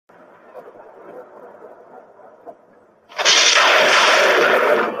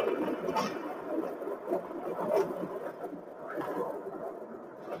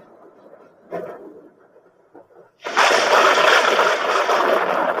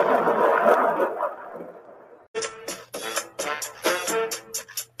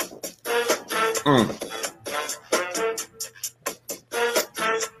All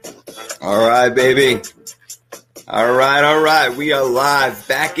right, baby. All right. We are live,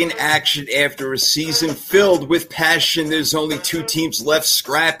 back in action after a season filled with passion. There's only two teams left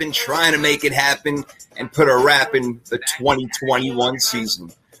scrapping, trying to make it happen and put a wrap in the 2021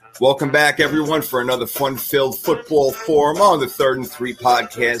 season. Welcome back, everyone, for another fun-filled football forum on the Third and Three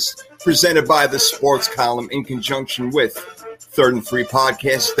podcast, presented by the Sports Column in conjunction with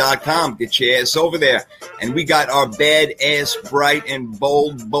thirdandthreepodcast.com. Get your ass over there. And we got our badass, bright, and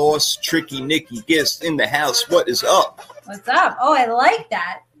bold boss, Tricky Nikki Gist, in the house. What is up? What's up? Oh, I like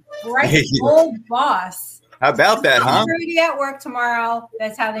that. Bright, bold boss. How about that, huh? Rudy at work tomorrow.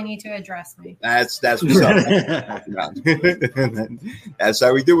 That's how they need to address me. That's what's up. That's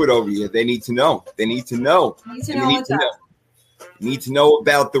how we do it over here. They need to know. They need to know. Need to know what's up. Need to know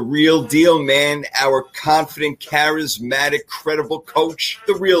about the real deal, man. Our confident, charismatic, credible coach,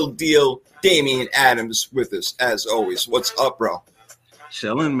 the real deal, Damian Adams, with us as always. What's up, bro?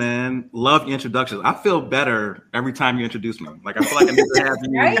 Chilling, man. Love your introductions. I feel better every time you introduce me. Like, I feel like I need to have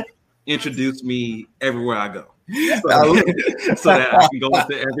you right? introduce me everywhere I go. So that I can go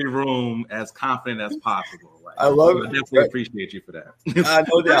into every room as confident as possible. Like, I love it. I definitely appreciate you for that.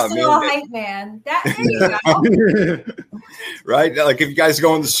 No doubt, Personal hype man. There you go. Right? Like if you guys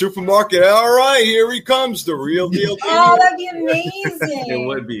go in the supermarket, all right, here he comes, the real deal. Oh, that'd be amazing. It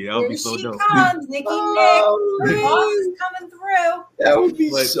would be. That would be so dope. Comes, Nikki Nick. Boss is coming through. That would be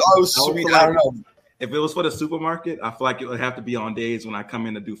so sweet. I don't know. If it was for the supermarket, I feel like it would have to be on days when I come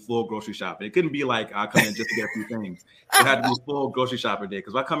in to do full grocery shopping. It couldn't be like I come in just to get a few things. It had to be full grocery shopping day.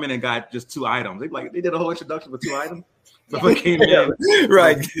 Because if I come in and got just 2 items, they did a whole introduction with 2 items. But if I came in,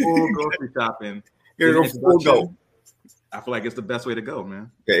 right, full grocery shopping, full go. I feel like it's the best way to go, man.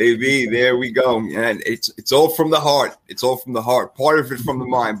 Baby, there we go. And it's all from the heart. It's all from the heart. Part of it from the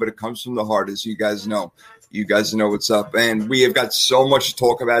mind, but it comes from the heart, as you guys know. You guys know what's up. And we have got so much to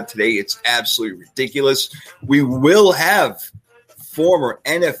talk about today. It's absolutely ridiculous. We will have former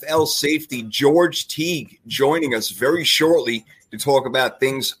NFL safety George Teague joining us very shortly to talk about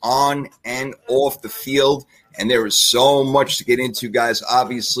things on and off the field. And there is so much to get into, guys.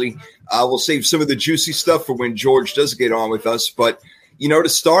 Obviously, we'll save some of the juicy stuff for when George does get on with us. But, to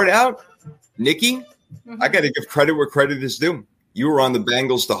start out, Nikki, I got to give credit where credit is due. You were on the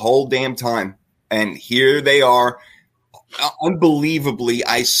Bengals the whole damn time. And here they are. Unbelievably,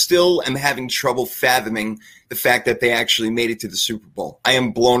 I still am having trouble fathoming the fact that they actually made it to the Super Bowl. I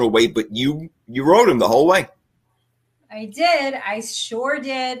am blown away, but you rode them the whole way. I did. I sure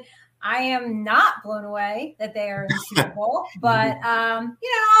did. I am not blown away that they are in the Super Bowl, but I'll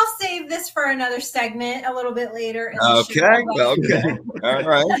save this for another segment a little bit later. Okay. All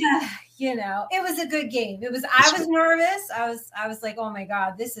right. It was a good game. I was nervous. I was like, oh my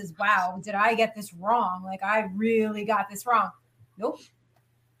God, wow. Did I get this wrong? Like, I really got this wrong. Nope.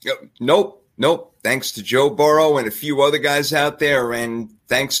 Thanks to Joe Burrow and a few other guys out there, and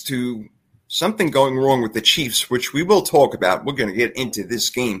thanks to something going wrong with the Chiefs, which we will talk about. We're going to get into this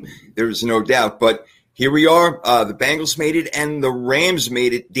game. There is no doubt. But here we are. The Bengals made it and the Rams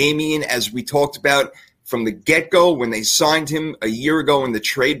made it. Damian, as we talked about from the get-go when they signed him a year ago in the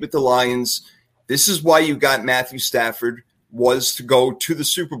trade with the Lions, this is why you got Matthew Stafford, was to go to the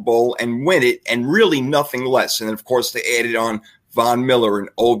Super Bowl and win it, and really nothing less. And, of course, they added on Von Miller and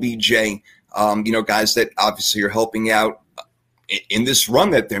OBJ, guys that obviously are helping out in this run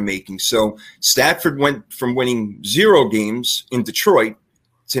that they're making. So Stafford went from winning 0 games in Detroit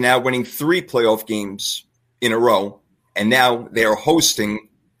to now winning 3 playoff games in a row. And now they're hosting,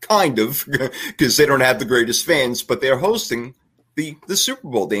 kind of, because they don't have the greatest fans, but they're hosting the Super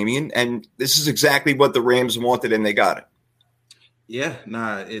Bowl, Damian. And this is exactly what the Rams wanted, and they got it. Yeah,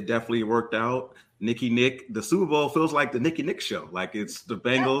 it definitely worked out. Nikki Nick, the Super Bowl feels like the Nikki Nick show. Like, it's the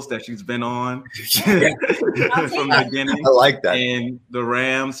Bengals that she's been on from the beginning. I like that. And the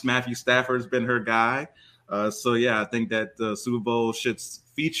Rams, Matthew Stafford's been her guy. I think that the Super Bowl should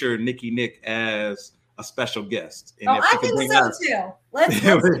feature Nikki Nick as a special guest. And I think so too. Let's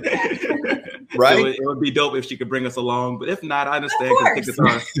do that. Right? So it would be dope if she could bring us along. But if not, I understand because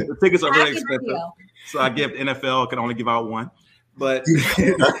the tickets are really expensive. So I give NFL can only give out one. But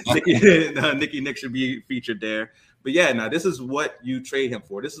Nikki Nick should be featured there. But yeah, now this is what you trade him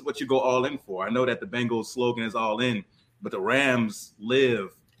for. This is what you go all in for. I know that the Bengals slogan is all in, but the Rams live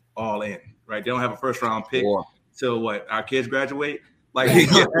all in, right? They don't have a first round pick till our kids graduate. Like,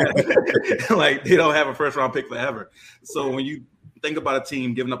 like they don't have a first round pick forever. So when you think about a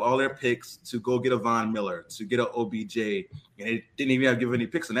team giving up all their picks to go get a Von Miller, to get an OBJ, and they didn't even have to give any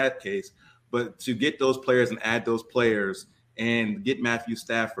picks in that case, but to get those players and add those players and get Matthew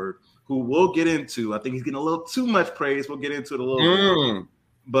Stafford, who we'll get into. I think he's getting a little too much praise. We'll get into it a little bit.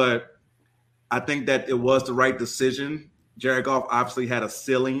 But I think that it was the right decision. Jared Goff obviously had a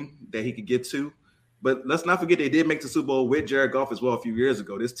ceiling that he could get to. But let's not forget they did make the Super Bowl with Jared Goff as well a few years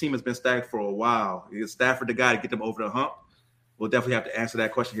ago. This team has been stacked for a while. Is Stafford the guy to get them over the hump? We'll definitely have to answer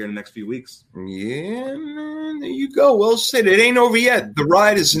that question here in the next few weeks. Yeah, man. There you go. Well said. It ain't over yet. The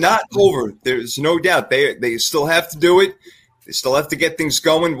ride is not over. There's no doubt. They still have to do it. They still have to get things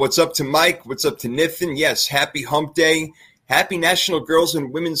going. What's up to Mike? What's up to Nathan? Yes, happy hump day. Happy National Girls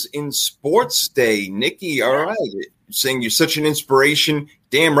and Women's in Sports Day. Nikki, all right. Saying you're such an inspiration.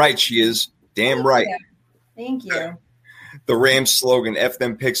 Damn right she is. Damn right. Thank you. The Rams slogan, F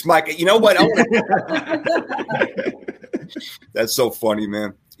them picks. Mike, you know what? That's so funny,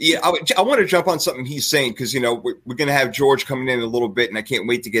 man. Yeah, I want to jump on something he's saying because, we're going to have George coming in a little bit, and I can't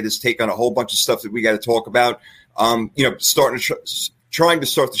wait to get his take on a whole bunch of stuff that we got to talk about. Trying to start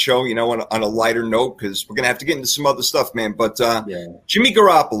the show, on a lighter note because we're going to have to get into some other stuff, man. But Jimmy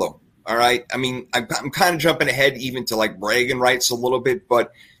Garoppolo, all right? I mean, I'm kind of jumping ahead even to like bragging rights a little bit,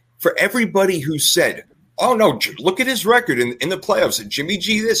 but for everybody who said, oh, no, look at his record in the playoffs. Jimmy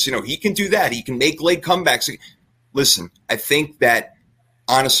G this, he can do that. He can make late comebacks. Listen, I think that,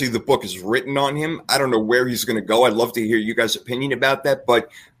 honestly, the book is written on him. I don't know where he's going to go. I'd love to hear you guys' opinion about that. But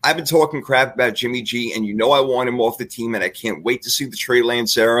I've been talking crap about Jimmy G, and I want him off the team, and I can't wait to see the Trey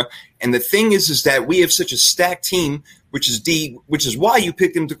Lance era. And the thing is that we have such a stacked team, which is why you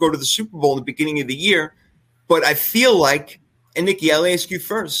picked him to go to the Super Bowl in the beginning of the year. But I feel like, and Nikki, I'll ask you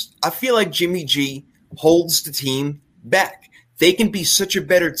first, I feel like Jimmy G holds the team back. They can be such a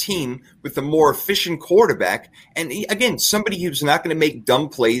better team with a more efficient quarterback. And again, somebody who's not going to make dumb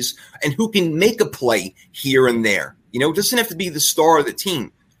plays and who can make a play here and there. It doesn't have to be the star of the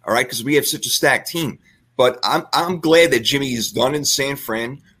team, all right, because we have such a stacked team. But I'm glad that Jimmy is done in San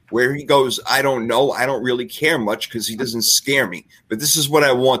Fran. Where he goes, I don't know. I don't really care much because he doesn't scare me. But this is what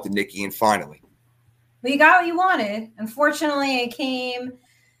I wanted, Nikki, and finally. Well, you got what you wanted. Unfortunately, it came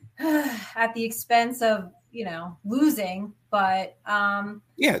at the expense of, losing. But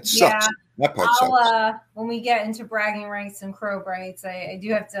it sucks. That part sucks. When we get into bragging rights and crow rights, I do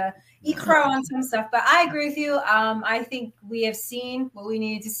have to eat crow on some stuff. But I agree with you. I think we have seen what we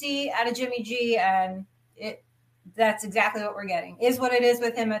needed to see out of Jimmy G, and that's exactly what we're getting. Is what it is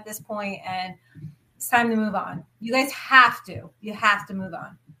with him at this point, and it's time to move on. You guys have to. You have to move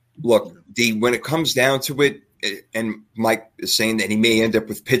on. Look, D, when it comes down to it, and Mike is saying that he may end up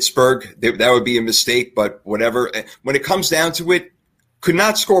with Pittsburgh. That would be a mistake, but whatever. When it comes down to it, could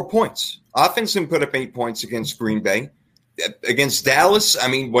not score points. Offense didn't put up 8 points against Green Bay. Against Dallas, I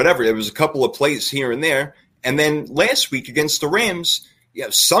mean, whatever. There was a couple of plays here and there. And then last week against the Rams,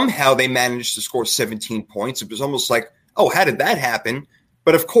 somehow they managed to score 17 points. It was almost like, oh, how did that happen?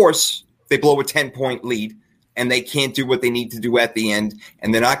 But, of course, they blow a 10-point lead. And they can't do what they need to do at the end.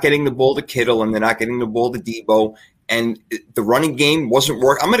 And they're not getting the ball to Kittle, and they're not getting the ball to Debo. And the running game wasn't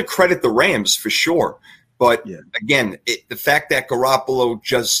working. I'm going to credit the Rams for sure. But, again, the fact that Garoppolo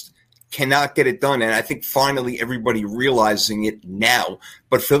just cannot get it done, and I think finally everybody realizing it now.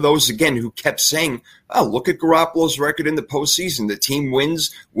 But for those, again, who kept saying, oh, look at Garoppolo's record in the postseason. The team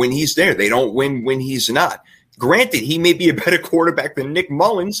wins when he's there. They don't win when he's not. Granted, he may be a better quarterback than Nick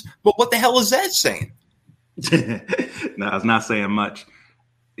Mullins, but what the hell is that saying? No, it's not saying much.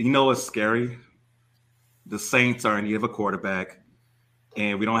 You know what's scary? The Saints are in need of a quarterback,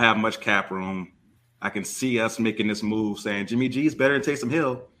 and we don't have much cap room. I can see us making this move saying Jimmy G is better than Taysom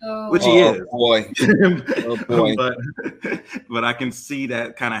Hill, which he is. Boy. Oh, boy. But I can see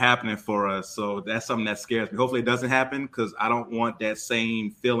that kind of happening for us. So that's something that scares me. Hopefully it doesn't happen because I don't want that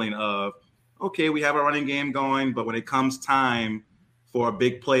same feeling of, okay, we have a running game going, but when it comes time for a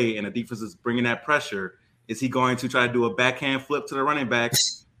big play and the defense is bringing that pressure, is he going to try to do a backhand flip to the running back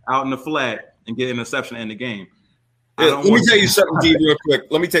out in the flat and get an interception in the game? Let me tell you something, D, real quick.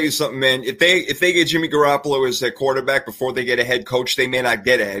 Let me tell you something, man. If they get Jimmy Garoppolo as their quarterback before they get a head coach, they may not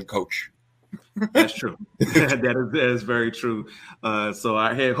get a head coach. That's true. that is very true.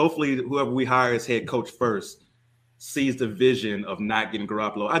 So hopefully whoever we hire as head coach first sees the vision of not getting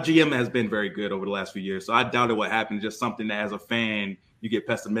Garoppolo. Our GM has been very good over the last few years, so I doubted what happened. Just something that as a fan, you get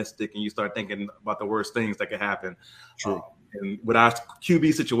pessimistic and you start thinking about the worst things that could happen. True. And with our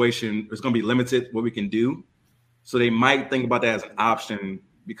QB situation, it's going to be limited what we can do. So they might think about that as an option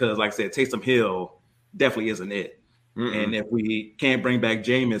because, like I said, Taysom Hill definitely isn't it. Mm-mm. And if we can't bring back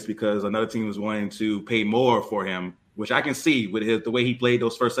Jameis because another team is wanting to pay more for him, which I can see with the way he played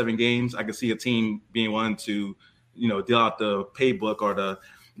those first 7 games, I can see a team being willing to, deal out the paybook or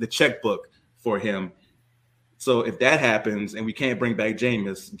the checkbook for him. So if that happens and we can't bring back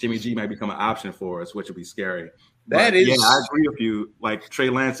Jameis, Jimmy G might become an option for us, which would be scary. Yeah, I agree with you. Like Trey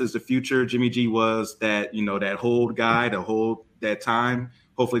Lance is the future. Jimmy G was that, that hold guy to hold that time.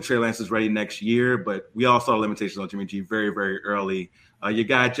 Hopefully Trey Lance is ready next year, but we all saw limitations on Jimmy G very, very early. Your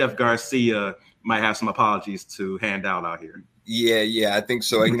guy Jeff Garcia might have some apologies to hand out here. Yeah, I think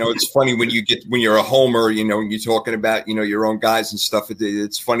so. It's funny when you're a homer, and you're talking about, your own guys and stuff.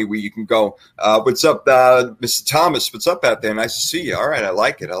 It's funny where you can go. What's up, Mr. Thomas? What's up out there? Nice to see you. All right, I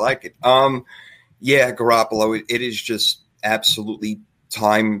like it. Yeah, Garoppolo, it is just absolutely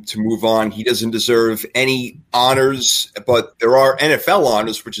time to move on. He doesn't deserve any honors, but there are NFL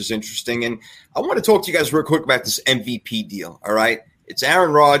honors, which is interesting. And I want to talk to you guys real quick about this MVP deal. All right. It's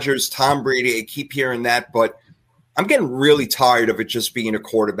Aaron Rodgers, Tom Brady. I keep hearing that, but I'm getting really tired of it just being a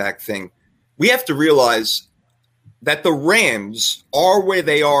quarterback thing. We have to realize that the Rams are where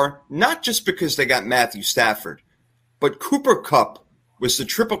they are, not just because they got Matthew Stafford, but Cooper Kupp was the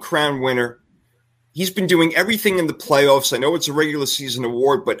Triple Crown winner. He's been doing everything in the playoffs. I know it's a regular season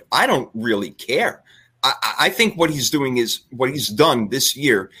award, but I don't really care. I think what he's done this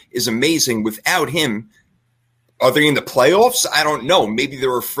year is amazing. Without him, are they in the playoffs? I don't know. Maybe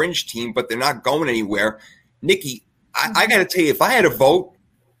they're a fringe team, but they're not going anywhere. Nikki, I got to tell you, if I had a vote,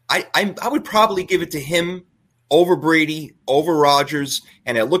 I would probably give it to him over Brady, over Rodgers.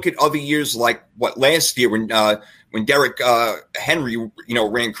 And I look at other years like last year when Derrick Henry,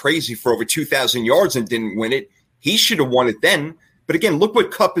 ran crazy for over 2,000 yards and didn't win it. He should have won it then. But again, look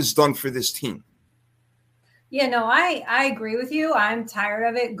what Kupp has done for this team. Yeah, no, I agree with you. I'm tired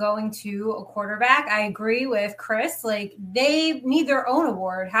of it going to a quarterback. I agree with Chris. Like, they need their own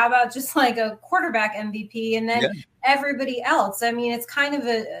award. How about just like a quarterback MVP and then everybody else? I mean, it's kind of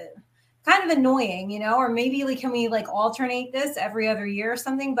annoying, or maybe like, can we like alternate this every other year or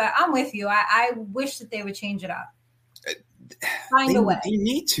something? But I'm with you. I wish that they would change it up. Find a way. They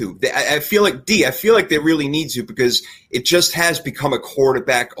need to. I feel like they really need to, because it just has become a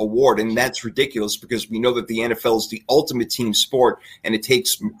quarterback award, and that's ridiculous because we know that the NFL is the ultimate team sport, and it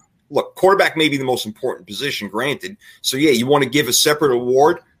takes quarterback may be the most important position, granted. So yeah, you want to give a separate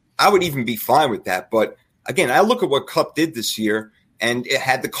award? I would even be fine with that. But again, I look at what Kupp did this year, and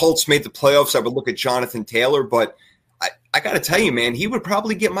had the Colts made the playoffs, I would look at Jonathan Taylor. But I got to tell you, man, he would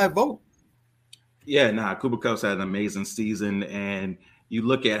probably get my vote. Yeah, Cooper Kupp's had an amazing season, and you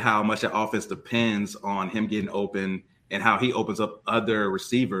look at how much the offense depends on him getting open and how he opens up other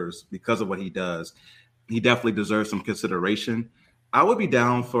receivers because of what he does. He definitely deserves some consideration. I would be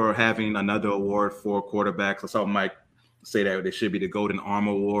down for having another award for quarterbacks. I saw Mike say that it should be the Golden Arm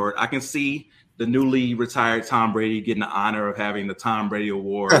Award. I can see the newly retired Tom Brady getting the honor of having the Tom Brady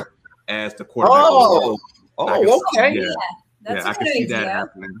Award as the quarterback award. Okay. I can see that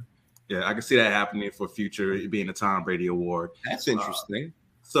happening. Yeah, I can see that happening for future, being a Tom Brady award. That's interesting.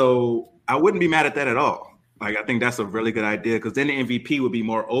 So I wouldn't be mad at that at all. Like, I think that's a really good idea, because then the MVP would be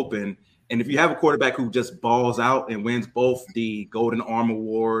more open. And if you have a quarterback who just balls out and wins both the Golden Arm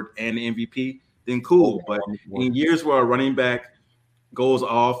Award and the MVP, then cool. But in years where a running back goes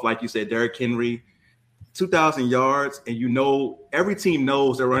off, like you said, Derrick Henry, 2,000 yards, and every team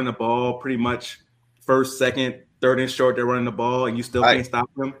knows they're running the ball pretty much first, second, third and short, they're running the ball, and you still can't stop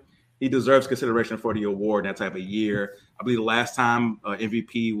them. He deserves consideration for the award that type of year. I believe the last time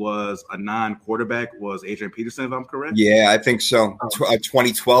MVP was a non-quarterback was Adrian Peterson, if I'm correct. Yeah, I think so.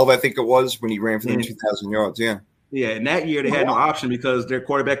 2012, I think it was, when he ran for the 2,000 yards. Yeah. Yeah, and that year they had no option because their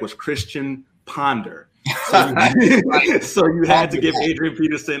quarterback was Christian Ponder. So you had to give Adrian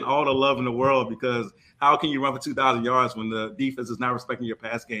Peterson all the love in the world, because how can you run for 2,000 yards when the defense is not respecting your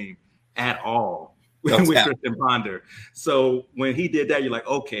pass game at all? With Christian Ponder. So when he did that, you're like,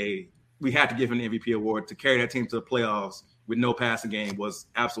 okay, we have to give him the MVP award. To carry that team to the playoffs with no passing game was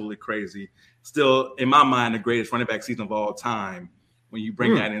absolutely crazy. Still, in my mind, the greatest running back season of all time when you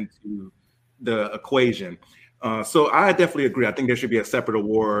bring that into the equation. So I definitely agree. I think there should be a separate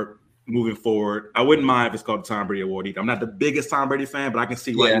award moving forward. I wouldn't mind if it's called the Tom Brady Award either. I'm not the biggest Tom Brady fan, but I can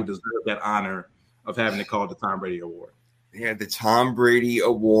see why you deserve that honor of having it called the Tom Brady Award. Yeah, the Tom Brady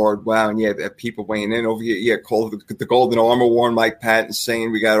Award. Wow. And people weighing in over here. Yeah, called the Golden Arm Award. Mike Patton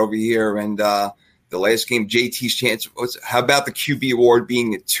saying we got over here. And the last game, JT's chance. How about the QB Award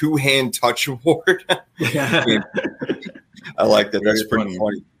being a two-hand touch award? I like that. That's pretty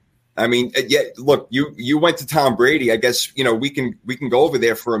funny. I mean, look, you went to Tom Brady. I guess, we can go over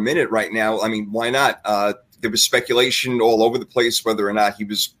there for a minute right now. I mean, why not? There was speculation all over the place whether or not he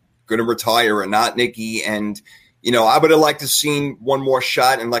was going to retire or not, Nikki. And I would have liked to have seen one more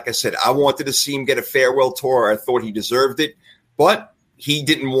shot. And like I said, I wanted to see him get a farewell tour. I thought he deserved it. But he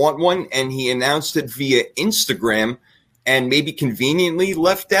didn't want one, and he announced it via Instagram, and maybe conveniently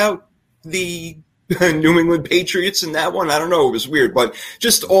left out the New England Patriots in that one. I don't know. It was weird. But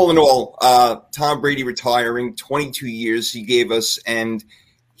just all in all, Tom Brady retiring, 22 years he gave us, and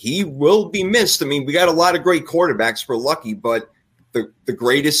he will be missed. I mean, we got a lot of great quarterbacks. We're lucky, but the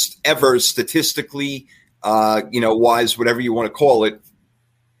greatest ever statistically, wise, whatever you want to call it,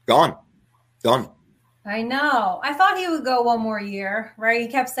 gone. Done. I know. I thought he would go one more year, right? He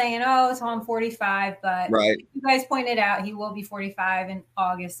kept saying, oh, so I'm 45, but right. You guys pointed out he will be 45 in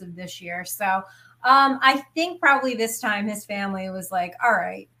August of this year. So I think probably this time his family was like, all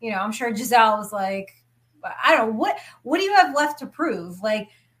right, I'm sure Gisele was like, I don't know, what do you have left to prove? Like,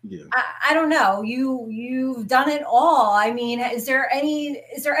 yeah. I don't know. You've done it all. I mean, is there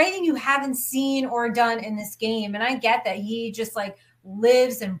anything you haven't seen or done in this game? And I get that he just like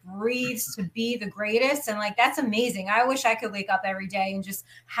lives and breathes to be the greatest, and like that's amazing. I wish I could wake up every day and just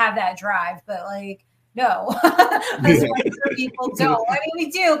have that drive, but like no. People don't. I mean, we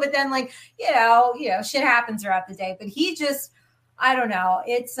do, but then like shit happens throughout the day. But he just, I don't know.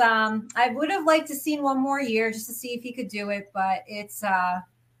 It's I would have liked to seen one more year just to see if he could do it, but it's I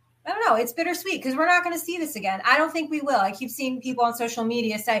don't know. It's bittersweet because we're not going to see this again. I don't think we will. I keep seeing people on social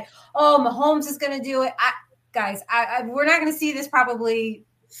media say, "Oh, Mahomes is going to do it." Guys, we're not going to see this probably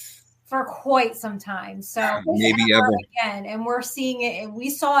for quite some time. So maybe ever again, and we're seeing it, and we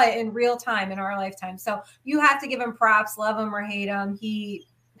saw it in real time in our lifetime. So you have to give him props, love him or hate him. He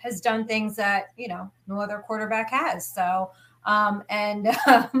has done things that no other quarterback has. So shout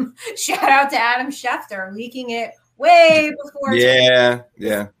out to Adam Schefter leaking it way before.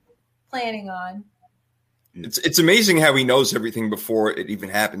 Yeah. Planning on. It's amazing how he knows everything before it even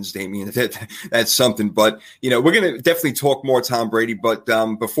happens, Damien. That's something. But, we're going to definitely talk more Tom Brady. But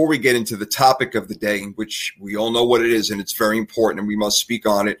before we get into the topic of the day, which we all know what it is, and it's very important, and we must speak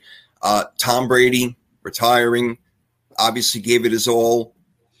on it, Tom Brady retiring, obviously gave it his all.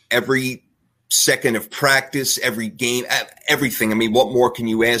 Every second of practice, every game, everything. I mean, what more can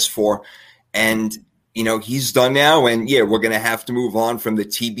you ask for? And he's done now, and we're going to have to move on from the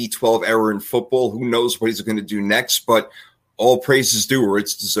TB12 era in football. Who knows what he's going to do next, but all praise is due where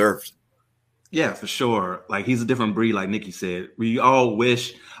it's deserved. Yeah, for sure. Like, he's a different breed, like Nikki said. We all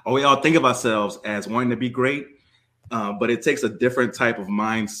think of ourselves as wanting to be great, but it takes a different type of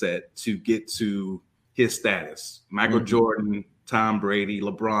mindset to get to his status. Michael Jordan, Tom Brady,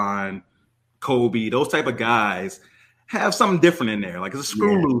 LeBron, Kobe, those type of guys have something different in there. Like, it's a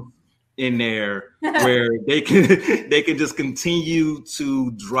screw loose in there where they can just continue to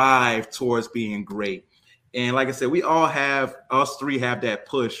drive towards being great. And like I said, us three have that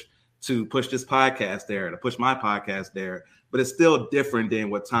push to push this podcast there, to push my podcast there, but it's still different than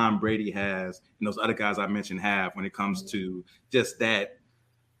what Tom Brady has and those other guys I mentioned have when it comes to just that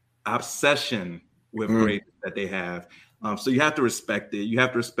obsession with greatness that they have. So you have to respect it. You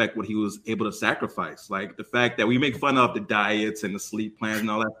have to respect what he was able to sacrifice. Like the fact that we make fun of the diets and the sleep plans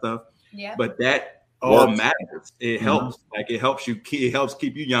and all that stuff. Yeah. But that all matters. It helps. Like it helps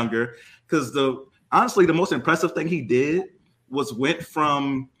keep you younger. Because honestly, the most impressive thing he did was went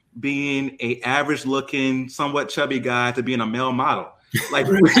from being a average looking, somewhat chubby guy to being a male model. Like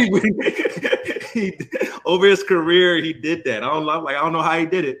he over his career, he did that. I don't know how he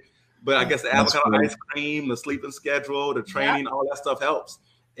did it, but I guess the avocado ice cream, the sleeping schedule, the training, all that stuff helps.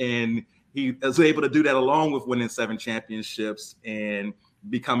 And he was able to do that along with winning 7 championships and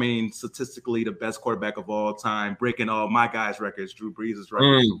becoming statistically the best quarterback of all time, breaking all my guys' records, Drew Brees'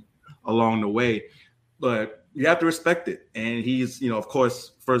 records along the way. But you have to respect it. And he's, of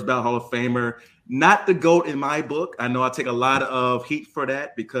course, first ballot Hall of Famer, not the GOAT in my book. I know I take a lot of heat for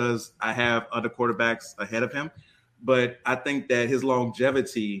that because I have other quarterbacks ahead of him. But I think that his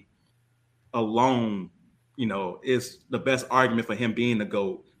longevity alone, is the best argument for him being the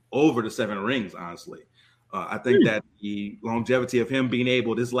GOAT over the 7 rings, honestly. I think that the longevity of him being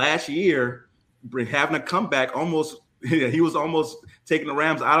able this last year, having a comeback he was almost taking the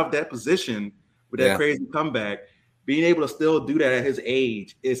Rams out of that position with that crazy comeback. Being able to still do that at his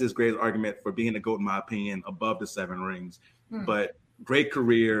age is his greatest argument for being the GOAT, in my opinion, above the 7 rings. But great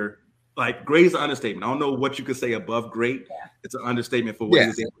career. Like, great is an understatement. I don't know what you could say above great. Yeah. It's an understatement for what he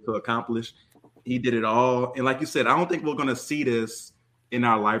was able to accomplish. He did it all. And like you said, I don't think we're going to see this in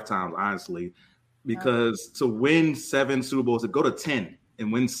our lifetimes, honestly. Because to win 7 Super Bowls, to go to 10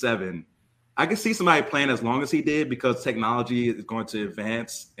 and win 7, I can see somebody playing as long as he did because technology is going to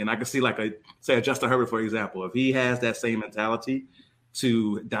advance. And I can see say Justin Herbert, for example, if he has that same mentality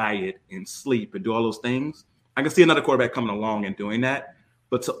to diet and sleep and do all those things, I can see another quarterback coming along and doing that.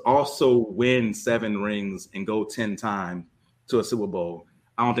 But to also win 7 rings and go 10 times to a Super Bowl.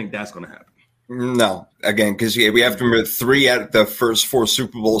 I don't think that's going to happen. No, again, because we have to remember 3 out of the first 4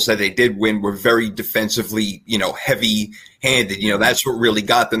 Super Bowls that they did win were very defensively, heavy-handed. That's what really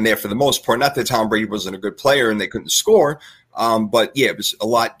got them there for the most part. Not that Tom Brady wasn't a good player and they couldn't score, but yeah, it was a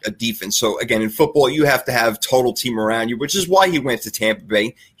lot of defense. So again, in football, you have to have total team around you, which is why he went to Tampa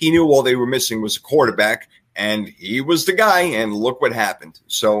Bay. He knew all they were missing was a quarterback, and he was the guy. And look what happened.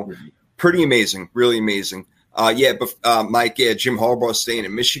 So pretty amazing, really amazing. Mike, Jim Harbaugh staying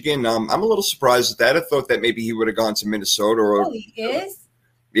in Michigan. I'm a little surprised at that. I thought that maybe he would have gone to Minnesota. Or he is?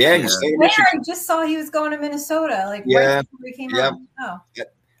 Yeah, he's staying in Michigan. I just saw he was going to Minnesota. Right before he came out. Oh. Yeah.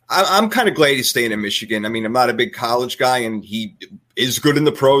 I'm kind of glad he's staying in Michigan. I mean, I'm not a big college guy, and he is good in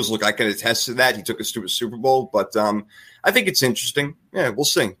the pros. Look, I can attest to that. He took us to a Super Bowl, but I think it's interesting. Yeah, we'll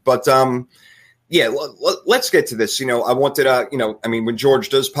see. But let's get to this. I wanted when George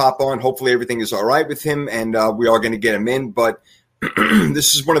does pop on, hopefully everything is all right with him, and we are going to get him in. But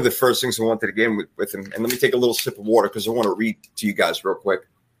this is one of the first things I wanted to get in with him. And let me take a little sip of water because I want to read to you guys real quick.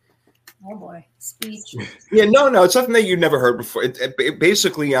 Oh boy, speech. Yeah, no, it's something that you've never heard before.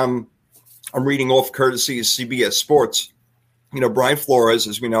 Basically, I'm reading off courtesy of CBS Sports. Brian Flores,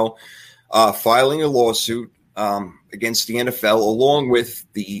 as we know, filing a lawsuit against the NFL, along with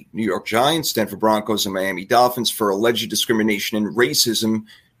the New York Giants, Denver Broncos, and Miami Dolphins for alleged discrimination and racism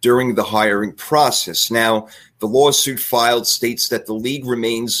during the hiring process. Now, the lawsuit filed states that the league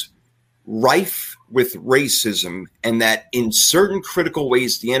remains rife with racism and that in certain critical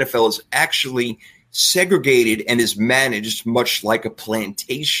ways, the NFL is actually segregated and is managed much like a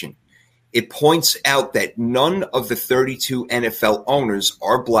plantation. It points out that none of the 32 NFL owners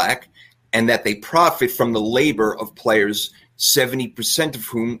are black and that they profit from the labor of players, 70% of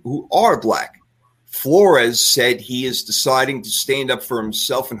who are black. Flores said he is deciding to stand up for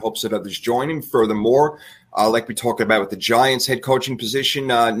himself and hopes that others join him. Furthermore, like we talked about with the Giants head coaching position,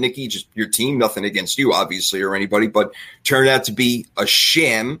 Nikki, just your team, nothing against you, obviously, or anybody, but turned out to be a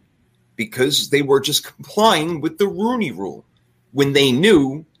sham because they were just complying with the Rooney Rule when they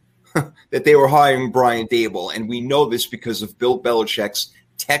knew that they were hiring Brian Daboll. And we know this because of Bill Belichick's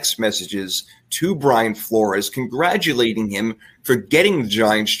text messages to Brian Flores congratulating him for getting the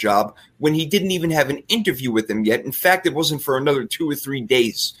Giants job when he didn't even have an interview with him yet. In fact, it wasn't for another 2 or 3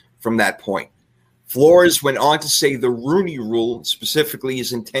 days from that point. Flores went on to say the Rooney Rule specifically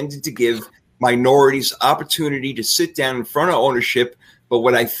is intended to give minorities opportunity to sit down in front of ownership, but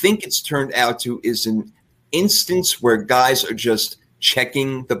what I think it's turned out to is an instance where guys are just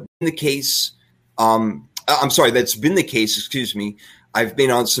checking the case. That's been the case, excuse me. I've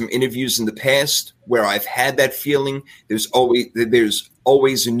been on some interviews in the past where I've had that feeling. There's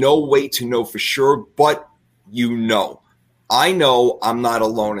always no way to know for sure, but I know I'm not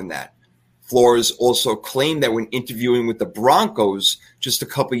alone in that. Flores also claimed that when interviewing with the Broncos just a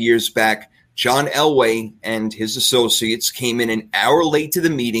couple years back, John Elway and his associates came in an hour late to the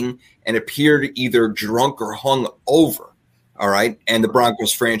meeting and appeared either drunk or hung over. All right. And the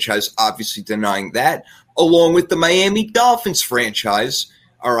Broncos franchise obviously denying that, along with the Miami Dolphins franchise.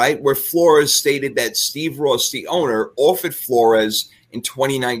 All right. Where Flores stated that Steve Ross, the owner, offered Flores in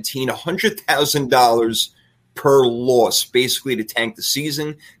 2019 $100,000 per loss, basically to tank the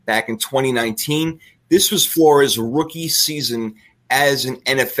season back in 2019. This was Flores' rookie season as an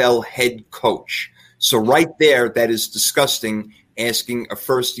NFL head coach. So right there, that is disgusting, asking a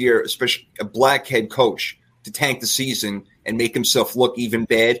first-year, especially a black head coach, to tank the season and make himself look even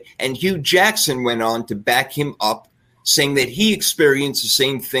bad. And Hugh Jackson went on to back him up, saying that he experienced the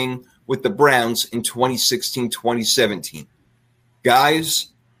same thing with the Browns in 2016-2017. Guys,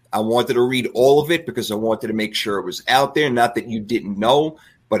 I wanted to read all of it because I wanted to make sure it was out there. Not that you didn't know,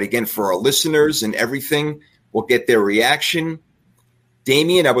 but again, for our listeners and everything, we'll get their reaction.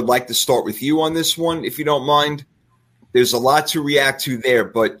 Damian, I would like to start with you on this one, if you don't mind. There's a lot to react to there,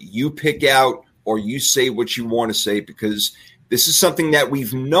 but you pick out or you say what you want to say because this is something that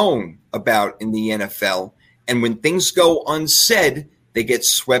we've known about in the NFL. And when things go unsaid, they get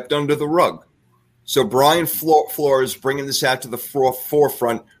swept under the rug. So Brian Flores bringing this out to the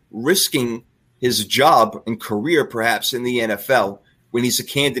forefront, risking his job and career perhaps in the NFL when he's a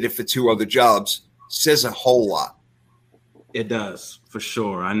candidate for 2 other jobs, says a whole lot. It does, for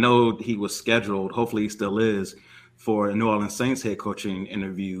sure. I know he was scheduled, hopefully he still is, for a New Orleans Saints head coaching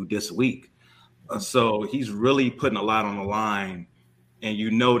interview this week. So he's really putting a lot on the line, and you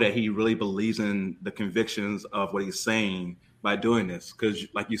know that he really believes in the convictions of what he's saying by doing this. Because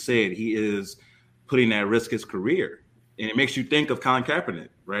like you said, he is putting at risk his career. And it makes you think of Colin Kaepernick,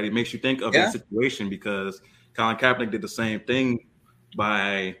 right? It makes you think of that situation because Colin Kaepernick did the same thing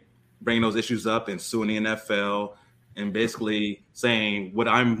by bringing those issues up and suing the NFL. and basically saying what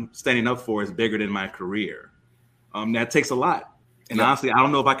I'm standing up for is bigger than my career. That takes a lot. And honestly, I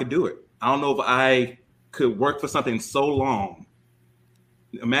don't know if I could do it. I don't know if I could work for something so long.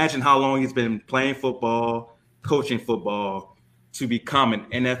 Imagine how long he's been playing football, coaching football, to become an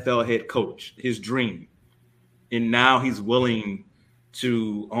NFL head coach, his dream. And now he's willing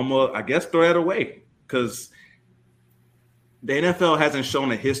to almost, I guess, throw that away, because the NFL hasn't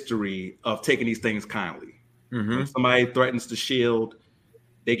shown a history of taking these things kindly. If somebody threatens the shield,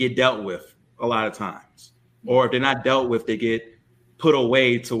 they get dealt with a lot of times. Or if they're not dealt with, they get put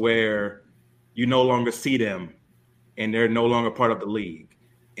away to where you no longer see them and they're no longer part of the league.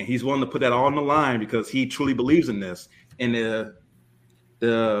 And he's willing to put that all on the line because he truly believes in this. And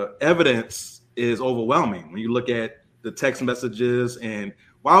the evidence is overwhelming when you look at the text messages. And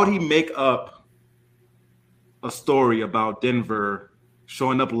why would he make up a story about Denver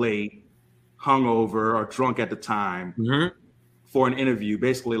showing up late, hungover, or drunk at the time for an interview?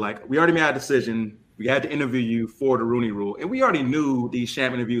 Basically, like, we already made our decision. We had to interview you for the Rooney Rule. And we already knew these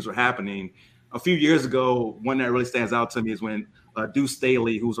sham interviews were happening. A few years ago, one that really stands out to me is when Deuce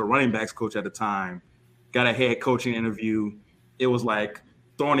Staley, who was a running backs coach at the time, got a head coaching interview. It was like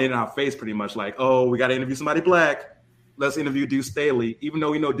throwing it in our face pretty much, like, oh, we got to interview somebody black. Let's interview Deuce Staley. Even though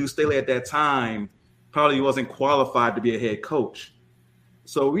we know Deuce Staley at that time probably wasn't qualified to be a head coach.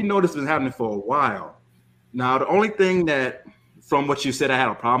 So we know this has been happening for a while. Now, the only thing that, from what you said, I had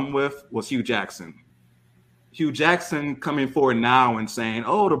a problem with was Hugh Jackson. Hugh Jackson coming forward now and saying,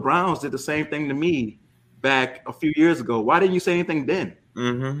 oh, the Browns did the same thing to me back a few years ago. Why didn't you say anything then?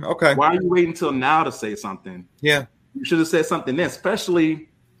 Okay. Why are you waiting until now to say something? Yeah. You should have said something then, especially,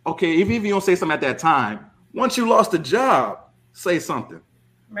 okay, even if you don't say something at that time, once you lost the job, say something.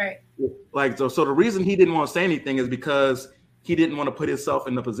 Right. Like, so the reason he didn't want to say anything is because he didn't want to put himself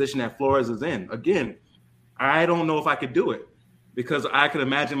in the position that Flores is in. Again, I don't know if I could do it, because I could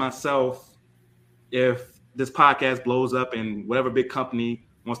imagine myself, if this podcast blows up and whatever big company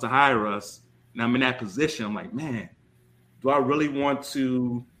wants to hire us, and I'm in that position, I'm like, man, do I really want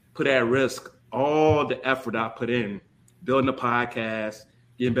to put at risk all the effort I put in building a podcast,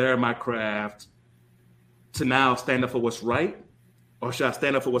 getting better at my craft, to now stand up for what's right? Or should I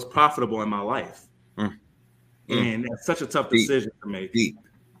stand up for what's profitable in my life? And that's such a tough decision to make.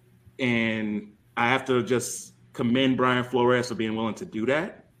 And I have to just commend Brian Flores for being willing to do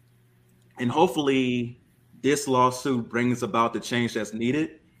that. And hopefully this lawsuit brings about the change that's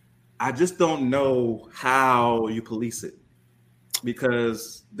needed. I just don't know how you police it,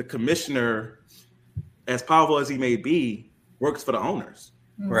 because the commissioner, as powerful as he may be, works for the owners.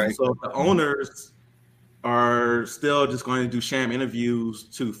 Right. So if the owners are still just going to do sham interviews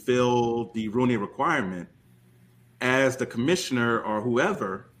to fill the Rooney requirement, as the commissioner or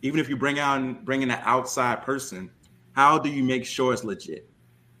whoever, even if you bring in an outside person, how do you make sure it's legit?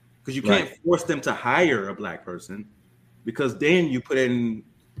 Because you can't force them to hire a black person, because then you'll put in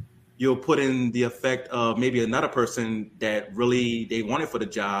the effect of maybe another person that really they wanted for the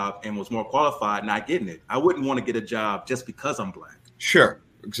job and was more qualified not getting it. I wouldn't want to get a job just because I'm black. Sure,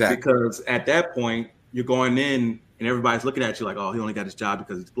 exactly. Because at that point, you're going in and everybody's looking at you like, oh, he only got his job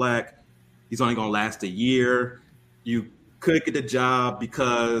because he's black. He's only going to last a year. You could get the job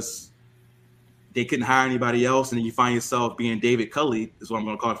because they couldn't hire anybody else, and then you find yourself being David Culley, is what I'm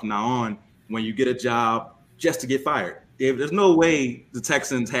going to call it from now on, when you get a job just to get fired. There's no way the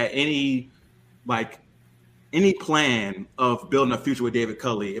Texans had any plan of building a future with David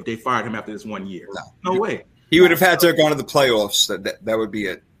Culley if they fired him after this 1 year. No way. He would have had to have gone to the playoffs. That would be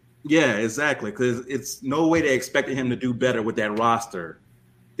it. Yeah, exactly. Because it's no way they expected him to do better with that roster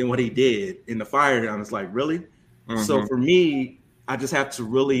than what he did in the fire. And it's like, really? So for me, I just have to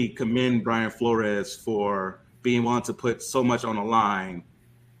really commend Brian Flores for being willing to put so much on the line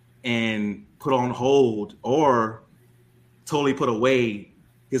and put on hold or totally put away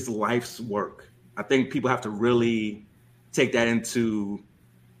his life's work. I think people have to really take that into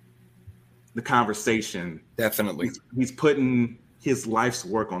the conversation. Definitely. He's putting his life's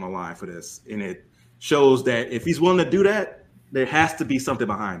work on the line for this. And it shows that if he's willing to do that, there has to be something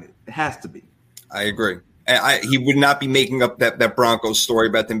behind it. It has to be. I agree. He would not be making up that Broncos story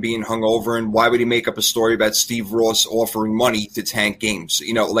about them being hungover. And why would he make up a story about Steve Ross offering money to tank games?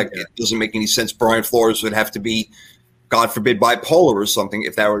 It doesn't make any sense. Brian Flores would have to be, God forbid, bipolar or something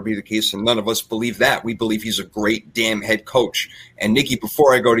if that would be the case. And none of us believe that. We believe he's a great damn head coach. And Nikki,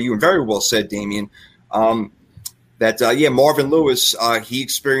 before I go to you, and very well said, Damian, Marvin Lewis, he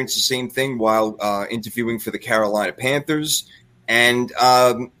experienced the same thing while interviewing for the Carolina Panthers. And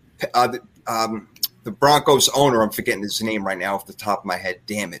the Broncos owner, I'm forgetting his name right now off the top of my head.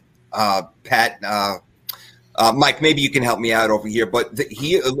 Damn it. Mike, maybe you can help me out over here, but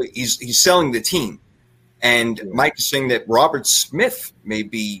he's selling the team. And Mike is saying that Robert Smith may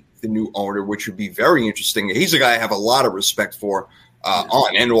be the new owner, which would be very interesting. He's a guy I have a lot of respect for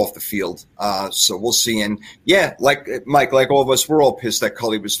on and off the field. So we'll see. And yeah, like Mike, like all of us, we're all pissed that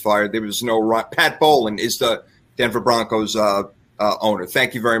Culley was fired. There was no Pat Bowlen is the Denver Broncos owner.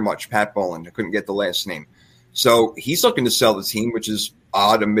 Thank you very much, Pat Bowlen. I couldn't get the last name. So he's looking to sell the team, which is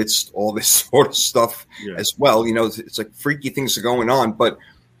odd amidst all this sort of stuff as well. You know, it's like freaky things are going on. But,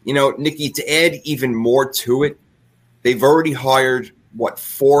 you know, Nikki, to add even more to it, they've already hired,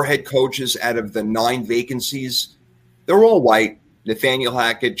 4 head coaches out of the 9 vacancies. They're all white. Nathaniel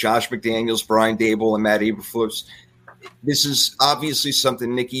Hackett, Josh McDaniels, Brian Daboll, and Matt Eberflus. This is obviously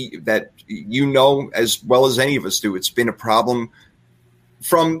something, Nikki, that you know as well as any of us do. It's been a problem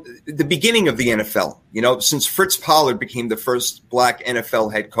from the beginning of the NFL, you know, since Fritz Pollard became the first black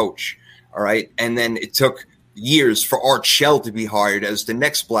NFL head coach. All right. And then it took years for Art Shell to be hired as the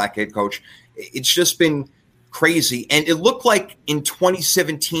next black head coach. It's just been crazy. And it looked like in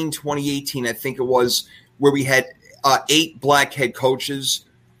 2017, 2018, I think it was, where we had 8 black head coaches,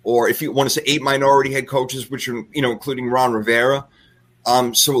 or if you want to say 8 minority head coaches, which are, you know, including Ron Rivera.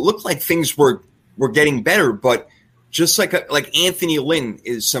 So it looked like things were getting better, but just like Anthony Lynn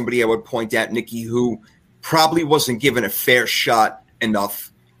is somebody I would point out, Nikki, who probably wasn't given a fair shot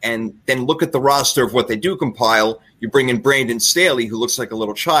enough. And then look at the roster of what they do compile. You bring in Brandon Staley, who looks like a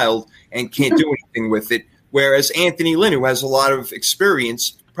little child and can't do anything with it. Whereas Anthony Lynn, who has a lot of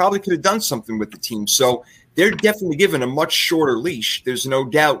experience, probably could have done something with the team. So they're definitely given a much shorter leash. There's no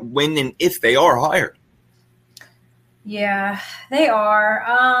doubt when and if they are hired. Yeah, they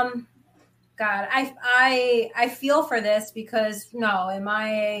are. God, I feel for this because no, am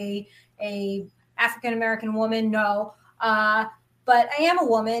I a African American woman? No, but I am a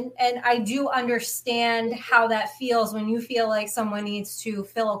woman, and I do understand how that feels when you feel like someone needs to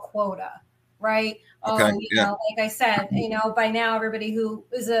fill a quota, right? Okay, you know, like I said, you know, by now everybody who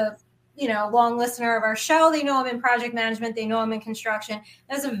is a long listener of our show, they know I'm in project management, they know I'm in construction.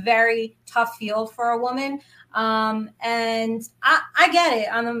 That's a very tough field for a woman, and I get it.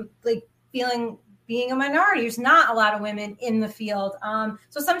 I'm like. Being a minority, there's not a lot of women in the field.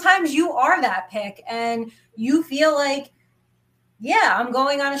 So sometimes you are that pick and you feel like, yeah, I'm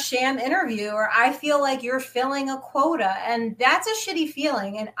going on a sham interview, or I feel like you're filling a quota, and that's a shitty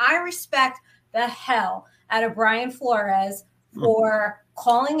feeling. And I respect the hell out of Brian Flores for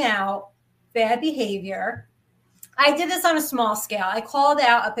calling out bad behavior. I did this on a small scale. I called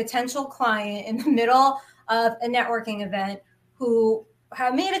out a potential client in the middle of a networking event who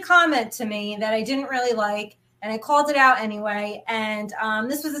had made a comment to me that I didn't really like, and I called it out anyway. And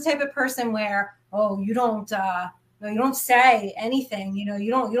this was the type of person where, you don't say anything, you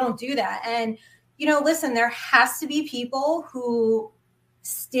don't do that. And, listen, there has to be people who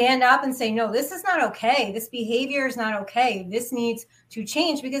stand up and say, no, this is not okay. This behavior is not okay. This needs to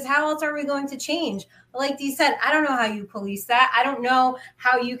change, because how else are we going to change? Like Dee said, I don't know how you police that. I don't know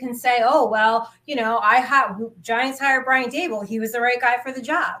how you can say, Giants hired Brian Daboll. He was the right guy for the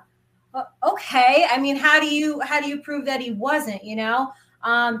job. Okay. I mean, how do you prove that he wasn't,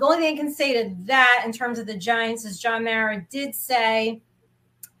 The only thing I can say to that in terms of the Giants is John Mara did say,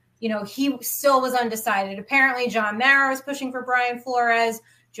 he still was undecided. Apparently John Mara was pushing for Brian Flores.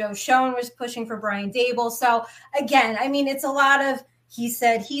 Joe Schoen was pushing for Brian Daboll. So again, I mean, it's a lot of he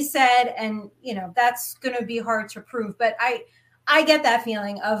said, and that's going to be hard to prove. But I get that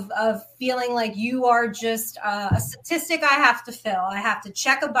feeling of feeling like you are just a statistic I have to fill. I have to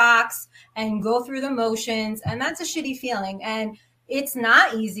check a box and go through the motions, and that's a shitty feeling. And it's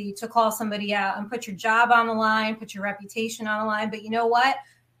not easy to call somebody out and put your job on the line, put your reputation on the line. But you know what?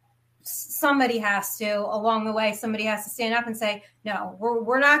 Somebody has to, along the way, somebody has to stand up and say, no,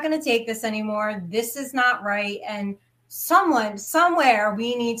 we're not going to take this anymore. This is not right. And somewhere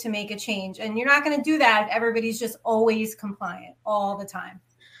we need to make a change. And you're not going to do that if everybody's just always compliant all the time.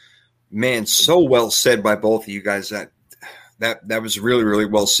 Man, so well said by both of you guys. That was really, really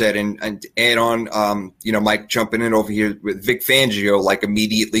well said. And to add on, Mike jumping in over here with Vic Fangio, like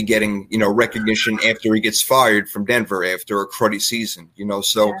immediately getting, recognition after he gets fired from Denver after a cruddy season,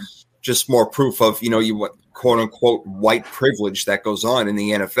 just more proof of, what quote unquote white privilege that goes on in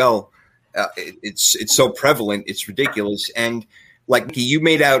the NFL. It's so prevalent. It's ridiculous. And like you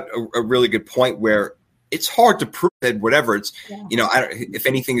made out a really good point where it's hard to prove that whatever it's, if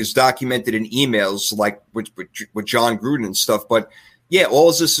anything is documented in emails, like with John Gruden and stuff, but yeah, all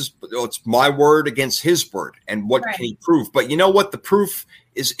of this is, it's my word against his word. And what can he prove? But you know what? The proof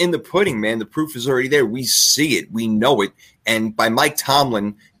is in the pudding, man. The proof is already there. We see it. We know it. And by Mike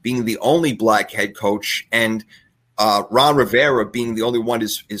Tomlin being the only black head coach, and Ron Rivera being the only one.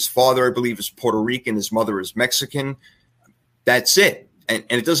 His father, I believe, is Puerto Rican. His mother is Mexican. That's it. And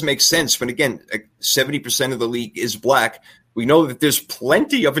it doesn't make sense. But again, 70% of the league is black. We know that there's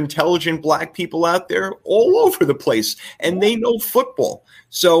plenty of intelligent black people out there all over the place, and they know football.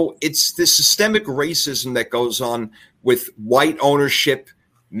 So it's this systemic racism that goes on with white ownership.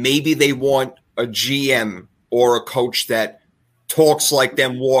 Maybe they want a GM or a coach that talks like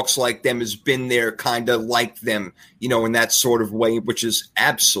them, walks like them, has been there kind of like them, in that sort of way, which is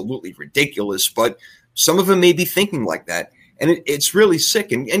absolutely ridiculous. But some of them may be thinking like that. And it's really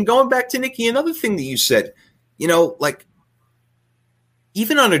sick. And going back to Nikki, another thing that you said, like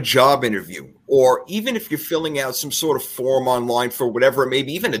even on a job interview, or even if you're filling out some sort of form online for whatever it may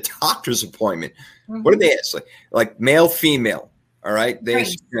be, even a doctor's appointment, what do they ask? Like male, female. All right. They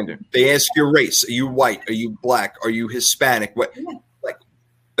ask gender. They ask your race. Are you white? Are you black? Are you Hispanic? What? Like,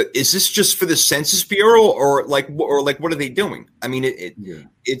 is this just for the Census Bureau, or what are they doing? I mean,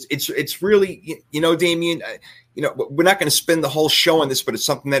 it's really, Damian, we're not going to spend the whole show on this, but it's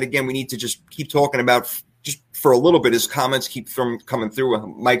something that, again, we need to just keep talking about just for a little bit. His comments keep coming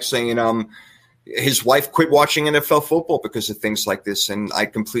through. Mike saying, his wife quit watching NFL football because of things like this. And I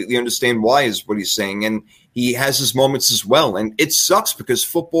completely understand why is what he's saying. And he has his moments as well. And it sucks because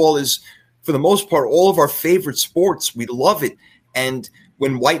football is, for the most part, all of our favorite sports. We love it. And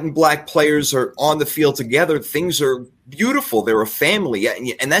when white and black players are on the field together, things are beautiful. They're a family.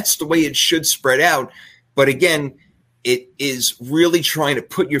 And that's the way it should spread out. But again, it is really trying to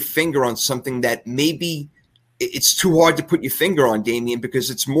put your finger on something that maybe it's too hard to put your finger on, Damian,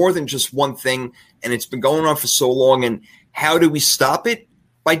 because it's more than just one thing, and it's been going on for so long. And how do we stop it?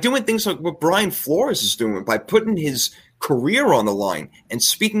 By doing things like what Brian Flores is doing, by putting his career on the line and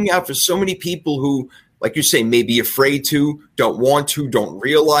speaking out for so many people who, like you say, may be afraid to, don't want to, don't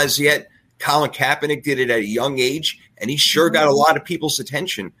realize yet. Colin Kaepernick did it at a young age, and he sure got a lot of people's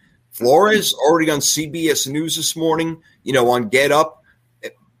attention. Flores already on CBS News this morning, on Get Up.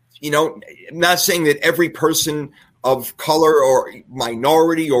 I'm not saying that every person of color or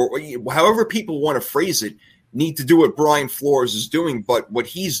minority or however people want to phrase it need to do what Brian Flores is doing, but what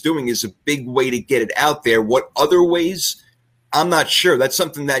he's doing is a big way to get it out there. What other ways? I'm not sure. That's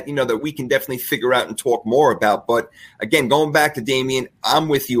something that, that we can definitely figure out and talk more about. But again, going back to Damian, I'm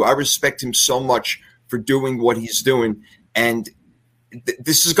with you. I respect him so much for doing what he's doing. And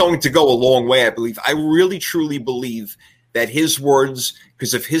this is going to go a long way, I believe. I really, truly believe that his words,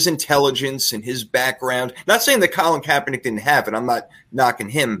 because of his intelligence and his background, not saying that Colin Kaepernick didn't have it, I'm not knocking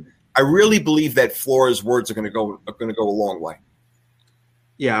him. I really believe that Flores' words are going to go a long way.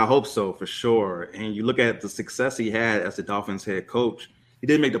 Yeah, I hope so, for sure. And you look at the success he had as the Dolphins head coach. He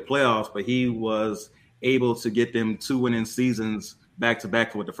didn't make the playoffs, but he was able to get them 2 winning seasons back to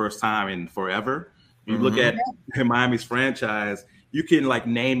back for the first time in forever. You look at Miami's franchise, you can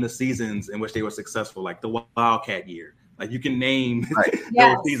name the seasons in which they were successful, like the Wildcat year. Like you can name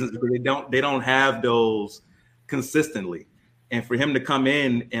those seasons because they don't have those consistently. And for him to come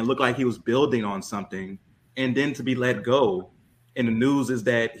in and look like he was building on something and then to be let go, and the news is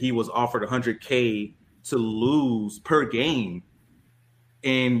that he was offered $100K to lose per game.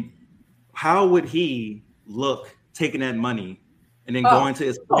 And how would he look taking that money and then going to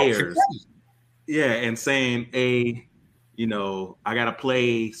his players and saying, hey, I got to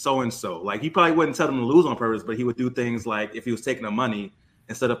play so-and-so. Like, he probably wouldn't tell them to lose on purpose, but he would do things like, if he was taking the money,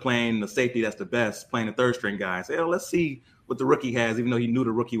 instead of playing the safety that's the best, playing the third-string guy, and say, let's see what the rookie has, even though he knew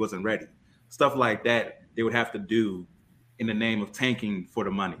the rookie wasn't ready. Stuff like that they would have to do in the name of tanking for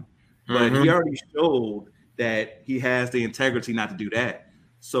the money. But he already showed that he has the integrity not to do that.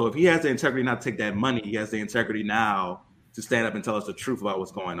 So if he has the integrity not to take that money, he has the integrity now to stand up and tell us the truth about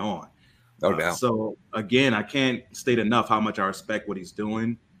what's going on. No doubt. So again, I can't state enough how much I respect what he's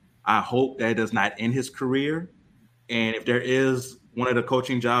doing. I hope that it does not end his career. And if there is one of the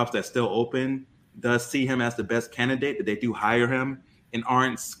coaching jobs that's still open, does see him as the best candidate, that they do hire him and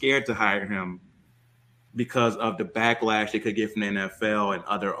aren't scared to hire him because of the backlash they could get from the NFL and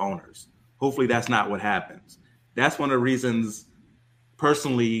other owners. Hopefully that's not what happens. That's one of the reasons,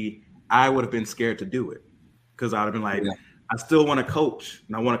 personally, I would have been scared to do it, because I would have been like, I still want to coach,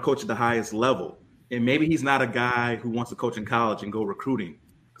 and I want to coach at the highest level. And maybe he's not a guy who wants to coach in college and go recruiting,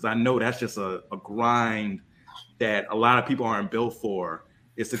 because I know that's just a grind that a lot of people aren't built for,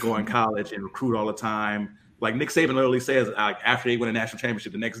 is to go in college and recruit all the time. Like Nick Saban literally says, after they win a national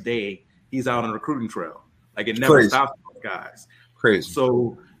championship, the next day he's out on a recruiting trail. Like, it never stops those guys. Crazy.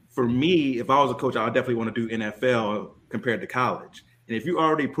 So for me, if I was a coach, I would definitely want to do NFL compared to college. And if you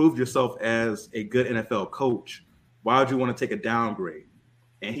already proved yourself as a good NFL coach, why would you want to take a downgrade?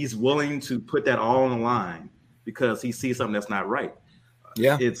 and he's willing to put that all on the line because he sees something that's not right.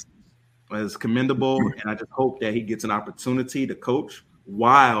 Yeah, it's commendable, and I just hope that he gets an opportunity to coach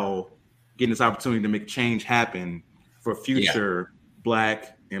while getting this opportunity to make change happen for future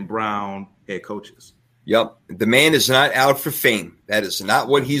Black and brown head coaches. Yep. The man is not out for fame. That is not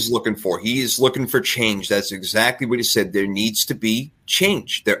what he's looking for. He is looking for change. That's exactly what he said. There needs to be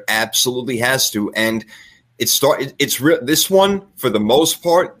change. There absolutely has to. And this one, for the most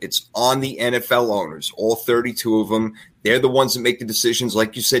part, it's on the NFL owners, all 32 of them. They're the ones that make the decisions.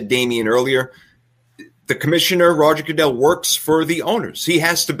 Like you said, Damian, earlier, the commissioner, Roger Goodell, works for the owners. He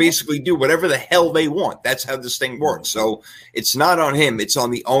has to basically do whatever the hell they want. That's how this thing works. So it's not on him. It's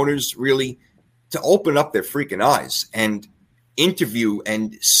on the owners, really, to open up their freaking eyes and interview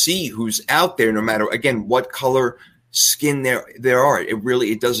and see who's out there, no matter, again, what color skin there are.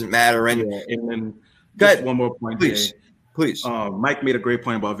 It doesn't matter. And then just one more point, please. Mike made a great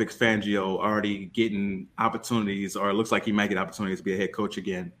point about Vic Fangio already getting opportunities, or it looks like he might get opportunities to be a head coach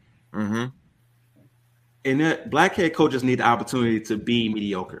again. Mm-hmm. And Black head coaches need the opportunity to be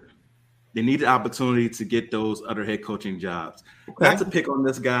mediocre. They need the opportunity to get those other head coaching jobs. Okay. Not to pick on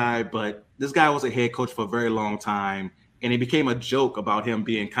this guy, but this guy was a head coach for a very long time, and it became a joke about him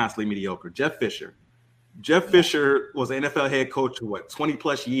being constantly mediocre. Jeff Fisher was an NFL head coach for 20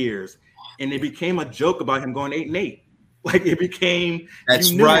 plus years, and it became a joke about him going 8-8. Like it became,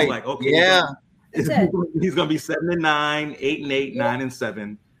 that's right. Like, okay, he's going to be 7-9, 8-8,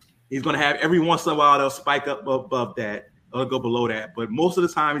 9-7. He's going to have every once in a while they'll spike up above that or go below that, but most of the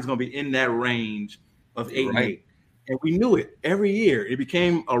time he's going to be in that range of 8-8. And we knew it every year. It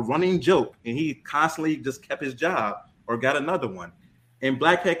became a running joke, and he constantly just kept his job or got another one. And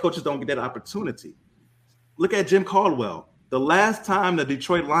Black head coaches don't get that opportunity. Look at Jim Caldwell. The last time the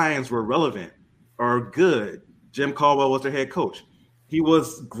Detroit Lions were relevant or good, Jim Caldwell was their head coach. He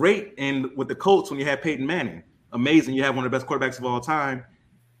was great with the Colts when you had Peyton Manning. Amazing. You have one of the best quarterbacks of all time.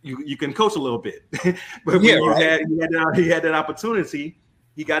 You can coach a little bit. But when he had that opportunity,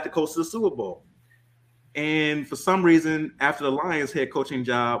 he got to coach the Super Bowl. And for some reason, after the Lions head coaching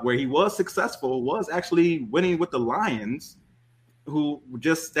job, where he was successful, was actually winning with the Lions, who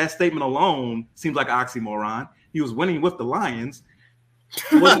just that statement alone seems like an oxymoron. He was winning with the Lions,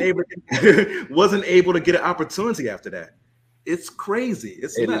 wasn't able to get an opportunity after that. It's crazy.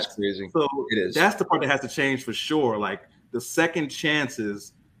 It is crazy. So it is. That's the part that has to change for sure. Like the second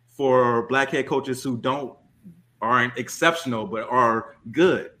chances for Black head coaches who aren't exceptional but are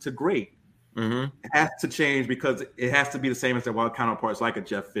good to great. Mm-hmm. It has to change because it has to be the same as their wild counterparts, like a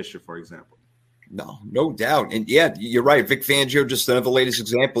Jeff Fisher, for example. No doubt. And yeah, you're right. Vic Fangio, just another latest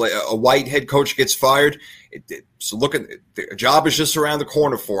example. A white head coach gets fired. So look at the job is just around the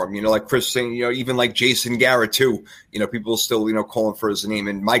corner for him. Like Chris saying, even like Jason Garrett too. People still, call him for his name.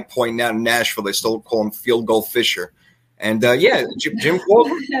 And Mike pointing out in Nashville, they still call him Field Goal Fisher. And Jim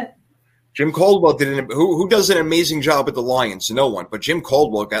Caldwell. Jim Caldwell who does an amazing job at the Lions? No one. But Jim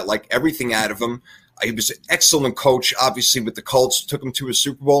Caldwell got like everything out of him. He was an excellent coach, obviously, with the Colts, took him to a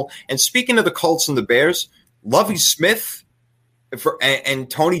Super Bowl. And speaking of the Colts and the Bears, Lovie Smith and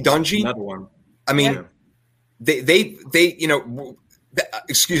Tony Dungy. Another one. I mean, they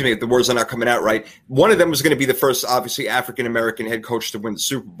excuse me if the words are not coming out right. One of them was going to be the first, obviously, African-American head coach to win the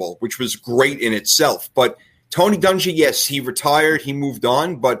Super Bowl, which was great in itself. But Tony Dungy, yes, he retired, he moved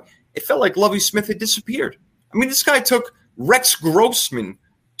on, but it felt like Lovie Smith had disappeared. I mean, this guy took Rex Grossman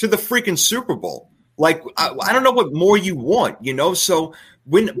to the freaking Super Bowl. Like, I don't know what more you want, So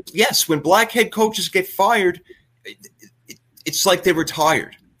when Black head coaches get fired, it's like they're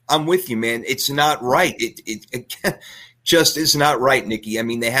retired. I'm with you, man. It's not right. It just is not right, Nikki. I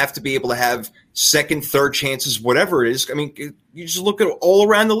mean, they have to be able to have second, third chances, whatever it is. I mean, you just look at all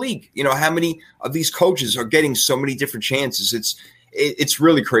around the league. How many of these coaches are getting so many different chances? It's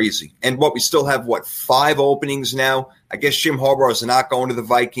really crazy. And we still have 5 openings now. I guess Jim Harbaugh is not going to the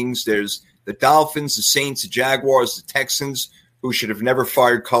Vikings. There's the Dolphins, the Saints, the Jaguars, the Texans, who should have never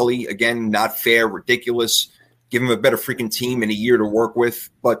fired Cully. Again, not fair, ridiculous. Give him a better freaking team in a year to work with.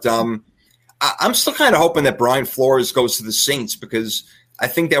 But I'm still kind of hoping that Brian Flores goes to the Saints because I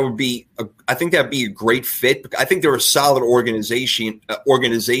think that would be a great fit. I think they're a solid organization,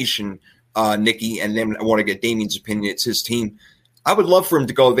 Nikki. And then I want to get Damian's opinion. It's his team. I would love for him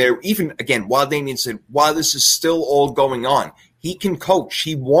to go there. Even again, while Damian said, while this is still all going on, he can coach.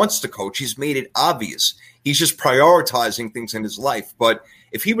 He wants to coach. He's made it obvious. He's just prioritizing things in his life. But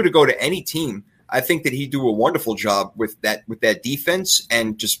if he were to go to any team, I think that he'd do a wonderful job with that defense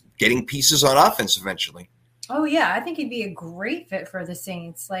and just getting pieces on offense eventually. Oh, yeah. I think he'd be a great fit for the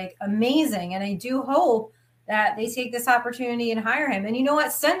Saints. Like, amazing. And I do hope that they take this opportunity and hire him. And you know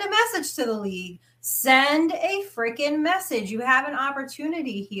what? Send a message to the league. Send a freaking message. You have an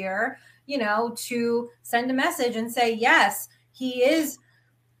opportunity here, to send a message and say, yes, he is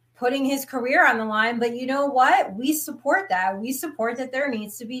putting his career on the line. But you know what? We support that. We support that there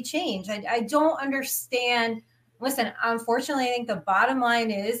needs to be change. I don't understand. Listen, unfortunately, I think the bottom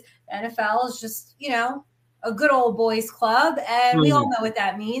line is the NFL is just, a good old boys club. And we all know what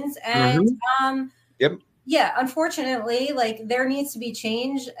that means. And, yeah, unfortunately, there needs to be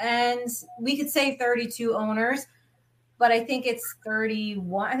change. And we could say 32 owners, but I think it's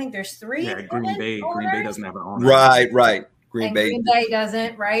 31. I think there's 3. Yeah, Green Bay doesn't have an owner. Right. Green Bay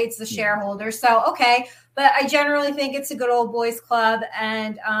doesn't, right? It's the shareholders. So, okay. But I generally think it's a good old boys club.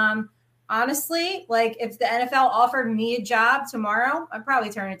 And honestly, if the NFL offered me a job tomorrow, I'd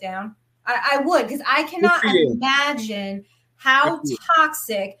probably turn it down. I would, because I cannot imagine how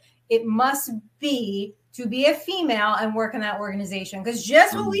toxic it must be to be a female and work in that organization. Because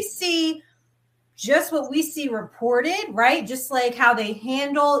just what we see reported, right? Just like how they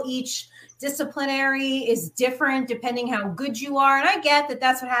handle each disciplinary is different depending how good you are. And I get that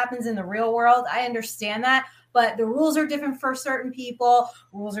that's what happens in the real world. I understand that. But the rules are different for certain people.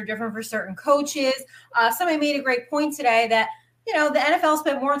 Rules are different for certain coaches. Somebody made a great point today that, the NFL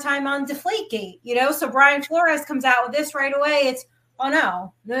spent more time on Deflategate, So Brian Flores comes out with this right away. It's,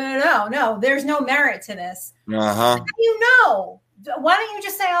 oh, no. There's no merit to this. Uh-huh. How do you know? Why don't you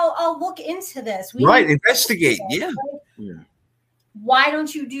just say, I'll look into this? Investigate. Yeah. Why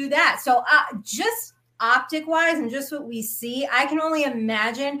don't you do that? So just optic-wise and just what we see, I can only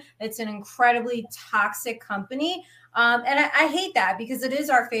imagine it's an incredibly toxic company. And I hate that because it is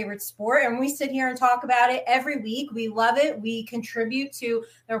our favorite sport. And we sit here and talk about it every week. We love it. We contribute to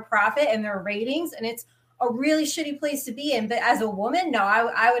their profit and their ratings. And it's a really shitty place to be in. But as a woman, no,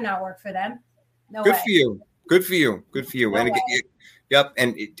 I would not work for them. No way. Good for you. No and yep.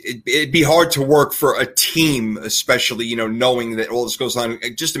 And it'd be hard to work for a team, especially, knowing that all this goes on.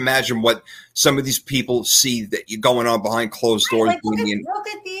 Just imagine what some of these people see that you're going on behind closed doors. Look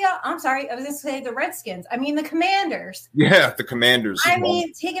at the, I'm sorry, I was going to say the Redskins. I mean, the Commanders. Yeah, the Commanders.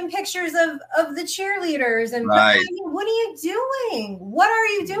 Taking pictures of the cheerleaders. And right. What are you doing? What are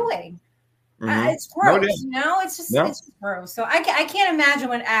you doing? Mm-hmm. It's gross, it's just gross. So I can't imagine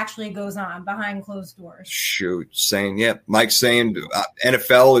what actually goes on behind closed doors. Shoot, Mike's saying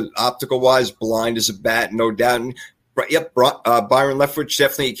NFL optical wise, blind as a bat, no doubt. And, Byron Leftwich,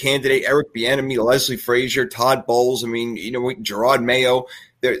 definitely a candidate. Eric Bieniemy, Leslie Frazier, Todd Bowles. I mean, Gerard Mayo.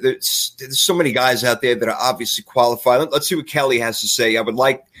 There's so many guys out there that are obviously qualified. Let's see what Kelly has to say. I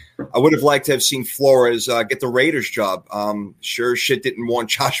would have liked to have seen Flores get the Raiders job. Sure shit didn't want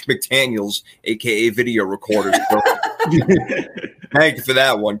Josh McDaniels, a.k.a. video recorders. Thank you for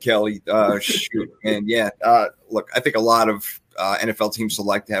that one, Kelly. Shoot. And, look, I think a lot of NFL teams would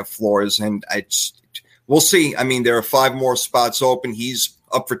like to have Flores, and we'll see. I mean, there are 5 more spots open. He's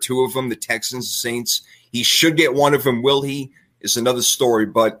up for 2 of them, the Texans, the Saints. He should get one of them. Will he? Is another story,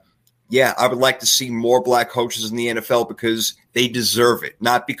 but yeah, I would like to see more black coaches in the NFL because they deserve it,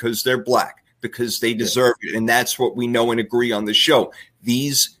 not because they're black, because they deserve it. And that's what we know and agree on the show.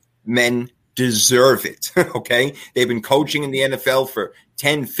 These men deserve it, okay? They've been coaching in the NFL for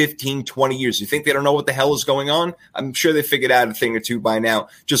 10, 15, 20 years. You think they don't know what the hell is going on? I'm sure they figured out a thing or two by now,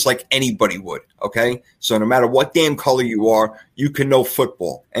 just like anybody would, okay? So no matter what damn color you are, you can know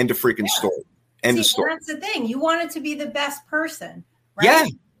football. End of freaking story. End of story. That's the thing. You want it to be the best person, right? Yeah.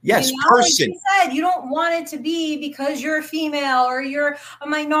 Yes, person. Like you said, you don't want it to be because you're a female or you're a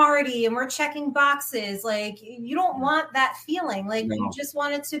minority and we're checking boxes. Like, you don't want that feeling. Like, you just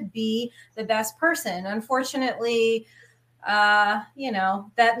want it to be the best person. Unfortunately, that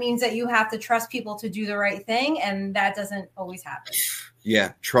means that you have to trust people to do the right thing, and that doesn't always happen.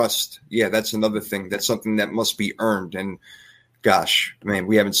 Yeah, trust. Yeah, that's another thing. That's something that must be earned. And gosh, man,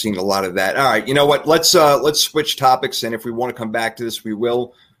 we haven't seen a lot of that. All right, you know what? Let's Hey. switch topics, and if we want to come back to this, we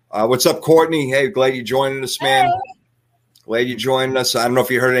will. What's up, Courtney? Hey, glad you're joining us, man. Hey. Glad you joined us. I don't know if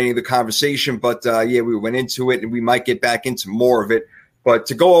you heard any of the conversation, but we went into it, and we might get back into more of it. But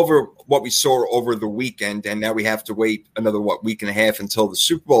to go over what we saw over the weekend, and now we have to wait another, week and a half until the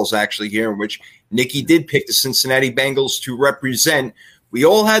Super Bowl is actually here, in which Nikki did pick the Cincinnati Bengals to represent. We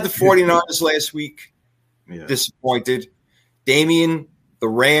all had the 49ers last week. Yeah. Disappointed. Damian, the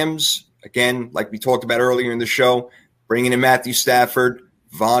Rams, again, like we talked about earlier in the show, bringing in Matthew Stafford,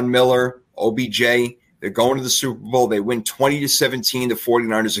 Von Miller, OBJ. They're going to the Super Bowl. They win 20-17. The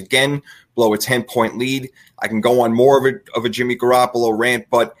 49ers again blow a 10-point lead. I can go on more of a Jimmy Garoppolo rant,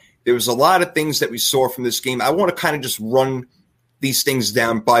 but there was a lot of things that we saw from this game. I want to kind of just run these things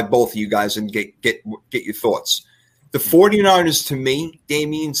down by both of you guys and get your thoughts. The 49ers, to me,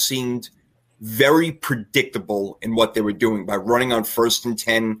 Damian, seemed very predictable in what they were doing by running on 1st and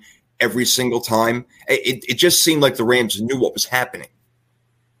 10 every single time. It just seemed like the Rams knew what was happening.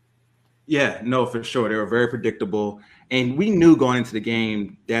 Yeah, no, for sure. They were very predictable. And we knew going into the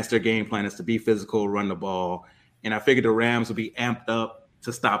game, that's their game plan, is to be physical, run the ball. And I figured the Rams would be amped up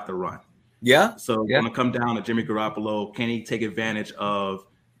to stop the run. Yeah. So it's going to come down to Jimmy Garoppolo. Can he take advantage of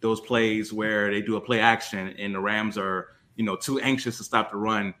those plays where they do a play action and the Rams are, too anxious to stop the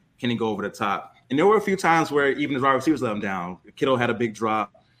run? Can he go over the top? And there were a few times where even the wide receivers let him down. Kittle had a big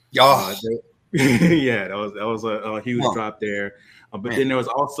drop. Oh. Yeah, that was a huge drop there. But then there was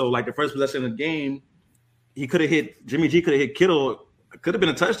also, like, the first possession of the game, Jimmy G could have hit Kittle. It could have been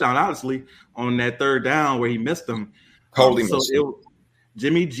a touchdown, honestly, on that 3rd down where he missed him.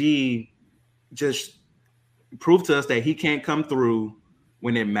 Jimmy G just proved to us that he can't come through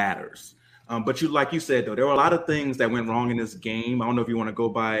when it matters. But like you said, though, there were a lot of things that went wrong in this game. I don't know if you want to go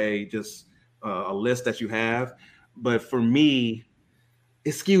by just a list that you have. But for me,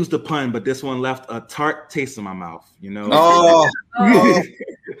 excuse the pun, but this one left a tart taste in my mouth, Oh,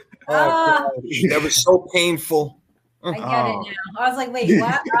 that was so painful. I get it now. I was like, wait,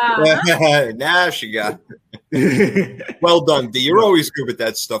 what? Now she got it. Well done, D. You're always good with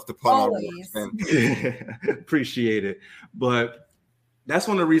that stuff, the pun. Always. Appreciate it. But that's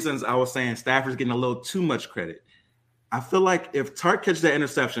one of the reasons I was saying Stafford's getting a little too much credit. I feel like if Tart catches that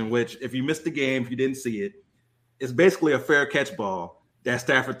interception, which if you missed the game, if you didn't see it, it's basically a fair catch ball that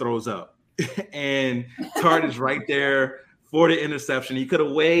Stafford throws up. And Tart is right there for the interception. He could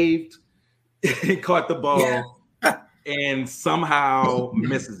have waved and caught the ball and somehow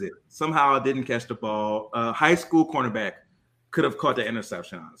misses it. Somehow didn't catch the ball. A high school cornerback could have caught the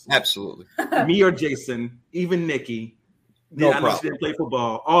interception, honestly. Absolutely. Me or Jason, even Nikki, I know she didn't play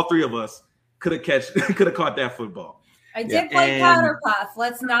football. All 3 of us could have caught that football. I did play powder puff.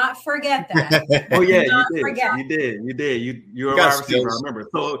 Let's not forget that. Oh yeah, you did. You were a wide receiver, I remember.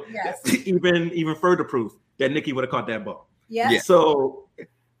 So even further proof that Nikki would have caught that ball. Yeah. So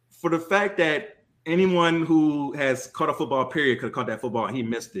for the fact that anyone who has caught a football period could have caught that football and he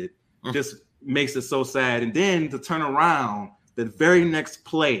missed it, just makes it so sad. And then to turn around, the very next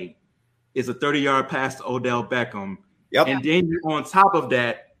play is a 30-yard pass to Odell Beckham. Yep. And then on top of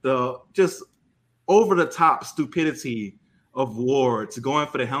that, the just over-the-top stupidity of Ward to going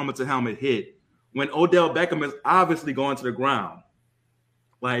for the helmet-to-helmet hit when Odell Beckham is obviously going to the ground.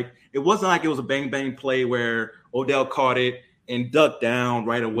 Like, it wasn't like it was a bang-bang play where Odell caught it and ducked down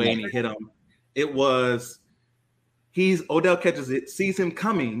right away and he hit him. It was Odell catches it, sees him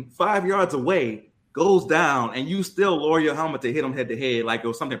coming 5 yards away, goes down, and you still lower your helmet to hit him head-to-head like it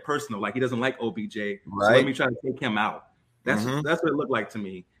was something personal, like he doesn't like OBJ. Right. So let me try to take him out. That's what it looked like to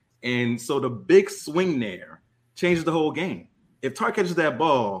me. And so the big swing there changes the whole game. If Tart catches that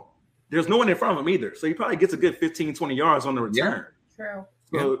ball, there's no one in front of him either. So he probably gets a good 15, 20 yards on the return. True.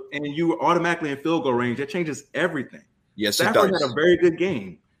 So, and you are automatically in field goal range. That changes everything. Yes, Stafford it does. had a very good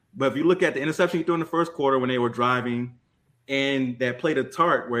game. But if you look at the interception he threw in the first quarter when they were driving and that play to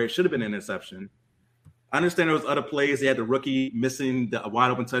Tart where it should have been an interception, I understand there was other plays. They had the rookie missing the wide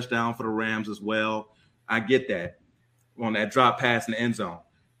open touchdown for the Rams as well. I get that on that drop pass in the end zone.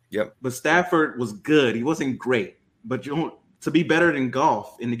 Yep. But Stafford was good. He wasn't great. But to be better than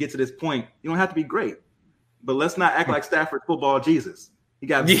golf and to get to this point, you don't have to be great. But let's not act like Stafford football Jesus. He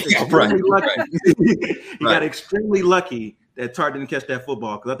got extremely lucky. He got extremely lucky that Tart didn't catch that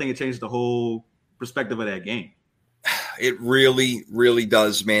football because I think it changed the whole perspective of that game. It really, really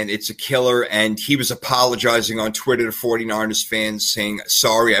does, man. It's a killer. And he was apologizing on Twitter to 49ers fans saying,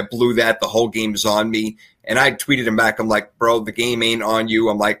 sorry, I blew that. The whole game is on me. And I tweeted him back. I'm like, bro, the game ain't on you.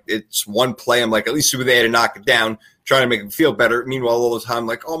 I'm like, it's one play. I'm like, at least you were there to knock it down, trying to make him feel better. Meanwhile, all the time, I'm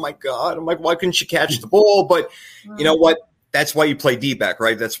like, oh, my God. I'm like, why couldn't you catch the ball? But you know what? That's why you play D-back,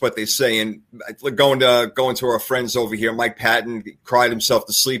 right? That's what they say. And going to our friends over here, Mike Patton cried himself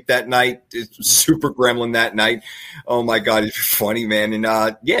to sleep that night. It's super gremlin that night. Oh, my God. It's funny, man.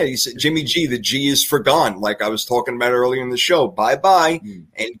 And, he said, Jimmy G, the G is for gone. Like I was talking about earlier in the show. Bye-bye.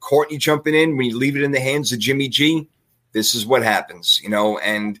 And Courtney jumping in, when you leave it in the hands of Jimmy G, this is what happens,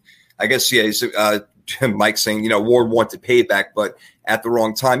 And I guess, Mike saying, Ward wanted payback, but at the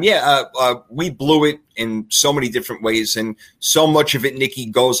wrong time. We blew it in so many different ways, and so much of it, Nikki,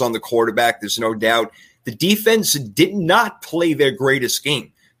 goes on the quarterback. There's no doubt. The defense did not play their greatest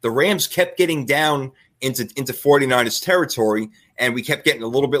game. The Rams kept getting down into 49ers territory, and we kept getting a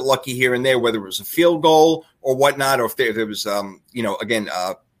little bit lucky here and there, whether it was a field goal or whatnot, or if there was,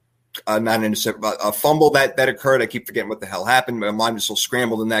 not an intercept, a fumble that occurred. I keep forgetting what the hell happened. My mind was so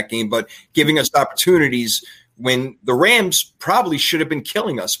scrambled in that game, but giving us opportunities when the Rams probably should have been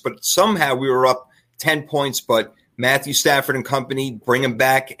killing us, but somehow we were up 10 points, but Matthew Stafford and company bring them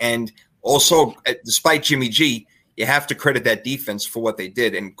back. And also, despite Jimmy G, you have to credit that defense for what they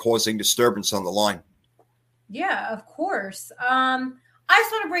did and causing disturbance on the line. Yeah, of course. I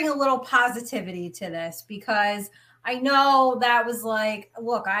just want to bring a little positivity to this because I know that was like,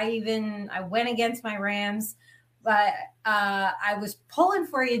 look, I went against my Rams, but I was pulling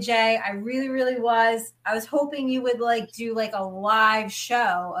for you, Jay. I really, really was. I was hoping you would do a live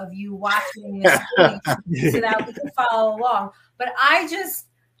show of you watching this game so that we could follow along. But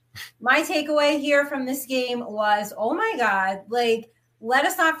my takeaway here from this game was, oh my God, let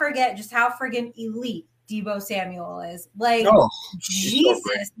us not forget just how friggin' elite Deebo Samuel is. Jesus,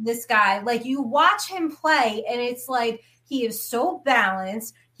 so this guy, you watch him play and it's he is so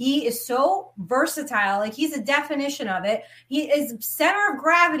balanced. He is so versatile. He's a definition of it. His center of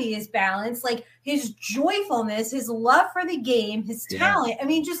gravity is balanced. His joyfulness, his love for the game, his talent,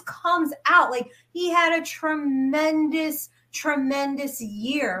 just comes out. He had a tremendous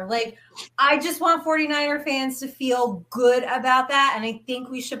year. I just want 49er fans to feel good about that. And I think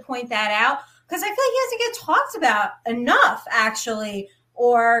we should point that out because I feel he doesn't get talked about enough, actually.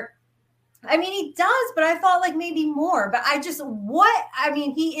 He does, but I thought maybe more. But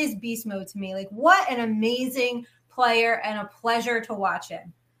he is beast mode to me. What an amazing player and a pleasure to watch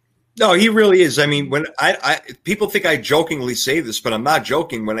him. No, he really is. When I people think I jokingly say this, but I'm not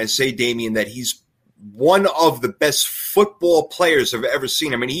joking when I say, Damian, that he's one of the best football players I've ever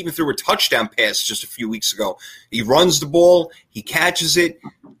seen. He even threw a touchdown pass just a few weeks ago. He runs the ball. He catches it.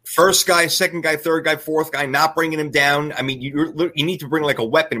 First guy, second guy, third guy, fourth guy, not bringing him down. You need to bring a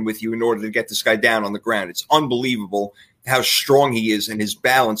weapon with you in order to get this guy down on the ground. It's unbelievable how strong he is and his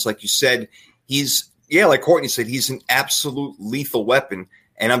balance. Like you said, like Courtney said, he's an absolute lethal weapon.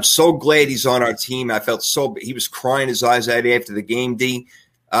 And I'm so glad he's on our team. I felt he was crying his eyes out after the game, D.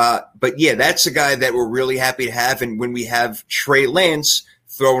 But yeah, that's a guy that we're really happy to have. And when we have Trey Lance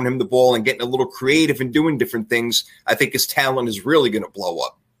throwing him the ball and getting a little creative and doing different things, I think his talent is really going to blow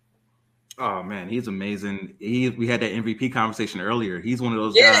up. Oh man, he's amazing. We had that MVP conversation earlier. He's one of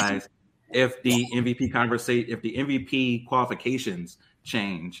those guys. If the MVP qualifications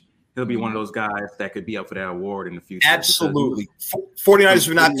change, he'll be one of those guys that could be up for that award in the future. Absolutely. 49ers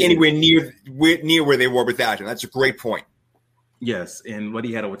were not anywhere near where they were without him. That's a great point. Yes, and what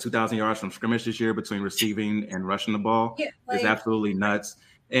he had over 2,000 yards from scrimmage this year between receiving and rushing the ball is absolutely nuts.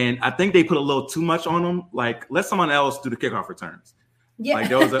 And I think they put a little too much on him. Let someone else do the kickoff returns. Yeah.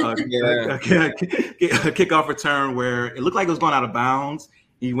 There was a kickoff return where it looked like it was going out of bounds.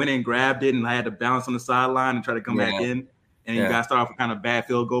 He went and grabbed it, and I had to balance on the sideline and try to come back in. And you got to start off with kind of bad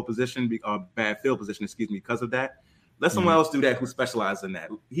field position because of that. Let someone else do that who specializes in that.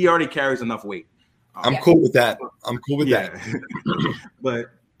 He already carries enough weight. I'm cool with that. that. But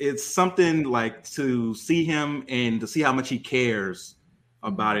it's something to see him and to see how much he cares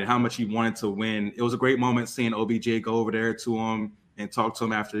about it, how much he wanted to win. It was a great moment seeing OBJ go over there to him and talk to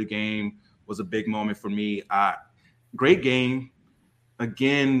him after the game. Was a big moment for me. Great game.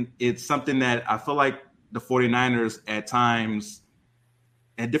 Again, it's something that I feel like the 49ers at times,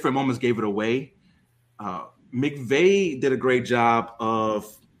 at different moments, gave it away. McVay did a great job of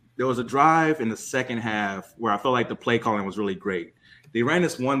 – there was a drive in the second half where I felt like the play calling was really great. They ran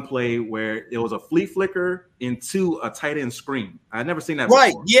this one play where it was a flea flicker into a tight end screen. I'd never seen that before.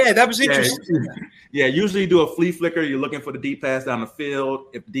 Right. Yeah, that was interesting. Yeah, usually you do a flea flicker. You're looking for the deep pass down the field.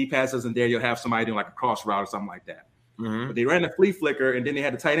 If the deep pass isn't there, you'll have somebody doing a cross route or something like that. Mm-hmm. But they ran the flea flicker, and then they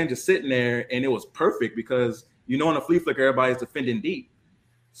had the tight end just sitting there, and it was perfect because, on a flea flicker, everybody's defending deep.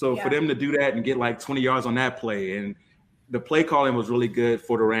 So for them to do that and get 20 yards on that play, and the play calling was really good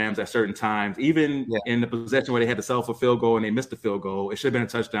for the Rams at certain times. Even in the possession where they had to settle for field goal and they missed the field goal, it should have been a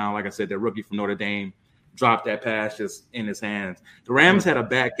touchdown. Like I said, the rookie from Notre Dame dropped that pass just in his hands. The Rams had a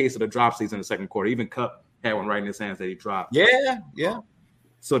bad case of the drop season in the second quarter. Even Kupp had one right in his hands that he dropped. Yeah.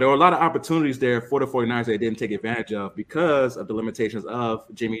 So there were a lot of opportunities there for the 49ers that they didn't take advantage of because of the limitations of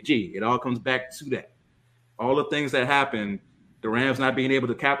Jimmy G. It all comes back to that. All the things that happened, the Rams not being able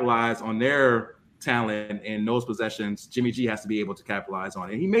to capitalize on their talent in those possessions, Jimmy G has to be able to capitalize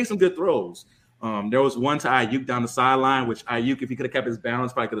on it. He made some good throws. There was one to Ayuk down the sideline, which Ayuk, if he could have kept his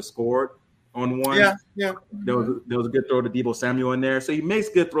balance, probably could have scored on one. Yeah. There was a good throw to Deebo Samuel in there. So he makes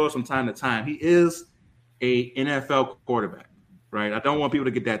good throws from time to time. He is a NFL quarterback, right? I don't want people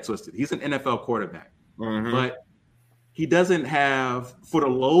to get that twisted. He's an NFL quarterback, but he doesn't have, for the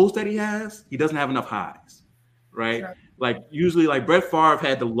lows that he has, he doesn't have enough highs, right? Sure. Like usually, like Brett Favre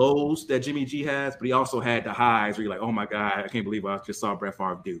had the lows that Jimmy G has, but he also had the highs where you're like, oh my God, I can't believe I just saw Brett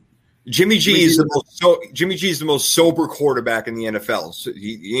Favre do. Jimmy G is the most sober quarterback in the NFL. So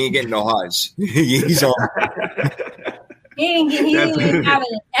he ain't getting no highs. He's on. He didn't have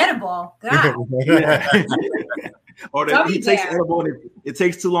an edible. God. Or he takes edible and it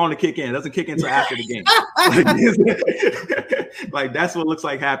takes too long to kick in. It doesn't kick in until after the game. Like that's what looks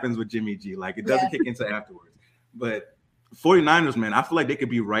like happens with Jimmy G. Like it doesn't kick in until afterwards. But 49ers, man, I feel like they could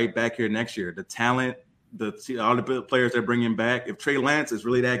be right back here next year. The talent, all the players they're bringing back. If Trey Lance is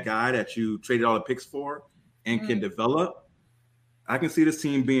really that guy that you traded all the picks for and can develop, I can see this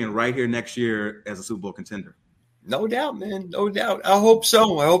team being right here next year as a Super Bowl contender. No doubt, man. No doubt. I hope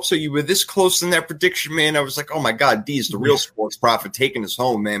so. You were this close in that prediction, man. I was like, oh, my God, D's the real sports prophet taking us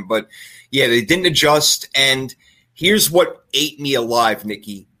home, man. But, yeah, they didn't adjust. And here's what ate me alive,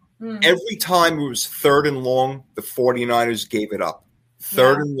 Nikki. Every time it was 3rd and long, the 49ers gave it up.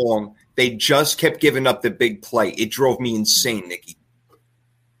 Third and long, they just kept giving up the big play. It drove me insane, Nikki.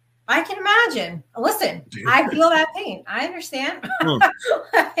 I can imagine. Listen, I feel that pain. I understand.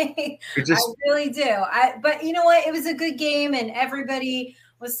 I really do. But you know what? It was a good game, and everybody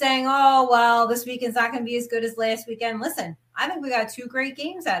was saying, oh, well, this weekend's not going to be as good as last weekend. Listen, I think we got 2 great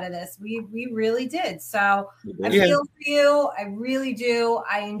games out of this. We really did. So I feel for you. I really do.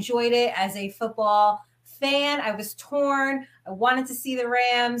 I enjoyed it as a football fan. I was torn. I wanted to see the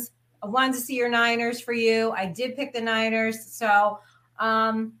Rams. I wanted to see your Niners for you. I did pick the Niners. So,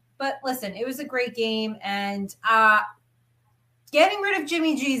 but listen, it was a great game, and getting rid of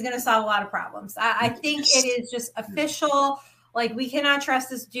Jimmy G is going to solve a lot of problems. I think it is just official. Like, we cannot trust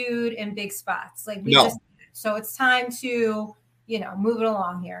this dude in big spots. Like, so it's time to, move it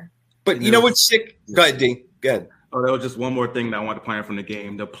along here. But you know what's sick? Go ahead, D. Go ahead. Oh, that was just one more thing that I wanted to point out from the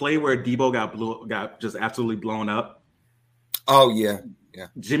game. The play where Debo got just absolutely blown up. Oh, yeah.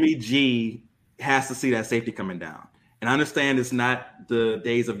 Jimmy G has to see that safety coming down. And I understand it's not the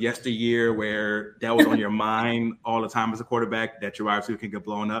days of yesteryear where that was on your mind all the time as a quarterback, that your wide receiver can get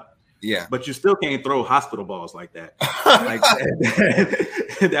blown up. Yeah. But you still can't throw hospital balls like that.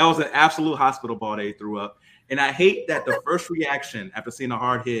 That was an absolute hospital ball they threw up. And I hate that the first reaction after seeing a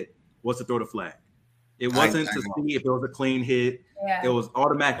hard hit was to throw the flag. It wasn't to see if it was a clean hit. Yeah. It was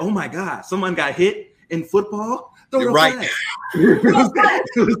automatic. Oh, my God, someone got hit in football? Throw the flag.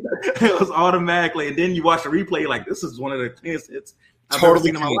 It was automatically. And then you watch the replay, like, this is one of the cleanest hits I've ever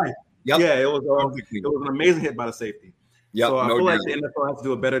seen in my life. Yep. Yeah, it was an amazing hit by the safety. Yep, so I feel like the NFL has to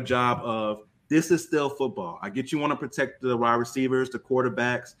do a better job of, this is still football. I get you want to protect the wide receivers, the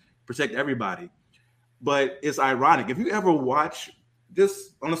quarterbacks, protect everybody. But it's ironic. If you ever watch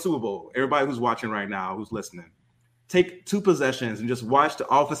this on the Super Bowl, everybody who's watching right now, who's listening, take 2 possessions and just watch the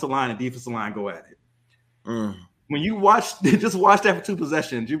offensive line and defensive line go at it. When you watch that for 2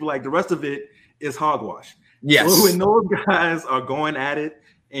 possessions, you'll be like, the rest of it is hogwash. Yes. So when those guys are going at it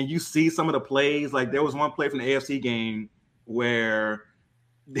and you see some of the plays, like there was one play from the AFC game where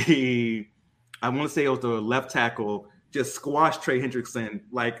I want to say it was the left tackle just squashed Trey Hendrickson,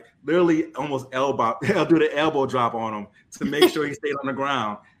 like literally almost do the elbow drop on him to make sure he stayed on the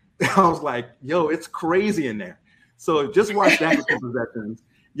ground. I was like, yo, it's crazy in there. So just watch that for 2 possessions.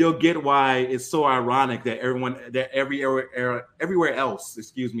 You'll get why it's so ironic that everywhere else,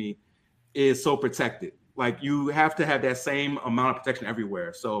 is so protected. Like, you have to have that same amount of protection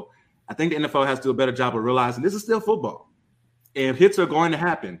everywhere. So I think the NFL has to do a better job of realizing this is still football. And hits are going to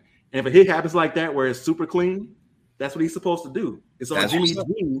happen. And if a hit happens like that where it's super clean, that's what he's supposed to do. It's on Jimmy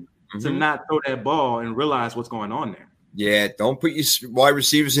G to not throw that ball and realize what's going on there. Yeah, don't put your wide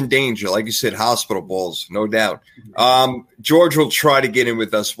receivers in danger. Like you said, hospital balls, no doubt. George will try to get in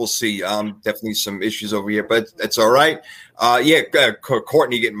with us. We'll see. Definitely some issues over here, but that's all right.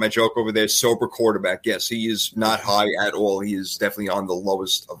 Courtney getting my joke over there. Sober quarterback. Yes, he is not high at all. He is definitely on the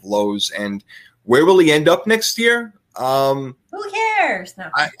lowest of lows. And where will he end up next year? Who cares? No.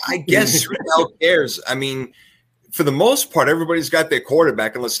 I guess who the hell cares? I mean, for the most part, everybody's got their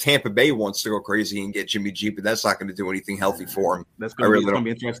quarterback unless Tampa Bay wants to go crazy and get Jimmy G, but that's not going to do anything healthy for him. That's going to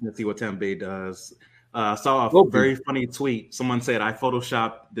be interesting to see what Tampa Bay does. Saw a very funny tweet. Someone said, I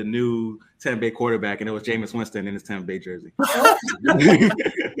photoshopped the new Tampa Bay quarterback, and it was Jameis Winston in his Tampa Bay jersey. I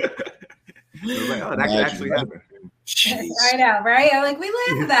was like, oh, that could actually happen. Jeez. I know, right? I'm like, we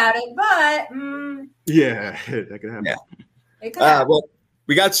laugh about it, but yeah, that could happen. Yeah. It could happen. Well,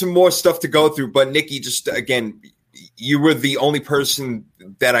 we got some more stuff to go through, but Nikki, just again, you were the only person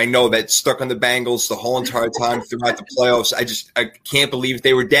that I know that stuck on the Bengals the whole entire time throughout the playoffs. I can't believe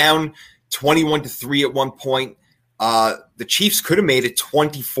they were down 21-3 at one point. The Chiefs could have made it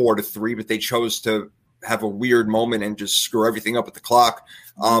 24-3, but they chose to have a weird moment and just screw everything up at the clock.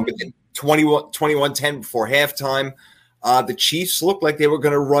 But then 21-10 before halftime, the Chiefs looked like they were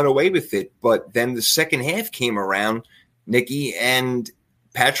going to run away with it. But then the second half came around, Nikki, and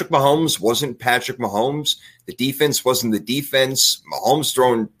Patrick Mahomes wasn't Patrick Mahomes. The defense wasn't the defense. Mahomes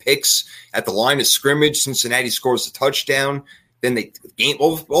throwing picks at the line of scrimmage. Cincinnati scores a touchdown. Then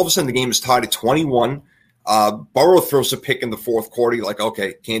all of a sudden the game is tied at 21. Burrow throws a pick in the fourth quarter. You're like,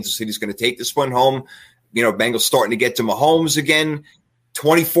 okay, Kansas City's going to take this one home. Bengals starting to get to Mahomes again.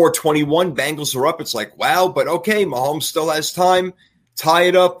 24-21, Bengals are up. It's like, wow, but okay, Mahomes still has time. Tie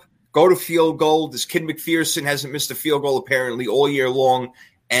it up, go to field goal. This kid McPherson hasn't missed a field goal apparently all year long.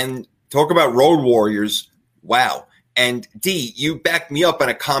 And talk about road warriors. Wow. And D, you backed me up on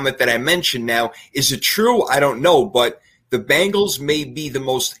a comment that I mentioned now. Is it true? I don't know, but the Bengals may be the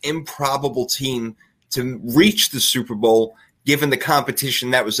most improbable team to reach the Super Bowl, given the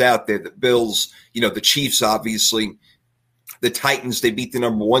competition that was out there. The Bills, the Chiefs, obviously. The Titans, they beat the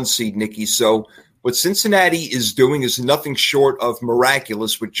number 1 seed, Nikki. So what Cincinnati is doing is nothing short of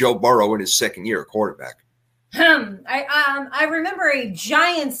miraculous with Joe Burrow in his second year at quarterback. I remember a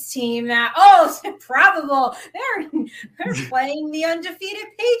Giants team that it's improbable. They're playing the undefeated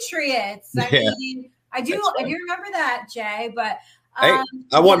Patriots. I do remember that, Jay. But hey,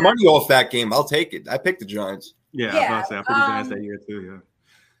 I want money off that game. I'll take it. I picked the Giants. Yeah, I was about to say I picked the Giants that year too.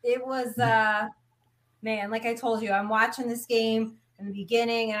 Yeah, it was man. Like I told you, I'm watching this game in the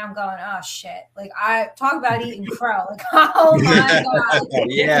beginning, and I'm going, oh shit! Like I talk about eating crow. Like oh my god,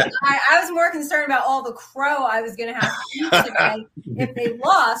 yeah. I was more concerned about all the crow I was going to have to eat today if they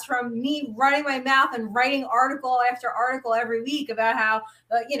lost, from me running my mouth and writing article after article every week about how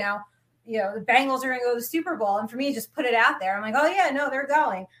the Bengals are going to go to the Super Bowl, and for me to just put it out there, I'm like, oh yeah, no, they're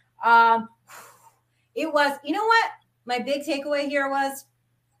going. It was, what my big takeaway here was.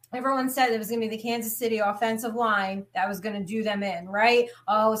 Everyone said it was going to be the Kansas City offensive line that was going to do them in, right?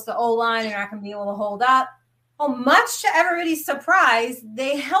 Oh, it's the O-line. They're not going to be able to hold up. Oh, much to everybody's surprise,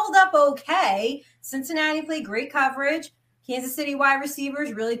 they held up okay. Cincinnati played great coverage. Kansas City wide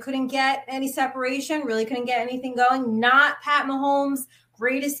receivers really couldn't get any separation, really couldn't get anything going. Not Pat Mahomes'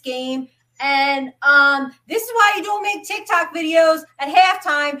 greatest game. And this is why you don't make TikTok videos at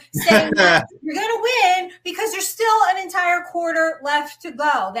halftime saying that you're going to win because there's still an entire quarter left to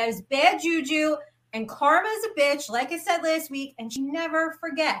go. That is bad juju, and karma is a bitch, like I said last week, and she never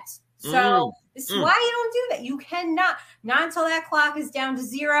forgets. So this is why you don't do that. You cannot, not until that clock is down to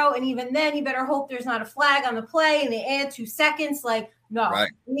 0, and even then you better hope there's not a flag on the play and they add 2 seconds. Like, no,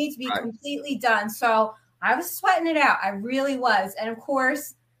 It needs to be completely done. So I was sweating it out. I really was. And, of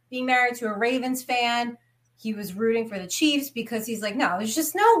course, being married to a Ravens fan, he was rooting for the Chiefs because he's like, no, there's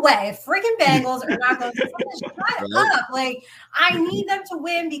just no way. Freaking Bengals are not going to finish. Shut up. Like, I need them to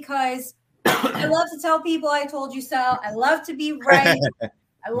win because I love to tell people I told you so. I love to be right.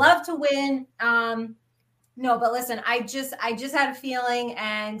 I love to win. No, but listen, I just had a feeling,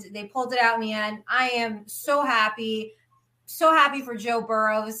 and they pulled it out in the end. I am so happy for Joe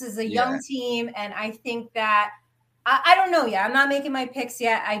Burrow. This is a young team, and I think that I don't know yet. I'm not making my picks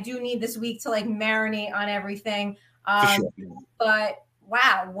yet. I do need this week to marinate on everything. Sure. But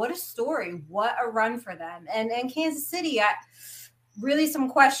wow, what a story. What a run for them. And Kansas City, really some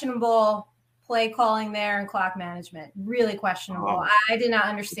questionable play calling there and clock management. Really questionable. I did not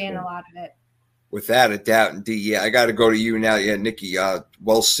understand a lot of it. Without a doubt. Indeed. I got to go to you now. Yeah, Nikki,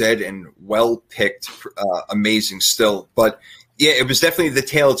 well said and well picked. Amazing still. But yeah, it was definitely the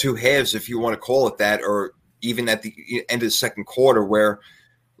tale of two halves, if you want to call it that, or even at the end of the second quarter where,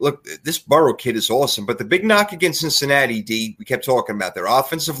 look, this Burrow kid is awesome. But the big knock against Cincinnati, D, we kept talking about their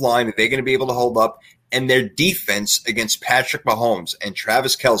offensive line, are they going to be able to hold up? And their defense against Patrick Mahomes and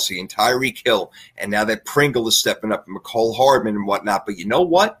Travis Kelce and Tyreek Hill. And now that Pringle is stepping up and McCall Hardman and whatnot. But you know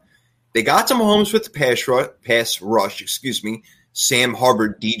what? They got to Mahomes with the pass rush, Sam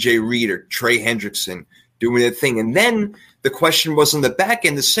Hubbard, DJ Reader, Trey Hendrickson doing their thing. And then the question was on the back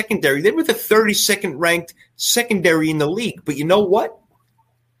end, the secondary. They were the 32nd ranked secondary in the league. But you know what?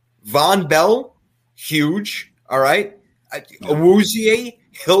 Von Bell, huge. All right. Awuzie,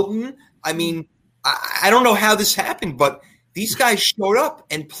 Hilton. I mean, I don't know how this happened, but these guys showed up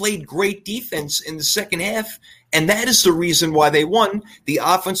and played great defense in the second half. And that is the reason why they won. The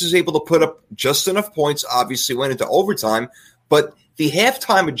offense was able to put up just enough points, obviously went into overtime, but the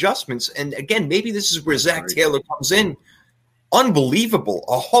halftime adjustments, and again, maybe this is where Zach Taylor comes in, unbelievable,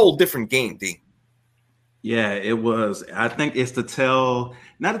 a whole different game, D. Yeah, it was. I think it's the tell,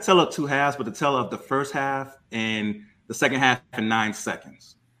 not the tell of two halves, but the tell of the first half and the second half in 9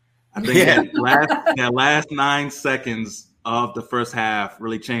 seconds. I think that last 9 seconds of the first half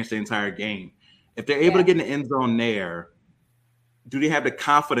really changed the entire game. If they're able to get in the end zone there, do they have the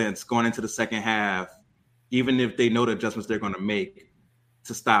confidence going into the second half, even if they know the adjustments they're going to make,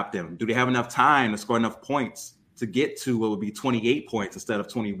 to stop them? Do they have enough time to score enough points to get to what would be 28 points instead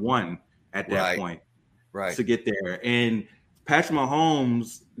of 21 at that point to get there? And Patrick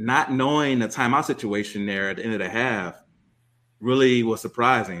Mahomes, not knowing the timeout situation there at the end of the half, really was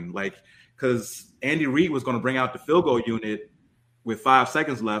surprising. Like, because Andy Reid was going to bring out the field goal unit with 5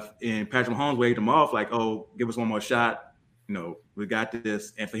 seconds left, and Patrick Mahomes waved him off like, "Oh, give us one more shot. You know, we got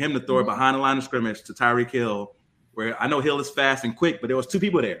this." And for him to throw it behind the line of scrimmage to Tyreek Hill, where I know Hill is fast and quick, but there was 2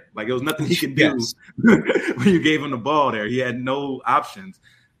 people there. Like, there was nothing he could do when you gave him the ball there. He had no options.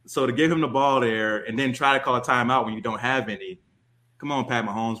 So to give him the ball there and then try to call a timeout when you don't have any, come on, Pat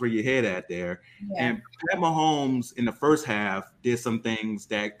Mahomes, where your head at there? Yeah. And Pat Mahomes in the first half did some things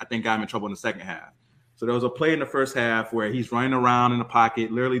that I think got him in trouble in the second half. So there was a play in the first half where he's running around in the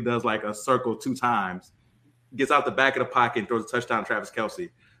pocket, literally does like a circle 2 times, gets out the back of the pocket and throws a touchdown to Travis Kelce.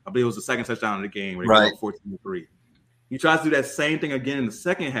 I believe it was the second touchdown of the game where he got 14-3. He tries to do that same thing again in the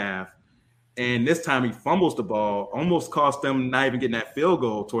second half, and this time he fumbles the ball, almost cost them not even getting that field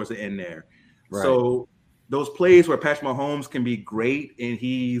goal towards the end there. Right. So those plays where Patrick Mahomes can be great and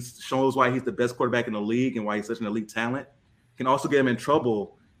he shows why he's the best quarterback in the league and why he's such an elite talent can also get him in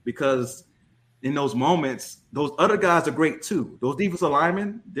trouble, because in those moments, those other guys are great too. Those defensive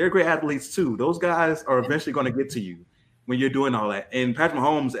linemen, they're great athletes too. Those guys are eventually going to get to you when you're doing all that. And Patrick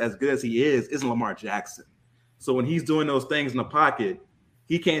Mahomes, as good as he is, isn't Lamar Jackson. So when he's doing those things in the pocket,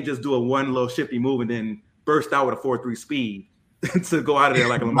 he can't just do a one little shifty move and then burst out with a 4.3 speed to go out of there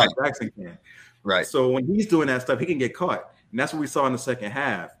like a Lamar Jackson can. Right. So when he's doing that stuff, he can get caught. And that's what we saw in the second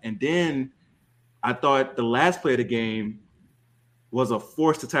half. And then I thought the last play of the game was a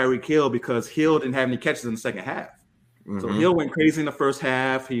force to Tyreek Hill, because Hill didn't have any catches in the second half. Mm-hmm. So Hill went crazy in the first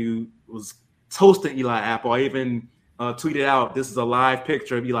half. He was toasting Eli Apple. I even tweeted out, this is a live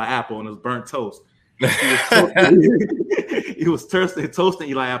picture of Eli Apple and it was burnt toast. He was toasting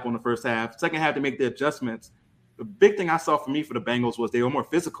Eli Apple in the first half. Second half, to make the adjustments. The big thing I saw for me for the Bengals was they were more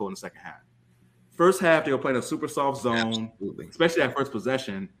physical in the second half. First half, they were playing a super soft zone, especially that first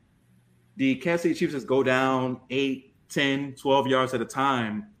possession. The Kansas City Chiefs just go down 8, 10, 12 yards at a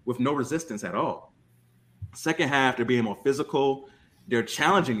time with no resistance at all. Second half, they're being more physical. They're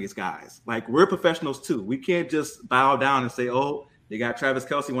challenging these guys. Like, we're professionals too. We can't just bow down and say, oh, they got Travis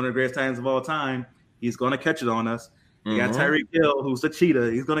Kelce, one of the greatest tight ends of all time. He's going to catch it on us. They got Tyreek Hill, who's a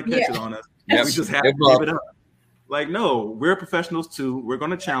cheetah. He's going to catch it on us. Yes. We just have to give it up. Like, no, we're professionals too. We're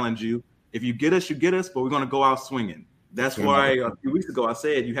going to challenge you. If you get us, you get us, but we're going to go out swinging. That's why a few weeks ago I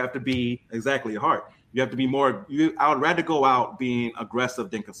said you have to be exactly hard. You have to be more. I would rather go out being aggressive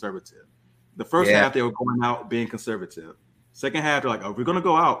than conservative. The first half, they were going out being conservative. Second half, they're like, oh, we're going to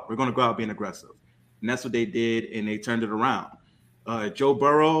go out. We're going to go out being aggressive. And that's what they did, and they turned it around. Joe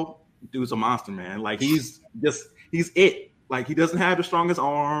Burrow, dude's a monster, man. Like, he's it. Like, he doesn't have the strongest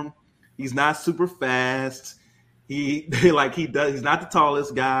arm. He's not super fast. He's not the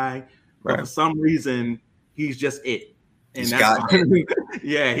tallest guy. But for some reason, he's just it. And he's got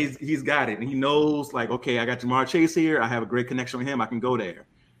it. And he knows, like, okay, I got Jamar Chase here. I have a great connection with him. I can go there.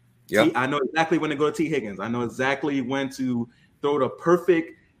 Yep. I know exactly when to go to T. Higgins. I know exactly when to throw the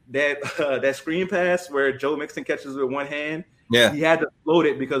perfect that screen pass where Joe Mixon catches with one hand. Yeah, he had to float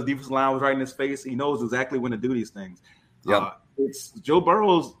it because the defensive line was right in his face. He knows exactly when to do these things. Yeah, it's Joe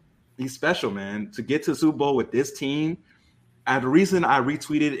Burrow's. He's special, man. To get to the Super Bowl with this team, the reason I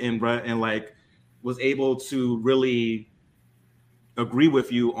retweeted and like was able to really agree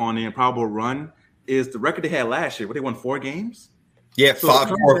with you on the improbable run is the record they had last year, where they won 4 games. Yeah, 4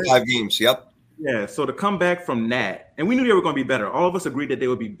 or 5 games. Yep. Yeah, so to come back from that, and we knew they were going to be better. All of us agreed that they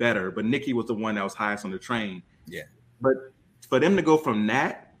would be better, but Nicky was the one that was highest on the train. Yeah. But for them to go from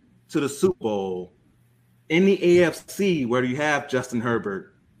that to the Super Bowl in the AFC, where you have Justin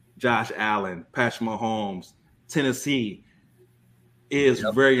Herbert, Josh Allen, Patrick Mahomes, Tennessee, is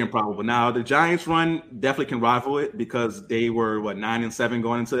very improbable. Now, the Giants run definitely can rival it because they were, 9-7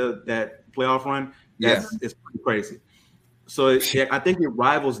 going into that playoff run? It's pretty crazy. So I think it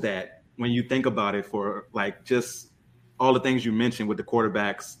rivals that when you think about it, for like just all the things you mentioned with the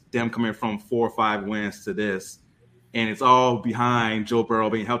quarterbacks, them coming from 4 or 5 wins to this, and it's all behind Joe Burrow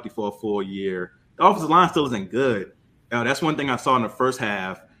being healthy for a full year. The offensive line still isn't good. That's one thing I saw in the first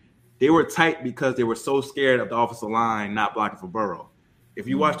half. They were tight because they were so scared of the offensive line not blocking for Burrow. If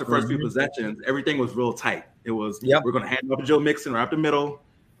you watch the first few possessions, everything was real tight. It was, we're going to hand it off to Joe Mixon right up the middle,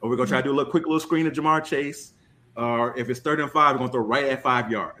 or we're going to try to do a quick little screen to Jamar Chase. Or if it's 3rd and 5, we're going to throw right at 5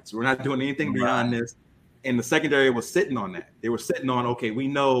 yards. We're not doing anything beyond this. And the secondary was sitting on that. They were sitting on, okay, we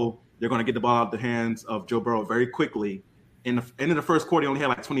know they're going to get the ball out of the hands of Joe Burrow very quickly. In the end of the first quarter, he only had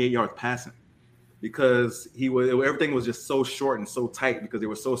like 28 yards passing because everything was just so short and so tight because they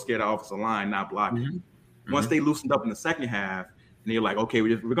were so scared of offensive line not blocking. Mm-hmm. Once they loosened up in the second half, and you're like, okay,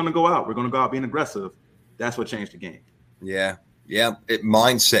 we're going to go out. We're going to go out being aggressive. That's what changed the game. Yeah. Yeah,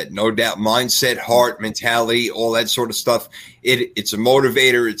 mindset, no doubt. Mindset, heart, mentality, all that sort of stuff. It's a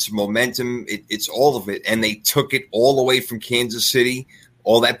motivator. It's momentum. It's all of it. And they took it all away from Kansas City,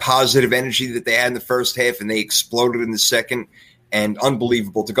 all that positive energy that they had in the first half, and they exploded in the second. And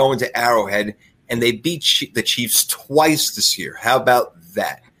unbelievable to go into Arrowhead, and they beat the Chiefs twice this year. How about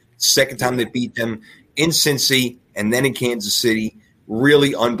that? Second time they beat them in Cincy and then in Kansas City.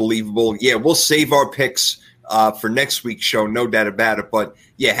 Really unbelievable. Yeah, we'll save our picks for next week's show, no doubt about it. But,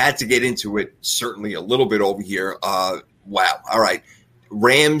 yeah, had to get into it certainly a little bit over here. Wow. All right.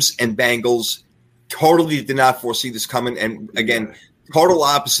 Rams and Bengals, totally did not foresee this coming. And, again, total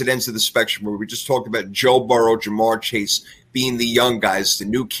opposite ends of the spectrum where we just talked about Joe Burrow, Jamar Chase being the young guys, the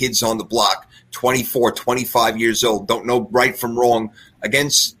new kids on the block, 24, 25 years old, don't know right from wrong,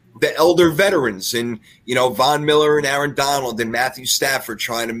 against the elder veterans and, Von Miller and Aaron Donald and Matthew Stafford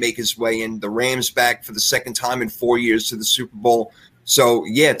trying to make his way in. The Rams back for the second time in 4 years to the Super Bowl. So,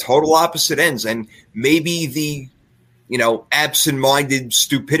 yeah, total opposite ends. And maybe the, absent-minded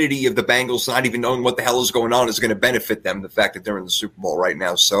stupidity of the Bengals not even knowing what the hell is going on is going to benefit them, the fact that they're in the Super Bowl right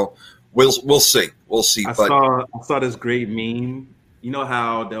now. So we'll see. We'll see. I saw this great meme. You know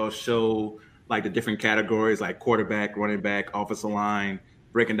how they'll show, like, the different categories, like quarterback, running back, offensive line,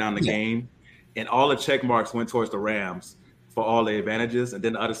 breaking down the game, and all the check marks went towards the Rams for all the advantages, and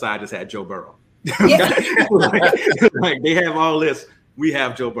then the other side just had Joe Burrow. like they have all this, we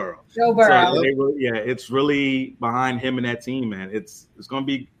have Joe Burrow. So it's really behind him and that team, man. It's going to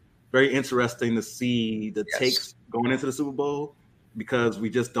be very interesting to see the takes going into the Super Bowl because we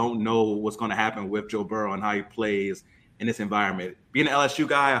just don't know what's going to happen with Joe Burrow and how he plays in this environment. Being an LSU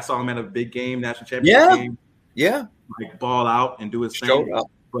guy, I saw him at a big game, national championship game. Yeah. Like ball out and do his thing.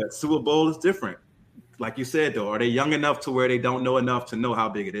 But Super Bowl is different. Like you said, though, are they young enough to where they don't know enough to know how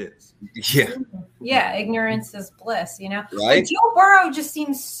big it is? Yeah. Yeah, ignorance is bliss, Right? Like Joe Burrow just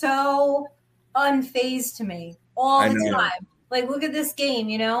seems so unfazed to me all the time. Like, look at this game,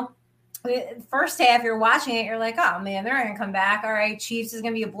 First half, you're watching it, you're like, oh, man, they're going to come back. All right, Chiefs is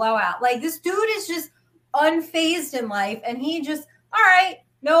going to be a blowout. Like, this dude is just unfazed in life, and he just, all right,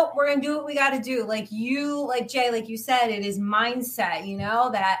 nope, we're going to do what we got to do. Like Jay, like you said, it is mindset,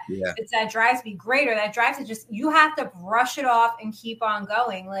 it's that drive to be greater, that drive to just, you have to brush it off and keep on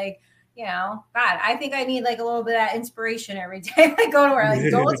going. Like, God, I think I need like a little bit of that inspiration every day I go to work. Like,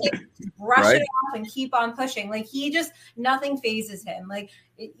 don't brush it off and keep on pushing. Like, nothing phases him. Like,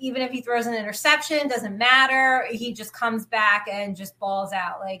 even if he throws an interception, doesn't matter. He just comes back and just balls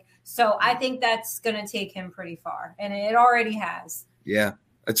out. Like, so I think that's going to take him pretty far, and it already has. Yeah.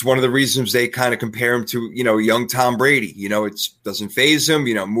 That's one of the reasons they kind of compare him to, young Tom Brady. It doesn't faze him,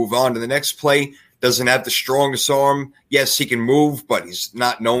 move on to the next play. Doesn't have the strongest arm. Yes, he can move, but he's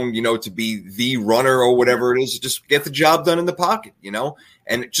not known, to be the runner or whatever it is. Just get the job done in the pocket,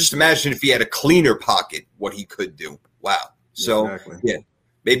 And just imagine if he had a cleaner pocket, what he could do. Wow. So,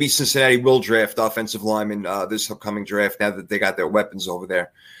 maybe Cincinnati will draft offensive linemen this upcoming draft now that they got their weapons over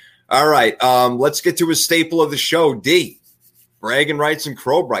there. All right, let's get to a staple of the show, D. Bragging rights and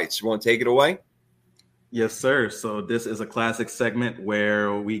crow rights. You want to take it away? Yes, sir. So this is a classic segment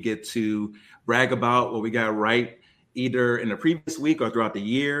where we get to brag about what we got right either in the previous week or throughout the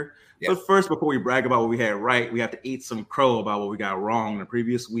year. Yeah. But first, before we brag about what we had right, we have to eat some crow about what we got wrong in the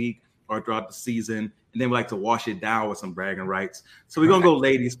previous week or throughout the season. And then we like to wash it down with some bragging rights. So we're going to go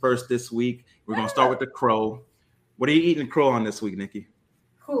ladies first this week. We're going to start with the crow. What are you eating crow on this week, Nikki?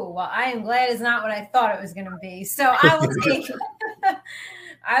 Cool. Well, I am glad it's not what I thought it was going to be. So I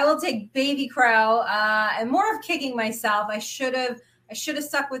will take baby crow and more of kicking myself. I should have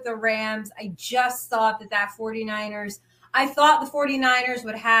stuck with the Rams. I just thought that 49ers, I thought the 49ers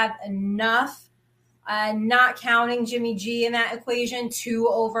would have enough, not counting Jimmy G in that equation, to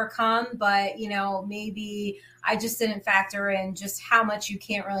overcome. But, maybe I just didn't factor in just how much you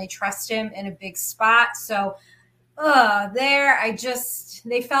can't really trust him in a big spot. So they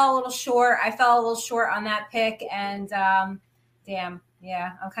fell a little short. I fell a little short on that pick, and damn,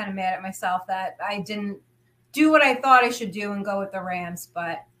 yeah, I'm kind of mad at myself that I didn't do what I thought I should do and go with the Rams,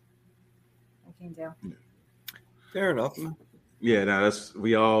 but I can do. Fair enough. Yeah, no,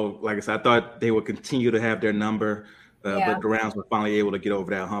 we all, like I said, I thought they would continue to have their number, but the Rams were finally able to get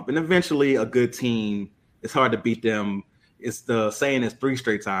over that hump. And eventually a good team, it's hard to beat them, it's the saying is 3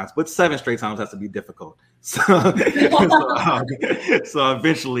 straight times, but 7 straight times has to be difficult. So, so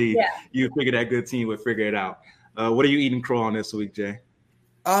eventually you figure that good team would figure it out. What are you eating crow on this week, Jay?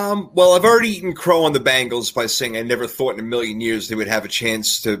 Well, I've already eaten crow on the Bengals by saying I never thought in a million years they would have a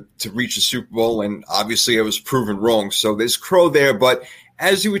chance to reach the Super Bowl, and obviously I was proven wrong. So there's crow there. But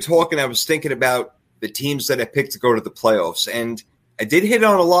as you were talking, I was thinking about the teams that I picked to go to the playoffs, and I did hit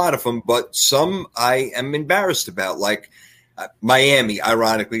on a lot of them, but some I am embarrassed about, like Miami.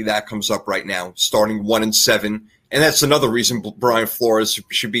 Ironically, that comes up right now, starting 1-7. And that's another reason Brian Flores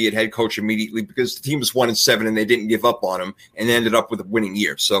should be at head coach immediately, because the team was 1-7 and they didn't give up on him and ended up with a winning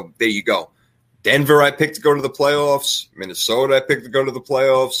year. So there you go. Denver, I picked to go to the playoffs. Minnesota, I picked to go to the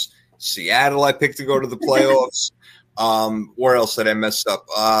playoffs. Seattle, I picked to go to the playoffs. Where else did I mess up?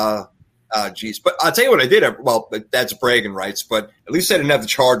 But I'll tell you what I did. Well, that's bragging rights, but at least I didn't have the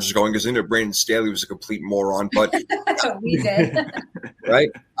Chargers going, because I knew Brandon Staley was a complete moron. But we did. Right?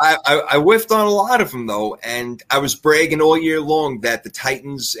 I whiffed on a lot of them, though, and I was bragging all year long that the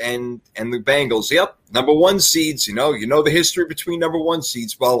Titans and the Bengals, number 1 seeds, you know the history between number 1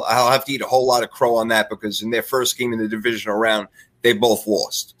 seeds. Well, I'll have to eat a whole lot of crow on that, because in their first game in the divisional round, they both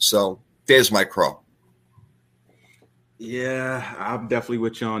lost. So there's my crow. Yeah, I'm definitely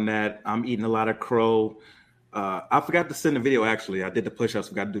with you on that. I'm eating a lot of crow. I forgot to send the video, actually. I did the push-ups,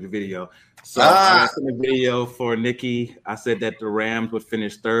 forgot to do the video. So I sent the video for Nikki. I said that the Rams would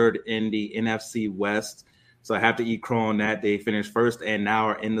finish 3rd in the NFC West. So I have to eat crow on that. They finished 1st and now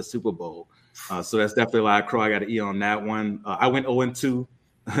are in the Super Bowl. So that's definitely a lot of crow I got to eat on that one. I went 0-2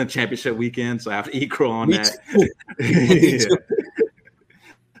 championship weekend, so I have to eat crow on that. Yeah.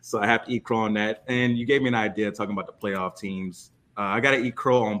 So I have to eat crow on that. And you gave me an idea talking about the playoff teams. I got to eat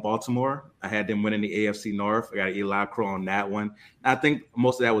crow on Baltimore. I had them winning the AFC North. I got to eat a lot of crow on that one. I think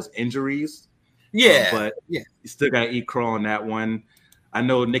most of that was injuries. But you still got to eat crow on that one. I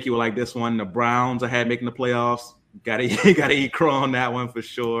know Nikki would like this one. The Browns I had making the playoffs. Got to eat crow on that one for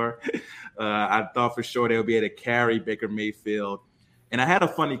sure. I thought for sure they would be able to carry Baker Mayfield. And I had a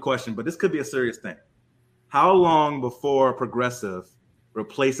funny question, but this could be a serious thing. How long before Progressive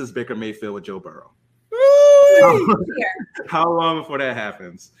replaces Baker Mayfield with Joe Burrow? How long before that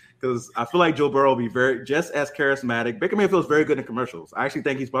happens? Because I feel like Joe Burrow will be just as charismatic. Baker Mayfield is very good in commercials. I actually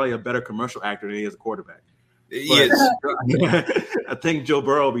think he's probably a better commercial actor than he is a quarterback. Yes. I think Joe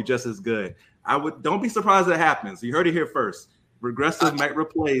Burrow will be just as good. Don't be surprised if that happens. You heard it here first. Progressive might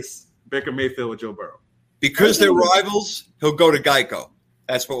replace Baker Mayfield with Joe Burrow. Because they're rivals, he'll go to Geico.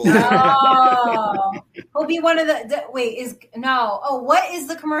 That's what we'll do. He'll be one of what is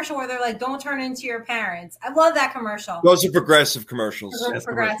the commercial where they're like, don't turn into your parents? I love that commercial. Those are Progressive commercials.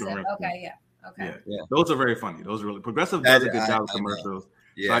 Progressive. Okay, yeah. Okay. Yeah. Those are very funny. Those are really Progressive does a good job with commercials.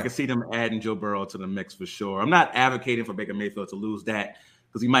 Yeah. So I can see them adding Joe Burrow to the mix for sure. I'm not advocating for Baker Mayfield to lose that,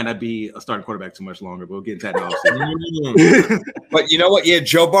 because he might not be a starting quarterback too much longer, but we'll get into that. But you know what? Yeah,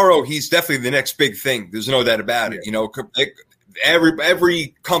 Joe Burrow, he's definitely the next big thing. There's no doubt about it. You know,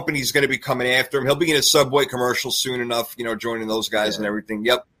 every company's going to be coming after him. He'll be in a Subway commercial soon enough, joining those guys and everything.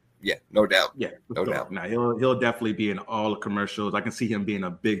 Yep. Yeah, no doubt. Yeah, no doubt. Now he'll definitely be in all the commercials. I can see him being a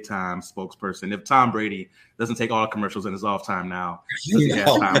big time spokesperson. If Tom Brady doesn't take all the commercials in his off time now, he has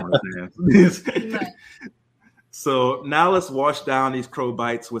time on his hands. So now let's wash down these crow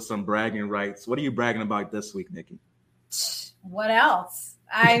bites with some bragging rights. What are you bragging about this week, Nikki? What else?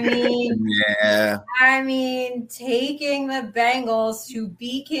 I mean, taking the Bengals to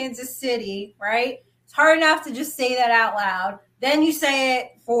beat Kansas City, right? It's hard enough to just say that out loud. Then you say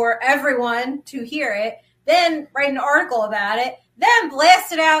it for everyone to hear it. Then write an article about it. Then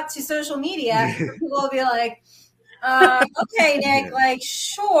blast it out to social media. People will be like, okay, Nick, like,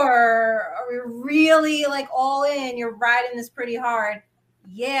 sure. Are we really like all in? You're riding this pretty hard.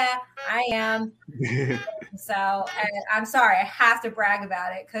 Yeah, I am. So I'm sorry. I have to brag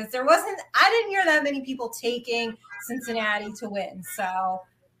about it because I didn't hear that many people taking Cincinnati to win. So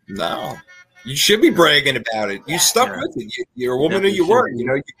no, you should be bragging about it. You stuck with it. You're a woman of your word.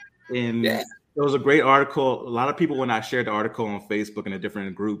 There was a great article. A lot of people, when I shared the article on Facebook and the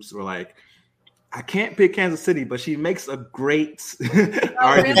different groups, were like, I can't pick Kansas City, but she makes a great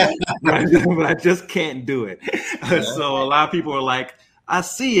argument, but I just can't do it. So a lot of people were like, I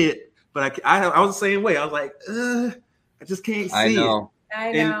see it, but I was the same way. I was like, I just can't see it. I know.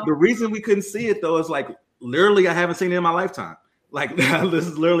 And the reason we couldn't see it, though, is like literally I haven't seen it in my lifetime. Like this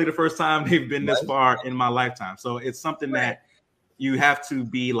is literally the first time they've been this far in my lifetime. So it's something that you have to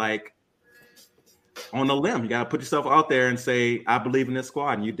be like on a limb. You got to put yourself out there and say, I believe in this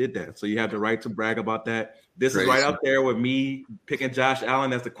squad. And you did that. So you have the right to brag about that. This is right up there with me picking Josh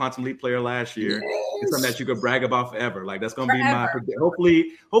Allen as the Quantum Leap player last year. Yes. It's something that you could brag about forever. Like that's going to be my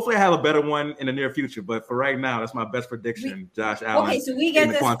hopefully I have a better one in the near future. But for right now, that's my best prediction. Josh Allen. Okay, so we get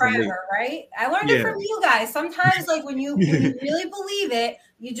this forever, right? I learned it from you guys. Sometimes, like when you really believe it,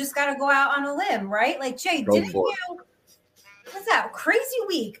 you just got to go out on a limb, right? Like Jay, didn't you? What's that crazy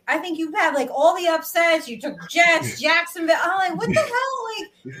week? I think you've had like all the upsets. You took Jets, Jacksonville. I'm like, what the hell?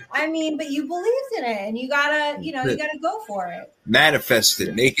 Like, I mean, but you believed in it, and you gotta go for it. Manifest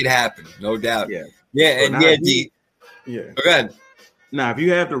it, make it happen, no doubt. Yeah, and go ahead. Now, if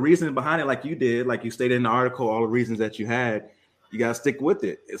you have the reason behind it, like you did, like you stated in the article, all the reasons that you had, you gotta stick with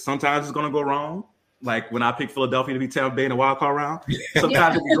it. Sometimes it's gonna go wrong. Like when I picked Philadelphia to be Tampa Bay in the wild card round,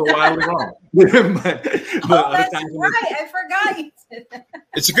 sometimes it can go wildly wrong. but other times right, I forgot you did that.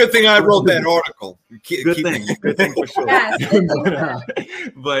 It's a good thing I wrote that article. Good thing for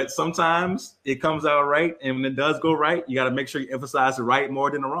sure. But sometimes it comes out right, and when it does go right, you got to make sure you emphasize the right more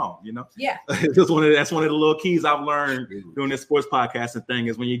than the wrong. You know, that's one of the little keys I've learned doing this sports podcasting thing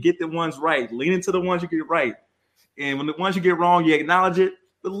is when you get the ones right, lean into the ones you get right, and when the ones you get wrong, you acknowledge it.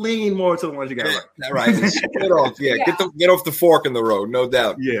 But lean more to the ones you got right. Right. Get off. Get off the fork in the road, no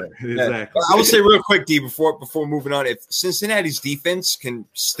doubt. Yeah, exactly. I will say real quick, D, before moving on, if Cincinnati's defense can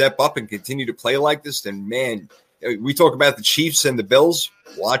step up and continue to play like this, then man, we talk about the Chiefs and the Bills.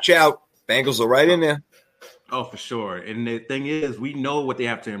 Watch out. Bengals are right in there. Oh, for sure. And the thing is, we know what they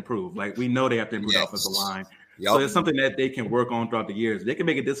have to improve. Like we know they have to improve the offensive line. Yep. So it's something that they can work on throughout the years. They can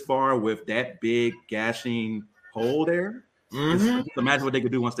make it this far with that big gashing hole there. Just imagine what they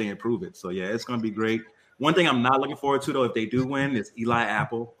could do once they improve it. So, it's going to be great. One thing I'm not looking forward to, though, if they do win, is Eli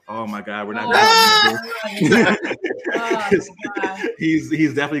Apple. Oh, my God. We're not He's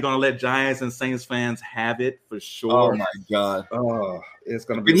definitely going to let Giants and Saints fans have it for sure. Oh, my God. Oh, it's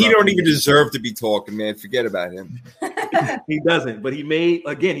going to be. But he don't even deserve to be talking, man. Forget about him. He doesn't. But he made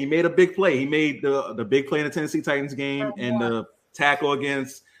a big play. He made the big play in the Tennessee Titans game and the tackle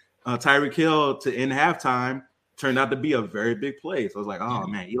against Tyreek Hill to end halftime. Turned out to be a very big play. So I was like, oh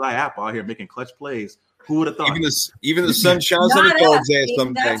man, Eli Apple out here making clutch plays. Who would have thought? Even the sun shines on the dog's ass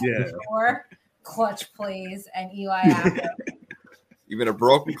sometimes. Clutch plays and Eli Apple. Even a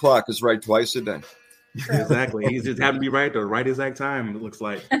broken clock is right twice a day. True. Exactly. He's just happened to be right at the right exact time, it looks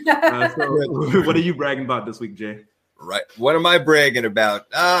like. So what are you bragging about this week, Jay? Right. What am I bragging about?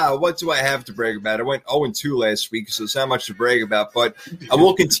 What do I have to brag about? I went 0-2 last week, so it's not much to brag about. But I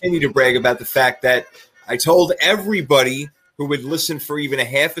will continue to brag about the fact that I told everybody who would listen for even a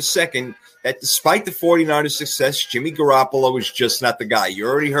half a second that despite the 49ers' success, Jimmy Garoppolo is just not the guy. You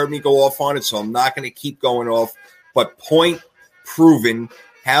already heard me go off on it, so I'm not going to keep going off. But point proven,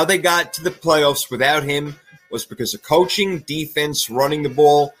 how they got to the playoffs without him was because of coaching, defense, running the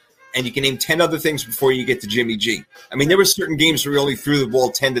ball, and you can name 10 other things before you get to Jimmy G. I mean, there were certain games where we only threw the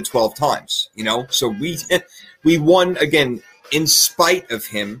ball 10 to 12 times, So we won, again, in spite of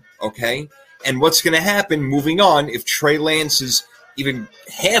him, okay? And what's going to happen moving on if Trey Lance is even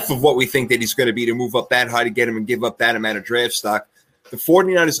half of what we think that he's going to be to move up that high to get him and give up that amount of draft stock, the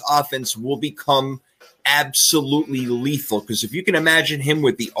 49ers offense will become absolutely lethal. Because if you can imagine him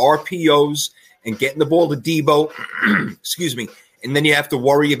with the RPOs and getting the ball to Debo, excuse me, and then you have to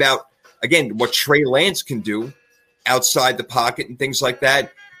worry about, again, what Trey Lance can do outside the pocket and things like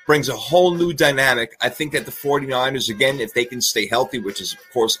that, brings a whole new dynamic. I think that the 49ers, again, if they can stay healthy, which is, of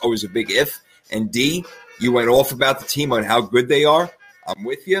course, always a big if, and D, you went off about the team on how good they are. I'm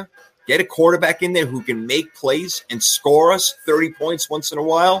with you. Get a quarterback in there who can make plays and score us 30 points once in a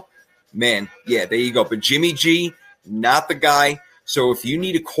while. Man, there you go. But Jimmy G, not the guy. So if you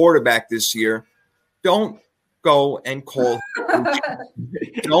need a quarterback this year, don't go and call.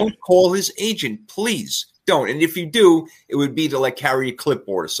 Don't call his agent, please. Don't. And if you do, it would be to carry a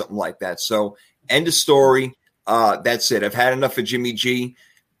clipboard or something like that. So end of story. That's it. I've had enough of Jimmy G.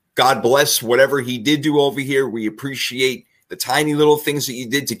 God bless whatever he did do over here. We appreciate the tiny little things that you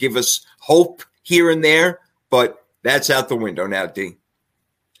did to give us hope here and there, but that's out the window now, D.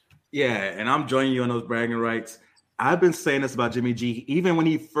 Yeah, and I'm joining you on those bragging rights. I've been saying this about Jimmy G even when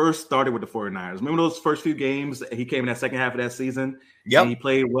he first started with the 49ers. Remember those first few games? He came in that second half of that season, and he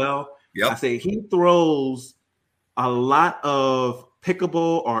played well. I say he throws a lot of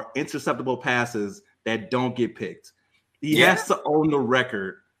pickable or interceptable passes that don't get picked. He has to own the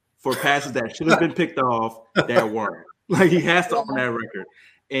record for passes that should have been picked off that weren't. He has to own that record.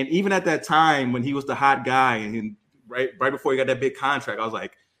 And even at that time when he was the hot guy and right before he got that big contract, I was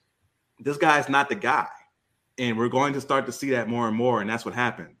like, this guy's not the guy. And we're going to start to see that more and more. And that's what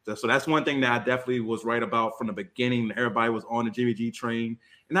happened. So that's one thing that I definitely was right about from the beginning. Everybody was on the Jimmy G train.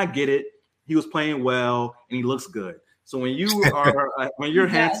 And I get it. he was playing well, and he looks good. So when you're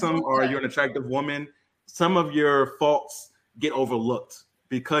handsome or you're an attractive woman, some of your faults get overlooked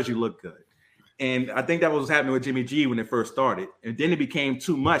because you look good. And I think that was happening with Jimmy G when it first started. And then it became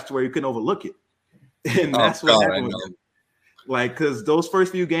too much to where you couldn't overlook it. And that's what happened with him. Like, because those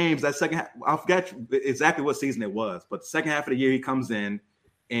first few games, that second half, I forgot exactly what season it was, but the second half of the year he comes in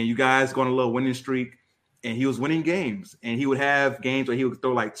and you guys go on a little winning streak and he was winning games. And he would have games where he would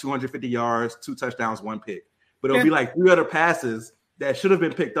throw like 250 yards, 2 touchdowns, 1 pick. But it'll be like 3 other passes that should have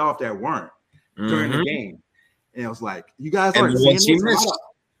been picked off that weren't during the game. And it was like, you guys aren't seeing this?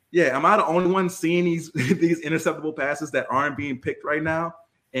 Am I the only one seeing these interceptable passes that aren't being picked right now?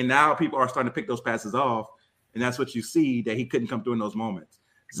 And now people are starting to pick those passes off. And that's what you see, that he couldn't come through in those moments.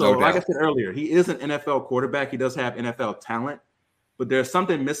 So like I said earlier, he is an NFL quarterback. He does have NFL talent, but there's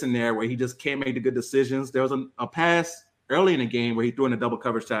something missing there where he just can't make the good decisions. There was a pass early in the game where he threw in a double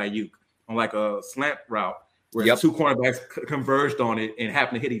coverage to Ayuk on like a slant route where 2 cornerbacks converged on it and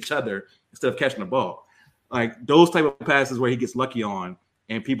happened to hit each other instead of catching the ball. Like those type of passes where he gets lucky on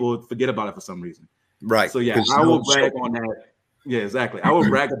and people forget about it for some reason. Right. So I will brag on that. Yeah, exactly. I will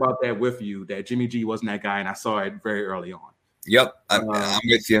brag about that with you, that Jimmy G wasn't that guy, and I saw it very early on. Yep, I'm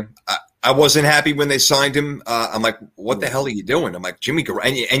with you. I wasn't happy when they signed him. I'm like, what the hell are you doing? I'm like, Jimmy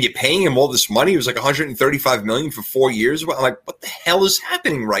Garoppolo, and you're paying him all this money. It was like $135 million for 4 years. I'm like, what the hell is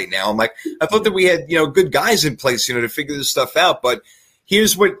happening right now? I'm like, I thought that we had good guys in place, to figure this stuff out. But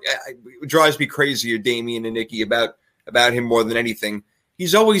here's what drives me crazy, Damian and Nikki, about him more than anything.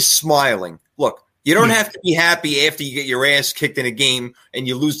 He's always smiling. Look. You don't have to be happy after you get your ass kicked in a game and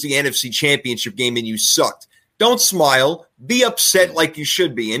you lose the NFC Championship game and you sucked. Don't smile. Be upset like you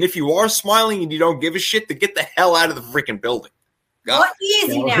should be. And if you are smiling and you don't give a shit, then get the hell out of the freaking building. Well,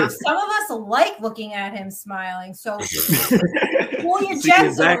 easy now. Some of us like looking at him smiling. So pull your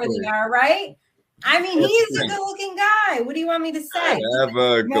jets over there, right? I mean, he's a good-looking guy. What do you want me to say?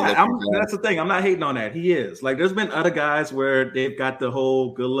 That's the thing. I'm not hating on that. He is. Like, there's been other guys where they've got the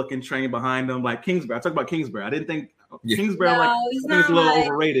whole good-looking train behind them, like Kingsbury. I talked about Kingsbury. I didn't think Kingsbury. I think he's a little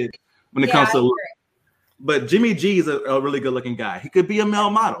overrated when it comes to look. But Jimmy G is a really good-looking guy. He could be a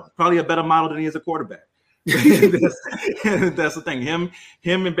male model, probably a better model than he is a quarterback. That's the thing. Him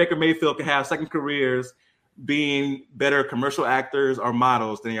and Baker Mayfield can have second careers being better commercial actors or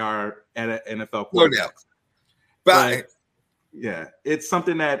models than they are at an NFL quarterback. No doubt. But it's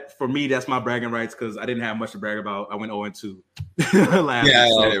something that for me, that's my bragging rights because I didn't have much to brag about. I went 0-2 last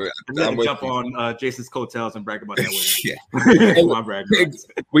year. So I'm jump on Jason's coattails and brag about that. My bragging rights.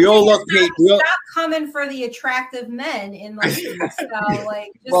 We all love Pete. Stop coming for the attractive men in the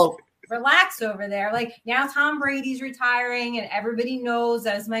league. So relax over there. Like now Tom Brady's retiring and everybody knows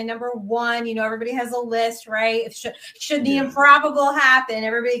that is my number one. Everybody has a list, right? If should the improbable happen,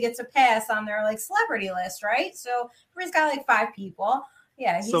 everybody gets a pass on their like celebrity list, right? So everybody's got like 5 people.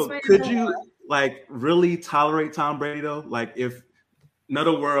 Yeah. So could you like really tolerate Tom Brady though? Like if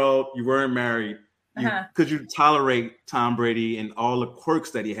another world you weren't married, could you tolerate Tom Brady and all the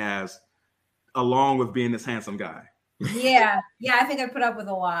quirks that he has along with being this handsome guy? Yeah. I think I'd put up with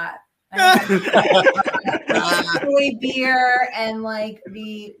a lot. Beer and like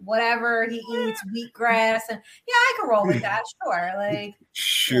the whatever he eats, wheatgrass, and I could roll with that. Sure, like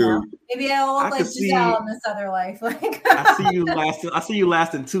maybe I'll look like Giselle in this other life. Like I see you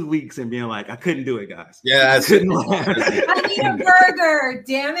lasting 2 weeks and being like, I couldn't do it, guys. Yeah, I need a burger.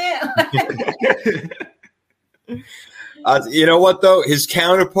 Damn it! You know what though? His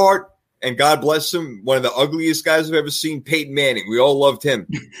counterpart. And God bless him, one of the ugliest guys I've ever seen, Peyton Manning. We all loved him.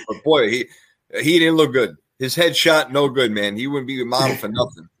 But boy, he didn't look good. His headshot, no good, man. He wouldn't be a model for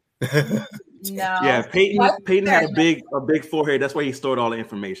nothing. No. Yeah, Peyton had a big forehead. That's why he stored all the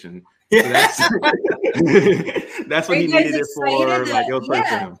information. So that's what he needed it for. Like, it was for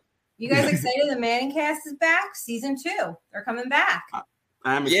him. You guys excited? The Manning cast is back. Season 2. They're coming back.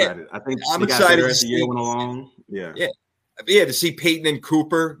 I'm excited. I think I'm excited as the year went along. Yeah. Yeah, to see Peyton and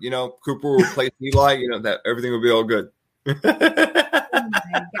Cooper, Cooper will replace Eli, that everything will be all good. Oh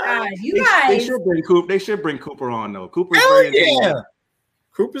my God, you guys! They should bring Cooper on though. Cooper's very intelligent.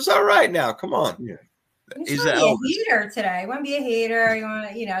 Cooper's all right now. Come on. Yeah. He's be a hater today. You want to be a hater? You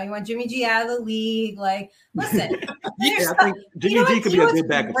want Jimmy G out of the league? Like, listen. I think Jimmy G could be a good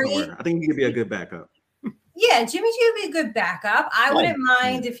backup somewhere. I think he could be a good backup. Yeah, Jimmy G would be a good backup. I wouldn't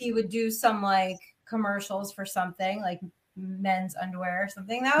mind if he would do some like commercials for something like men's underwear or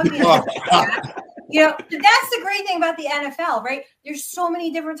something. That would be nice. That's the great thing about the NFL, right? There's so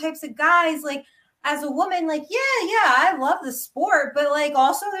many different types of guys. Like as a woman, like I love the sport, but like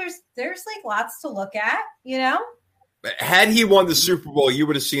also there's like lots to look at, Had he won the Super Bowl, you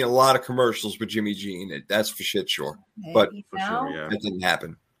would have seen a lot of commercials with Jimmy G in it. That's for shit sure. But for sure, yeah. that didn't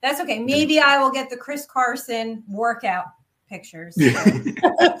happen. That's okay. Maybe I will get the Chris Carson workout pictures.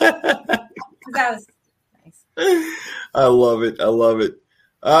 That was nice. I love it.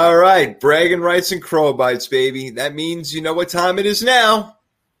 All right. Bragging rights and crow bites, baby. That means you know what time it is now.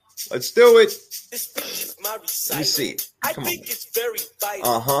 Let's do it. Let me see. Come on. It's very vital.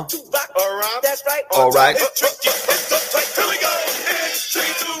 Uh-huh. That's right. All right. Here we go. It's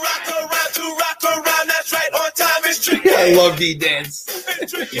tricky to rock around. That's right. On time is tricky. I love D-Dance.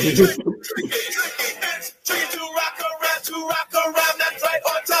 It's tricky to rock around. That's right.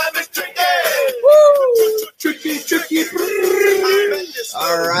 On time is tricky. Woo! Tricky.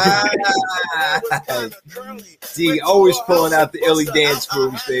 All right. D, always pulling out the illy dance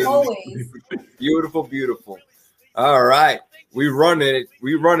moves, baby. Always. Beautiful. All right. We running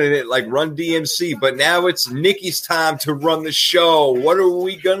it like Run DMC, but now it's Nikki's time to run the show. What are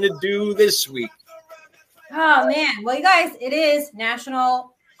we going to do this week? Oh, man. Well, you guys, it is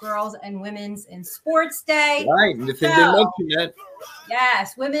National Girls and Women's in Sports Day. Right. Nathan didn't mention that.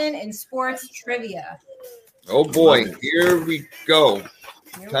 Yes, Women in Sports Trivia. Oh, boy. Here we go.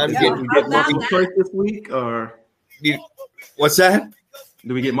 Time to get multiple choice this week, or what's that?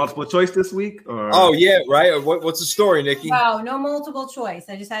 Do we get multiple choice this week? Or oh yeah, right. What's the story, Nikki? No multiple choice.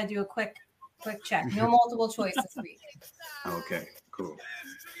 I just had to do a quick check. No multiple choice this week. Okay, cool.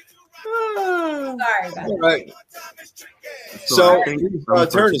 Sorry about that. All right. So,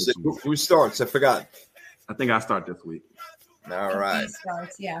 turn is it? Who starts? I forgot. I think I start this week. All right.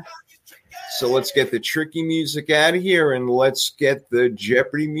 Starts, yeah. So let's get the tricky music out of here and let's get the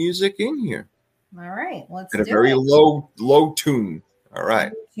Jeopardy music in here. All right, let's do it. At a very low tune. All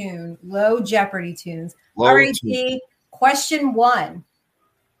right. Low Jeopardy tunes. All right, D. Question 1.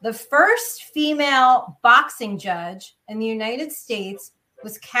 The first female boxing judge in the United States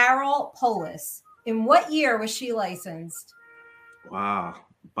was Carol Polis. In what year was she licensed? Wow.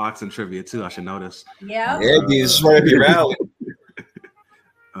 Boxing trivia, too. I should know this. Yeah. Yeah, this is right up your alley.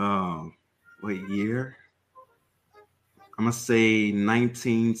 What year? I'm going to say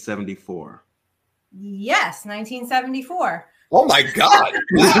 1974. Yes, 1974. Oh, my God.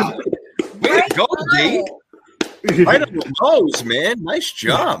 Wow. Way to go, D. Right on the nose, man. Nice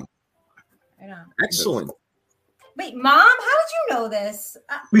job. I know. Excellent. Wait, Mom, how did you know this?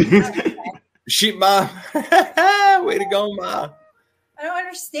 Mom. Way to go, Mom. I don't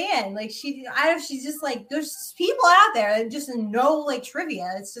understand. Like she's just like, there's people out there that just know like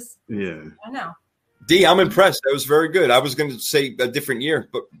trivia. It's just, yeah. I don't know. D, I'm impressed. That was very good. I was going to say a different year,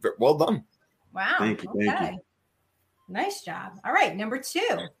 but well done. Wow. Thank you. Nice job. All right. Number 2.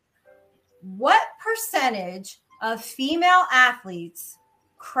 What percentage of female athletes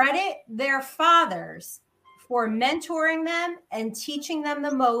credit their fathers for mentoring them and teaching them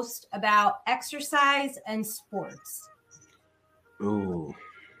the most about exercise and sports? Ooh.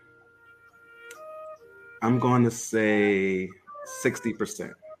 I'm going to say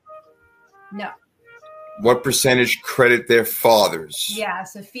 60%. No. What percentage credit their fathers? Yeah,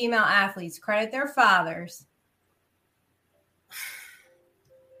 so female athletes credit their fathers.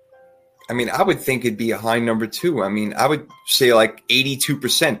 I mean, I would think it'd be a high number too. I mean, I would say like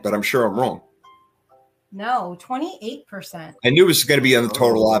 82%, but I'm sure I'm wrong. No, 28%. I knew it was going to be on the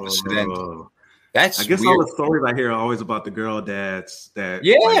total opposite end. I guess weird. All the stories I hear are always about the girl dads that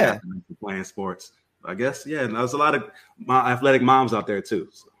playing sports. I guess, yeah. And there's a lot of athletic moms out there too.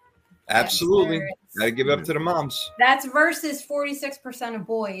 So. Absolutely. Got to give up to the moms. That's versus 46% of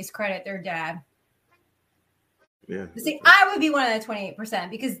boys credit their dad. Yeah. See, I would be one of the 28%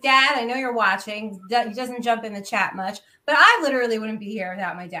 because Dad, I know you're watching. He doesn't jump in the chat much, but I literally wouldn't be here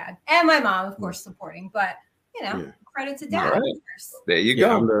without my dad and my mom, of course, supporting. But credit to Dad. Right. There you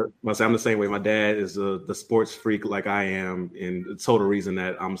go. I'm the same way. My dad is the sports freak like I am, and the total reason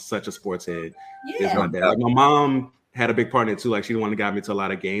that I'm such a sports head is my dad. Like my mom had a big part in it too. Like she the one that got me to a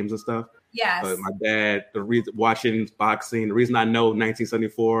lot of games and stuff. Yes. But my dad, the reason watching boxing, the reason I know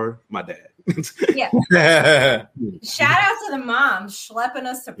 1974, my dad. Yeah. Shout out to the moms schlepping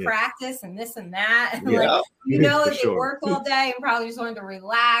us to practice and this and that. And they work all day and probably just wanted to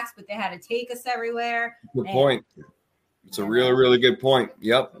relax, but they had to take us everywhere. Good point. It's a really, really good point.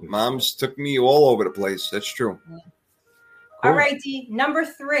 Yep. Moms took me all over the place. That's true. Yeah. Cool. All right, D. Number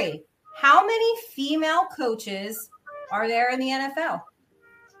 3. How many female coaches are there in the NFL?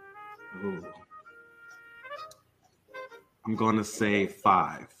 Ooh. I'm going to say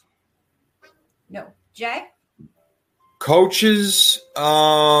 5. No. Jay? Coaches,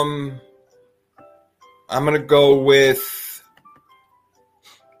 I'm going to go with,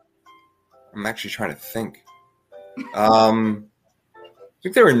 I'm actually trying to think. I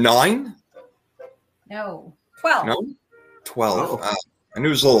think there were 9. No, 12. No, 12. Oh. I knew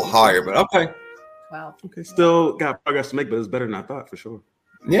it was a little higher, but okay. 12. Okay, still got progress to make, but it's better than I thought for sure.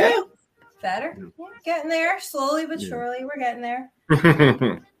 Yeah. Better. Yeah. Yeah, getting there slowly but surely. We're getting there.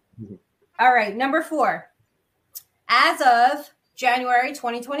 Yeah. All right, number 4. As of January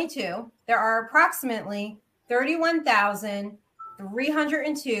 2022, there are approximately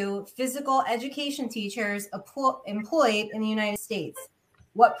 31,302 physical education teachers employed in the United States.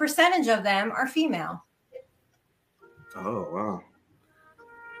 What percentage of them are female? Oh, wow.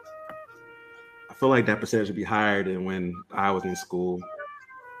 I feel like that percentage would be higher than when I was in school.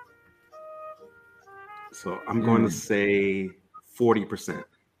 So I'm going to say 40%.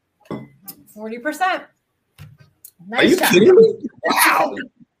 40%. Nice Are you job. kidding me? Wow.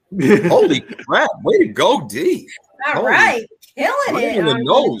 Holy crap. Way to go, D. All right. Killing Right it in the on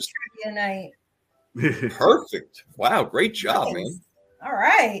nose. trivia night. Perfect. Wow. Great job, Nice. man. All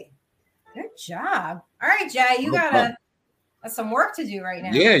right. Good job. All right, Jay, you No got some work to do right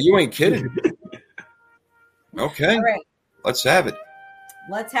now. Yeah, you ain't kidding. Okay. All right. Let's have it.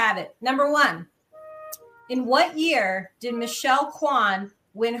 Let's have it. Number 1. In what year did Michelle Kwan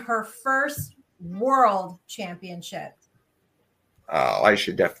win her first world championship? Oh, I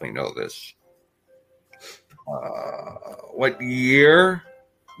should definitely know this. What year?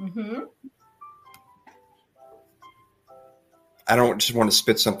 Mm-hmm. I don't just want to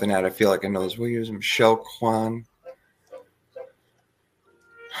spit something out. I feel like I know this. What year is it? Michelle Kwan?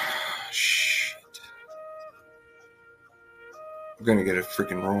 Shit. I'm going to get it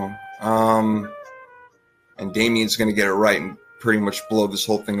freaking wrong. And Damien's going to get it right and pretty much blow this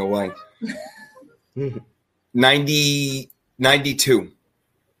whole thing away. 92.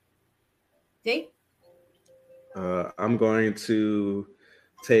 Dave? I'm going to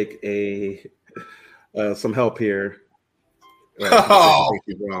take some help here. Oh.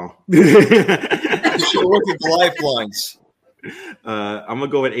 Wrong. You should look at the lifelines. I'm going to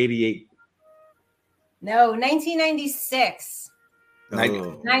go with 88. No, 1996.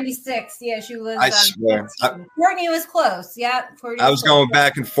 Oh. 96. Yeah, she was. I swear. Courtney was close. Yeah. I was going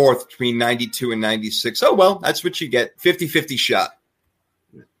back and forth between 92 and 96. Oh, well, that's what you get. 50-50 shot.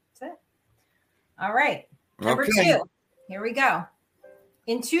 That's it. All right. Number Okay. 2. Here we go.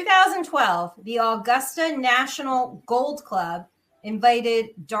 In 2012, the Augusta National Gold Club invited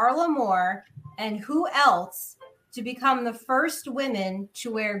Darla Moore and who else to become the first women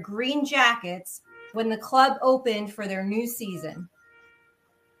to wear green jackets when the club opened for their new season?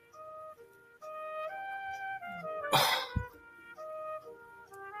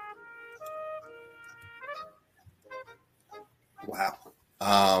 Wow.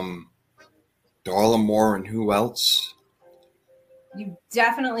 Darla Moore and who else? You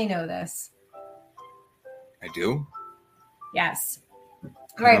definitely know this. I do. Yes. All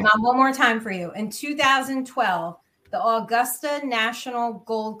right, Mom, one more time for you. In 2012, the Augusta National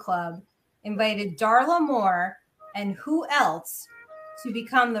Gold Club invited Darla Moore and who else to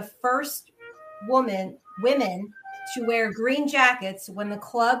become the first women to wear green jackets when the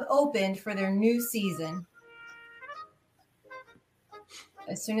club opened for their new season.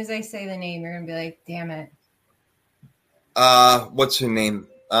 As soon as I say the name, you're going to be like, damn it. What's her name?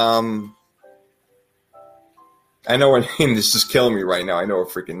 I know her name. This is killing me right now. I know her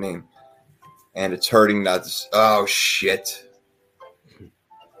freaking name. And it's hurting nuts. Oh, shit.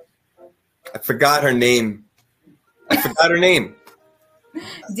 I forgot her name.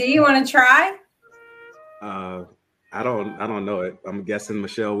 Do you want to try? I don't know it. I'm guessing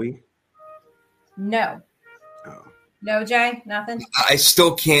Michelle Wee. No. Oh. No, Jay? Nothing? I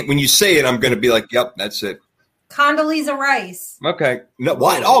still can't. When you say it, I'm going to be like, yep, that's it. Condoleezza Rice. Okay. No,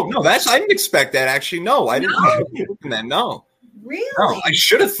 what? Oh, no, I didn't expect that, actually. No, I didn't expect that. No. Really? No, I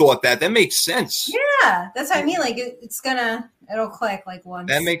should have thought that. That makes sense. Yeah, that's what I mean. Like, it'll click like once.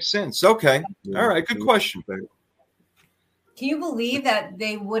 That makes sense. Okay. All right. Good question. Can you believe that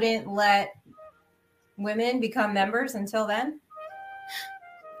they wouldn't let women become members until then?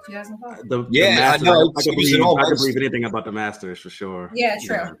 2005. The Yeah, Masters, I know. I can believe anything about the Masters for sure. Yeah,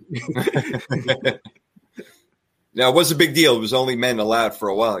 true. No, it was a big deal. It was only men allowed for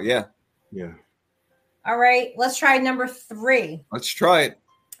a while. Yeah. Yeah. All right, let's try number 3. Let's try it.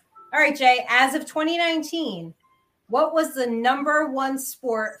 All right, Jay, as of 2019, what was the number 1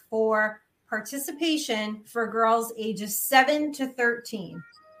 sport for participation for girls ages 7 to 13?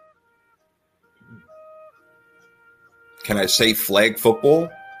 Can I say flag football?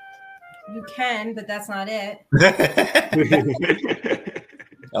 You can, but that's not it.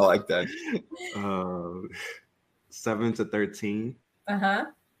 I like that. 7 to 13. Uh-huh.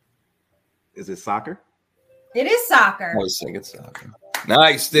 Is it soccer? It is soccer. I was thinking soccer.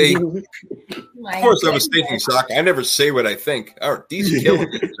 Nice, D. Of course, I was thinking soccer. I never say what I think. All right, D's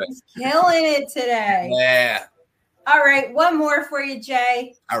killing it today. He's killing it today. Yeah. All right, one more for you,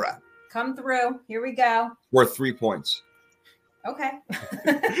 Jay. All right. Come through. Here we go. Worth 3 points. Okay.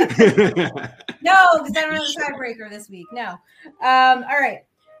 No, because I don't have a tiebreaker this week. No. All right.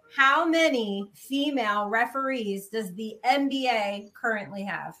 How many female referees does the NBA currently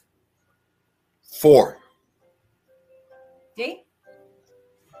have? 4. D?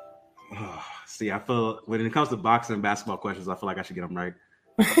 See, I feel when it comes to boxing and basketball questions, I feel like I should get them right.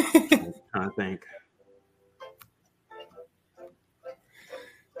 I'm trying to think.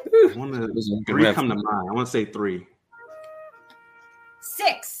 I want to 3 come to mind. I want to say 3.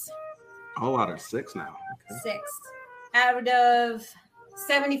 6. Oh, out of 6 now. Okay. 6 out of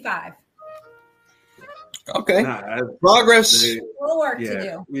 75. Okay. Progress. A little work to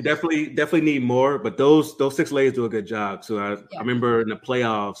do. We definitely need more, but those 6 ladies do a good job. So I remember in the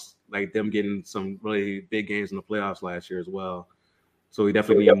playoffs, like them getting some really big games in the playoffs last year as well. So we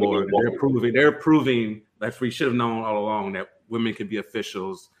definitely need more. They're proving that we should have known all along that women can be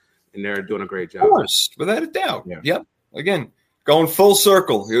officials, and they're doing a great job. Of course, without a doubt. Yeah. Yep. Again, going full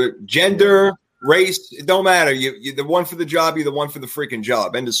circle. Gender, race, it don't matter. You're the one for the job. You're the one for the freaking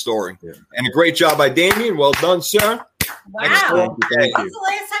job. End of story. Yeah. And a great job by Damien. Well done, sir. Wow. Thank you. When's the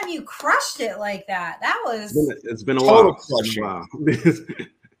last time you crushed it like that? That was. It's been a while. Crushing.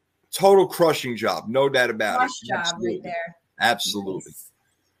 Total crushing job. No doubt about Crush it. job Absolutely. right there. Absolutely. Nice.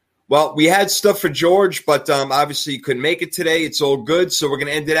 Well, we had stuff for George, but obviously you couldn't make it today. It's all good. So we're going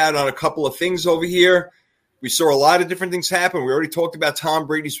to end it out on a couple of things over here. We saw a lot of different things happen. We already talked about Tom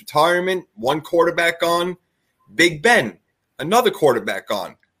Brady's retirement, one quarterback gone. Big Ben, another quarterback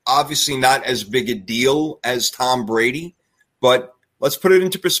gone. Obviously not as big a deal as Tom Brady, but let's put it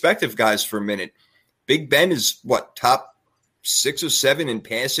into perspective, guys, for a minute. Big Ben is, top 6 or 7 in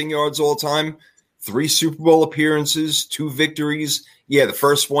passing yards all time, 3 Super Bowl appearances, 2 victories. Yeah, the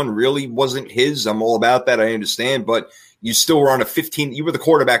first one really wasn't his. I'm all about that. I understand, but you still were on you were the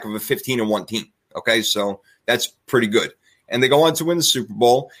quarterback of a 15-1 team. Okay, so that's pretty good. And they go on to win the Super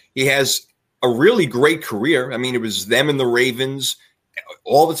Bowl. He has a really great career. I mean, it was them and the Ravens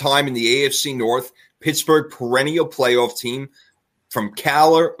all the time in the AFC North. Pittsburgh, perennial playoff team. From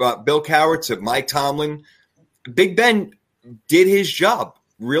Bill Cowher to Mike Tomlin. Big Ben did his job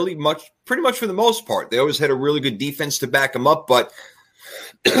pretty much for the most part. They always had a really good defense to back him up, but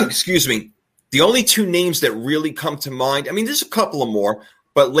excuse me, the only 2 names that really come to mind, I mean, there's a couple of more,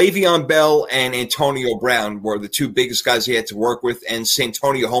 but Le'Veon Bell and Antonio Brown were the 2 biggest guys he had to work with, and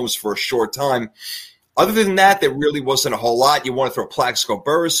Santonio Holmes for a short time. Other than that, there really wasn't a whole lot. You want to throw Plaxico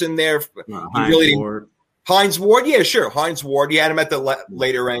Burress in there. Hines Ward, yeah, sure. Hines Ward, you had him at the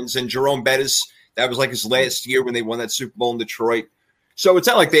later ends, and Jerome Bettis, that was like his last year when they won that Super Bowl in Detroit. So it's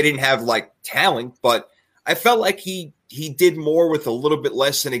not like they didn't have talent, but I felt like he did more with a little bit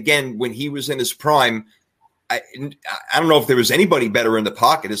less. And again, when he was in his prime, I don't know if there was anybody better in the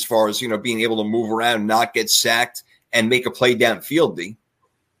pocket as far as, being able to move around, not get sacked, and make a play downfield, D.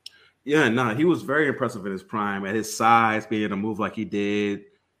 Yeah, no, he was very impressive in his prime at his size, being able to move like he did,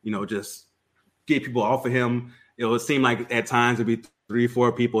 just get people off of him. It seemed like at times it'd be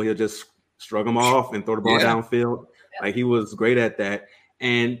 3-4 people. He'll just shrug them off and throw the ball downfield. Like he was great at that.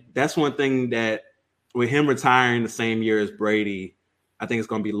 And that's one thing that with him retiring the same year as Brady, I think it's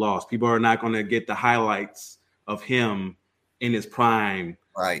going to be lost. People are not going to get the highlights of him in his prime.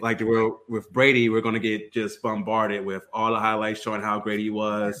 Right. Like with Brady, we're going to get just bombarded with all the highlights showing how great he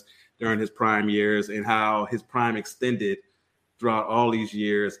was during his prime years and how his prime extended throughout all these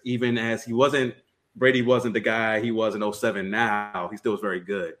years, even as Brady wasn't the guy he was in 2007 now. He still was very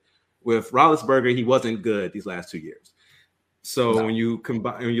good. With Roethlisberger, he wasn't good these last 2 years. So when you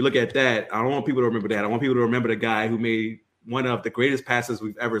look at that, I don't want people to remember that. I want people to remember the guy who made one of the greatest passes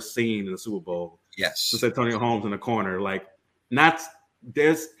we've ever seen in the Super Bowl. Yes. Just Antonio Holmes in the corner. People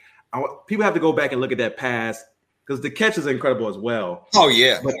have to go back and look at that pass because the catch is incredible as well. Oh,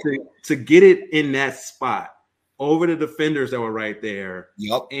 yeah. But to get it in that spot over the defenders that were right there,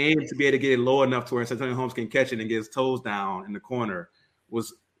 and to be able to get it low enough to where Antonio Holmes can catch it and get his toes down in the corner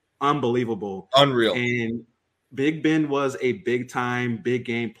was unbelievable. Unreal. And Big Ben was a big-time,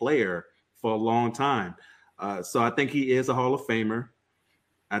 big-game player for a long time. So I think he is a Hall of Famer.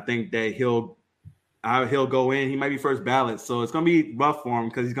 I think that he'll go in. He might be first ballot. So it's going to be rough for him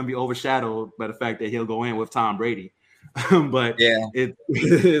because he's going to be overshadowed by the fact that he'll go in with Tom Brady. But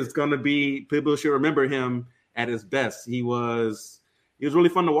it's going to be – people should remember him at his best. He was really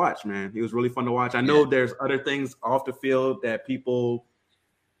fun to watch, man. He was really fun to watch. I know there's other things off the field that people –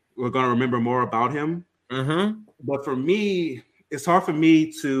 we're going to remember more about him. Mm-hmm. But for me, it's hard for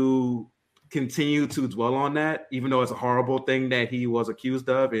me to continue to dwell on that, even though it's a horrible thing that he was accused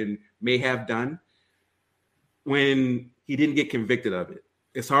of and may have done when he didn't get convicted of it.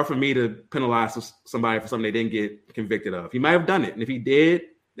 It's hard for me to penalize somebody for something they didn't get convicted of. He might have done it. And if he did,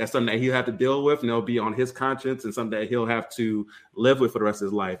 that's something that he'll have to deal with, and it'll be on his conscience and something that he'll have to live with for the rest of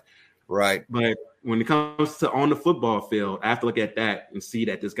his life. Right. But when it comes to on the football field, I have to look at that and see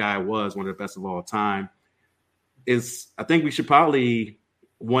that this guy was one of the best of all time. I think we should probably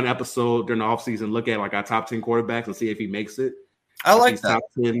one episode during the offseason look at like our top 10 quarterbacks and see if he makes it. I like that. Top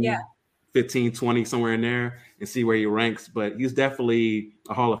 10, 15, 20, somewhere in there, and see where he ranks. But he's definitely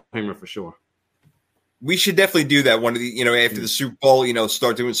a Hall of Famer for sure. We should definitely do that one of the, after the Super Bowl,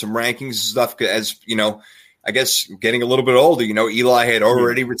 start doing some rankings and stuff. As, I guess getting a little bit older, Eli had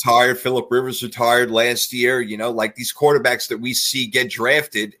already retired. Phillip Rivers retired last year, like these quarterbacks that we see get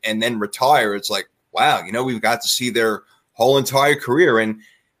drafted and then retire. It's like, wow, we've got to see their whole entire career. And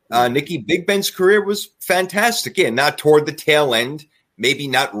Nicky Big Ben's career was fantastic. Yeah, not toward the tail end, maybe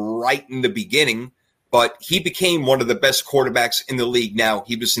not right in the beginning, but he became one of the best quarterbacks in the league. Now,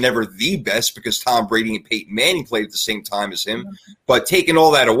 he was never the best because Tom Brady and Peyton Manning played at the same time as him. But taking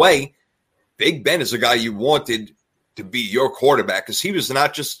all that away, Big Ben is a guy you wanted to be your quarterback because he was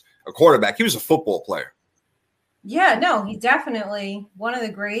not just a quarterback. He was a football player. Yeah, no, he's definitely one of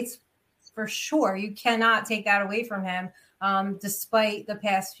the greats for sure. You cannot take that away from him, despite the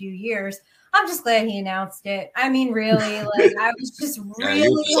past few years. I'm just glad he announced it. I mean, really, like I was just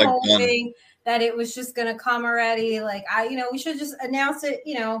really hoping that it was just going to come already. Like we should just announce it,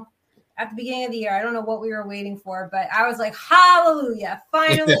 at the beginning of the year. I don't know what we were waiting for, but I was like, hallelujah.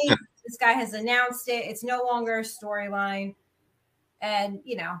 Finally, this guy has announced it. It's no longer a storyline and,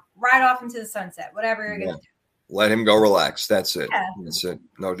 right off into the sunset, whatever you're going to do. Let him go relax. That's it. Yeah. That's it.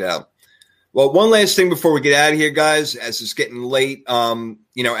 No doubt. Well, one last thing before we get out of here, guys, as it's getting late, Aaron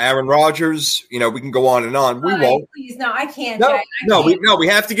Rodgers, we can go on and on. We won't. Please, no, I can't. We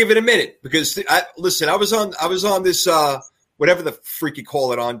have to give it a minute because I was on this, whatever the freak you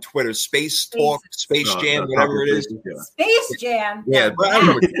call it on Twitter, Space Talk, Space Jam, whatever it is. Space Jam. Yeah, but I don't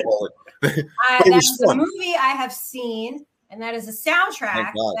know what you call it. That is a movie I have seen, and that is a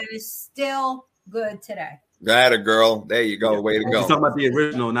soundtrack that is still good today. That a girl. There you go. Way to go. You're talking about the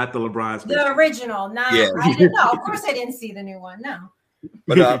original, not the LeBron. The original, not. Yeah. I didn't know. Of course, I didn't see the new one. No.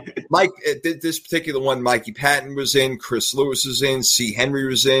 But Mike, this particular one, Mikey Patton was in, Chris Lewis was in, C. Henry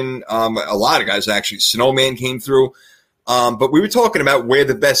was in, a lot of guys actually. Snowman came through. But we were talking about where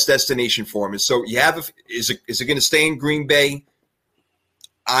the best destination for him is. So you have is it going to stay in Green Bay?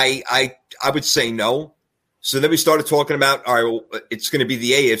 I would say no. So then we started talking about, all right, well, it's going to be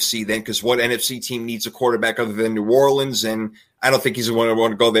the AFC then, because what NFC team needs a quarterback other than New Orleans? And I don't think he's the one who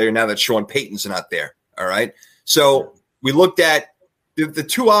want to go there now that Sean Payton's not there. All right. So we looked at the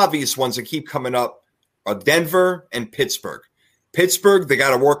two obvious ones that keep coming up are Denver and Pittsburgh. Pittsburgh, they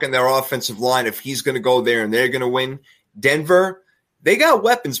got to work on their offensive line if he's going to go there and they're going to win. Denver, they got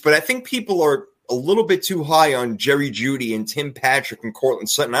weapons, but I think people are a little bit too high on Jerry Jeudy and Tim Patrick and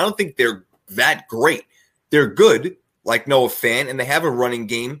Cortland Sutton. I don't think they're that great. They're good, like Noah Fant, and they have a running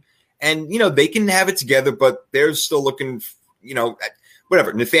game. And, they can have it together, but they're still looking,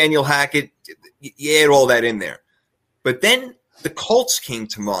 whatever. Nathaniel Hackett, you add all that in there. But then the Colts came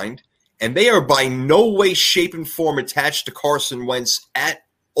to mind, and they are by no way, shape, and form attached to Carson Wentz at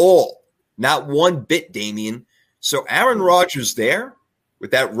all. Not one bit, Damian. So Aaron Rodgers there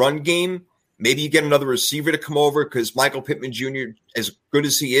with that run game, maybe you get another receiver to come over because Michael Pittman Jr., as good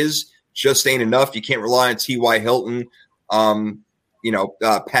as he is, just ain't enough. You can't rely on T.Y. Hilton,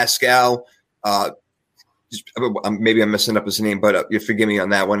 Pascal. Maybe I'm messing up his name, but you forgive me on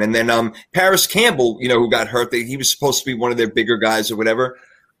that one. And then Paris Campbell, who got hurt. He was supposed to be one of their bigger guys or whatever.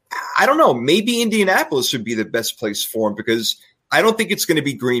 I don't know. Maybe Indianapolis would be the best place for him because I don't think it's going to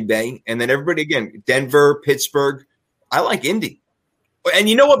be Green Bay. And then everybody again, Denver, Pittsburgh. I like Indy. And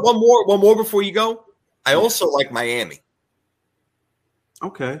you know what? One more before you go. I also like Miami.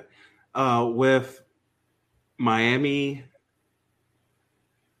 Okay. With Miami,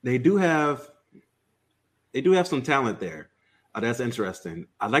 they do have some talent there. That's interesting.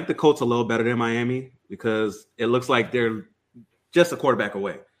 I like the Colts a little better than Miami because it looks like they're just a quarterback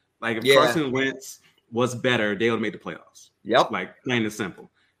away. Like if Carson Wentz was better, they would have made the playoffs. Yep. Like plain and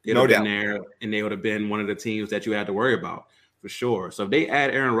simple. They'd have been there and they would have been one of the teams that you had to worry about for sure. So if they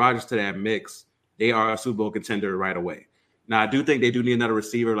add Aaron Rodgers to that mix, they are a Super Bowl contender right away. Now, I do think they do need another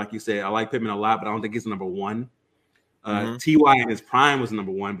receiver. Like you said, I like Pittman a lot, but I don't think he's number one. T.Y. in his prime was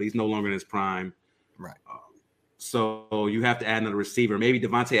number one, but he's no longer in his prime. Right. So you have to add another receiver. Maybe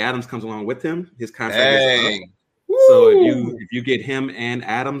Devontae Adams comes along with him. His contract is up. So if you get him and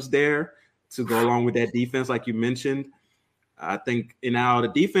Adams there to go along with that defense, like you mentioned, I think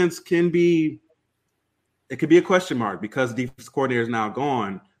the defense could be a question mark because the defense coordinator is now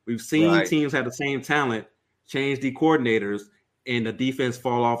gone. We've seen teams have the same talent, change the coordinators, and the defense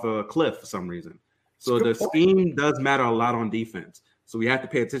fall off a cliff for some reason. So the scheme does matter a lot on defense. So we have to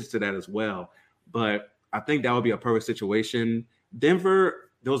pay attention to that as well. But I think that would be a perfect situation. Denver,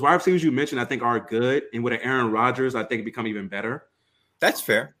 those wide receivers you mentioned, I think are good. And with Aaron Rodgers, I think it become even better. That's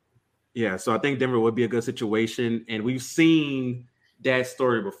fair. Yeah, so I think Denver would be a good situation. And we've seen that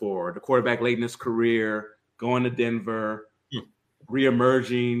story before. The quarterback late in his career, going to Denver,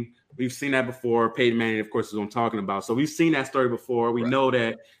 reemerging. We've seen that before. Peyton Manning, of course, is what I'm talking about. So we've seen that story before. We know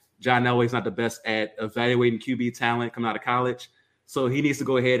that John Elway's not the best at evaluating QB talent coming out of college. So he needs to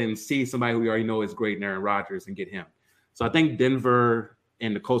go ahead and see somebody who we already know is great in Aaron Rodgers and get him. So I think Denver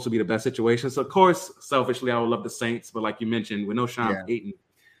and the Colts will be the best situation. So, of course, selfishly, I would love the Saints. But like you mentioned, with no Sean Payton,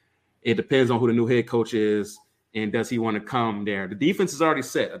 it depends on who the new head coach is and does he want to come there. The defense is already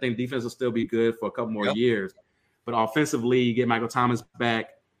set. I think defense will still be good for a couple more years. But offensively, you get Michael Thomas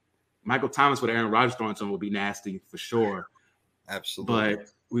back. Michael Thomas with Aaron Rodgers throwing to him will be nasty for sure. Absolutely. But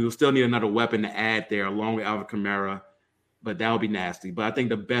we will still need another weapon to add there along with Alvin Kamara. But that would be nasty. But I think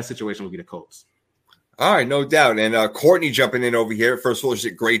the best situation would be the Colts. All right, no doubt. And Courtney jumping in over here. First of all, she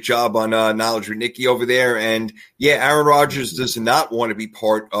did a great job on Knowledge with Nikki over there. And, Aaron Rodgers does not want to be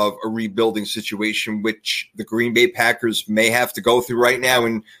part of a rebuilding situation, which the Green Bay Packers may have to go through right now.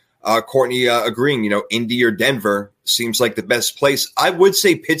 And Courtney agreeing, Indy or Denver seems like the best place. I would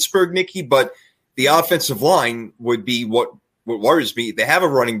say Pittsburgh, Nikki, but the offensive line would be what worries me. They have a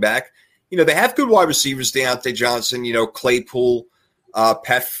running back. They have good wide receivers, Deontay Johnson, Claypool,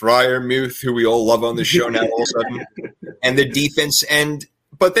 Pat Freiermuth, who we all love on the show now all of a sudden, and the defense.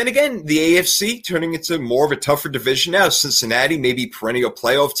 But then again, the AFC turning into more of a tougher division now. Cincinnati, maybe perennial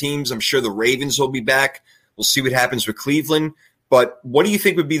playoff teams. I'm sure the Ravens will be back. We'll see what happens with Cleveland. But what do you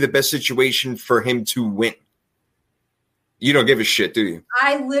think would be the best situation for him to win? You don't give a shit, do you?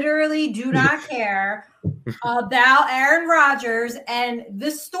 I literally do not care about Aaron Rodgers and the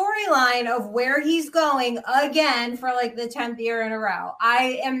storyline of where he's going again for like the 10th year in a row.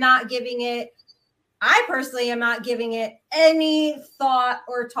 I personally am not giving it any thought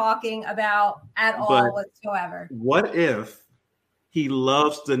or talking about at all whatsoever. What if he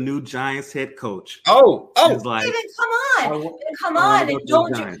loves the new Giants head coach? Oh! Like, come on, and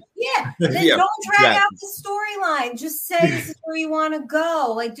don't drag out the storyline. Just say this is where you want to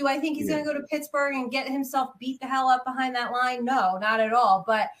go. Like, do I think he's going to go to Pittsburgh and get himself beat the hell up behind that line? No, not at all.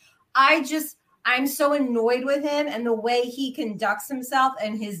 But I'm so annoyed with him and the way he conducts himself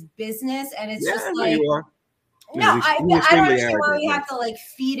and his business, and it's just like. I don't understand why we have to like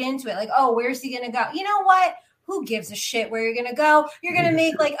feed into it. Like, oh, where's he going to go? You know what? Who gives a shit where you're going to go? You're going to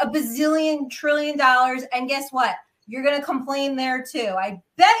make like $1 trillion. And guess what? You're going to complain there too. I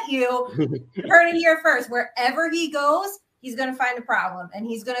bet you heard it here first. Wherever he goes, he's going to find a problem and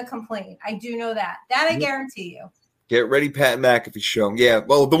he's going to complain. I do know that. That I guarantee you. Get ready, Pat McAfee show. Yeah.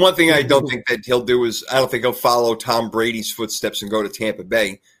 Well, the one thing I don't think that he'll do is I don't think he'll follow Tom Brady's footsteps and go to Tampa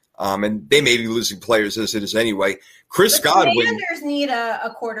Bay. And they may be losing players as it is anyway. Chris Godwin. The Commanders need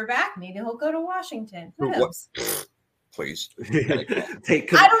a quarterback. Maybe he'll go to Washington. Who knows? Please. I don't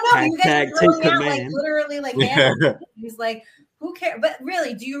know. You guys are throwing out like literally like he's like, who cares? But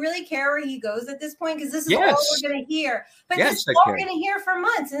really, do you really care where he goes at this point? Because this is all we're going to hear. But this is all we're going to hear for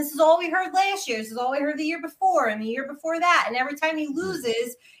months. And this is all we heard last year. This is all we heard the year before and the year before that. And every time he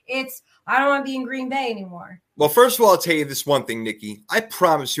loses, it's, I don't want to be in Green Bay anymore. Well, first of all, I'll tell you this one thing, Nikki. I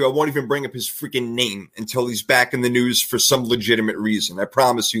promise you I won't even bring up his freaking name until he's back in the news for some legitimate reason. I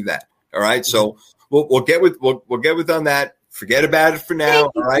promise you that. All right? So we'll get with on that. Forget about it for now.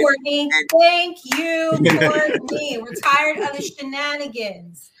 Thank you, all right? Courtney. Thank you, Courtney. We're tired of the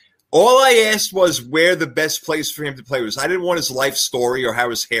shenanigans. All I asked was where the best place for him to play was. I didn't want his life story or how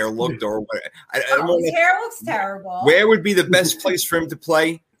his hair looked or what. His hair looks terrible. Where would be the best place for him to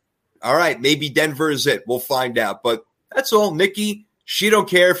play? All right, maybe Denver is it. We'll find out. But that's all. Nikki, she don't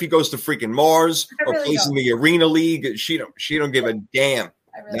care if he goes to freaking Mars or plays in the Arena League. She don't give a damn.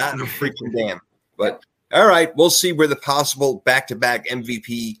 Not a freaking damn. But all right, we'll see where the possible back-to-back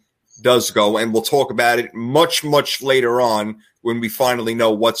MVP does go, and we'll talk about it much, much later on when we finally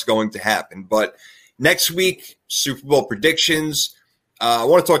know what's going to happen. But next week, Super Bowl predictions. I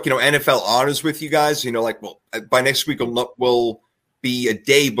want to talk, NFL honors with you guys. By next week we'll be a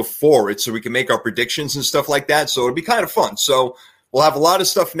day before it so we can make our predictions and stuff like that. So it'll be kind of fun. So we'll have a lot of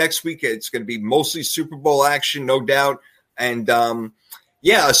stuff next week. It's going to be mostly Super Bowl action, no doubt. And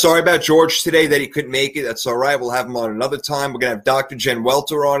yeah, sorry about George today that he couldn't make it. That's all right. We'll have him on another time. We're going to have Dr. Jen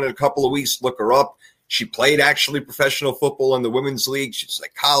Welter on in a couple of weeks. Look her up. She played actually professional football in the Women's League. She's a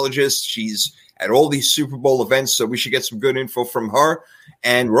psychologist. She's at all these Super Bowl events, so we should get some good info from her.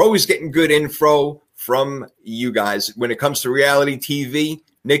 And we're always getting good info from you guys. When it comes to reality TV,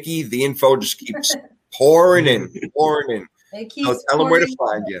 Nikki, the info just keeps pouring in. It keeps so tell them where to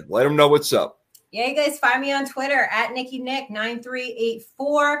find you. Let them know what's up. Yeah, you guys find me on Twitter at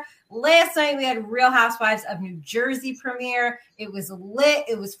NikkiNick9384. Last night we had Real Housewives of New Jersey premiere. It was lit.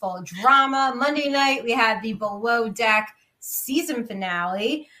 It was full of drama. Monday night we had the Below Deck season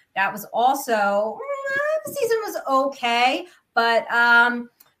finale. That was also, the season was okay, but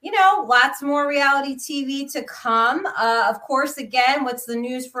lots more reality TV to come. Of course, again, what's the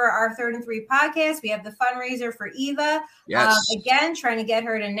news for our 3rd and 3 podcast? We have the fundraiser for Eva. Yes. Again, trying to get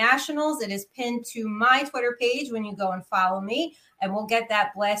her to nationals. It is pinned to my Twitter page when you go and follow me, and we'll get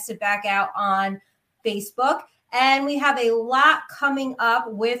that blasted back out on Facebook. And we have a lot coming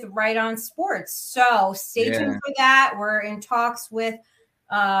up with Right On Sports. So stay tuned for that. We're in talks with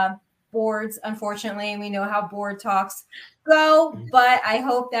boards, unfortunately. We know how board talks go, but I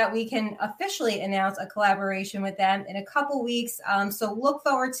hope that we can officially announce a collaboration with them in a couple weeks. So look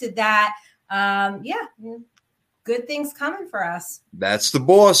forward to that. Good things coming for us. That's the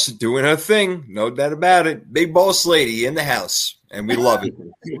boss doing her thing. No doubt about it. Big boss lady in the house, and we love it.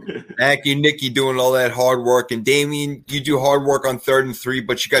 Thank you, Nikki, doing all that hard work. And Damien, you do hard work on 3rd and 3,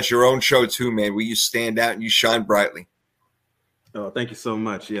 but you got your own show too, man, where you stand out and you shine brightly. Oh, thank you so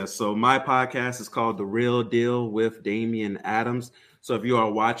much. Yeah, so my podcast is called The Real Deal with Damian Adams. So if you are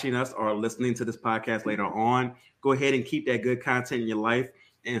watching us or listening to this podcast later on, go ahead and keep that good content in your life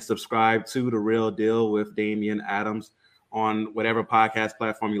and subscribe to The Real Deal with Damian Adams on whatever podcast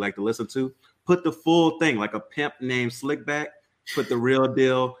platform you like to listen to. Put the full thing, like a pimp named Slickback. Put The Real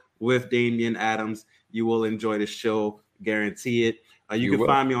Deal with Damian Adams. You will enjoy the show, guarantee it. You can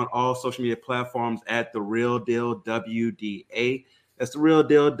find me on all social media platforms at The Real Deal WDA. That's The Real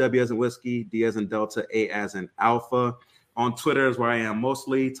Deal, W as in whiskey, D as in Delta, A as in alpha. On Twitter is where I am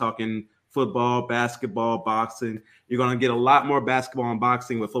mostly talking football, basketball, boxing. You're going to get a lot more basketball and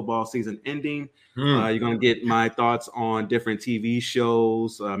boxing with football season ending. You're going to get my thoughts on different TV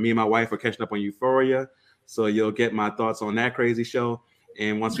shows. Me and my wife are catching up on Euphoria, so you'll get my thoughts on that crazy show.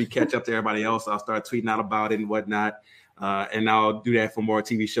 And once we catch up to everybody else, I'll start tweeting out about it and whatnot. And I'll do that for more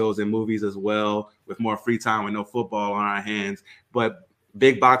TV shows and movies as well, with more free time with no football on our hands. But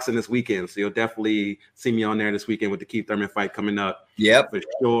big boxing this weekend, so you'll definitely see me on there this weekend with the Keith Thurman fight coming up. Yep, for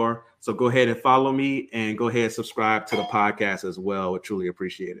sure. So go ahead and follow me, and go ahead and subscribe to the podcast as well. I truly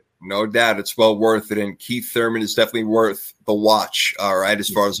appreciate it. No doubt, it's well worth it. And Keith Thurman is definitely worth the watch. All right, as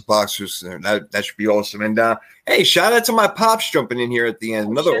far as the boxers, that should be awesome. And hey, shout out to my pops jumping in here at the end.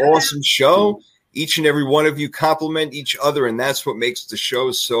 Another awesome show. Each and every one of you compliment each other, and that's what makes the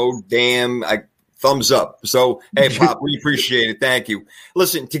show so damn thumbs up. So, hey, Pop, we appreciate it. Thank you.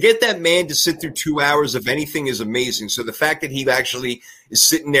 Listen, to get that man to sit through 2 hours of anything is amazing. So the fact that he actually is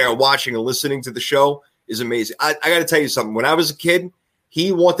sitting there watching and listening to the show is amazing. I got to tell you something. When I was a kid,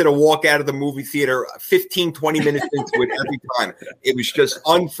 he wanted to walk out of the movie theater 15, 20 minutes into it every time. It was just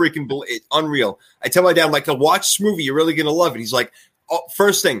unreal. I tell my dad, I'm like, to watch this movie, you're really going to love it. He's like,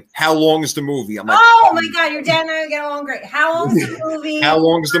 first thing, how long is the movie? I'm like, oh my God, your dad and I get along great. How long is the movie? How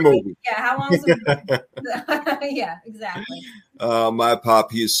long is the movie? Yeah, how long is the movie? Yeah, exactly. My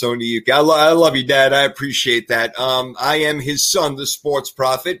pop, he is so unique. I love you, Dad. I appreciate that. I am his son, the sports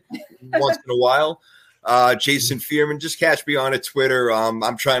prophet, once in a while. Jason Fearman, just catch me on Twitter.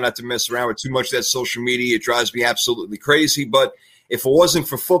 I'm trying not to mess around with too much of that social media. It drives me absolutely crazy. But if it wasn't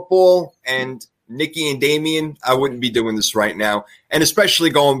for football and Nikki and Damien, I wouldn't be doing this right now. And especially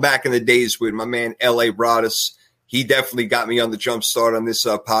going back in the days with my man, L.A. Broadus. He definitely got me on the jump start on this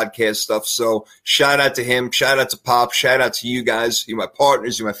podcast stuff. So shout out to him. Shout out to Pop. Shout out to you guys. You're my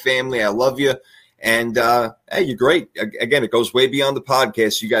partners. You're my family. I love you. And, hey, you're great. Again, it goes way beyond the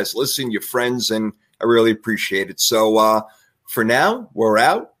podcast. You guys listen, you're friends, and I really appreciate it. So for now, we're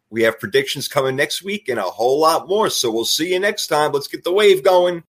out. We have predictions coming next week and a whole lot more. So we'll see you next time. Let's get the wave going.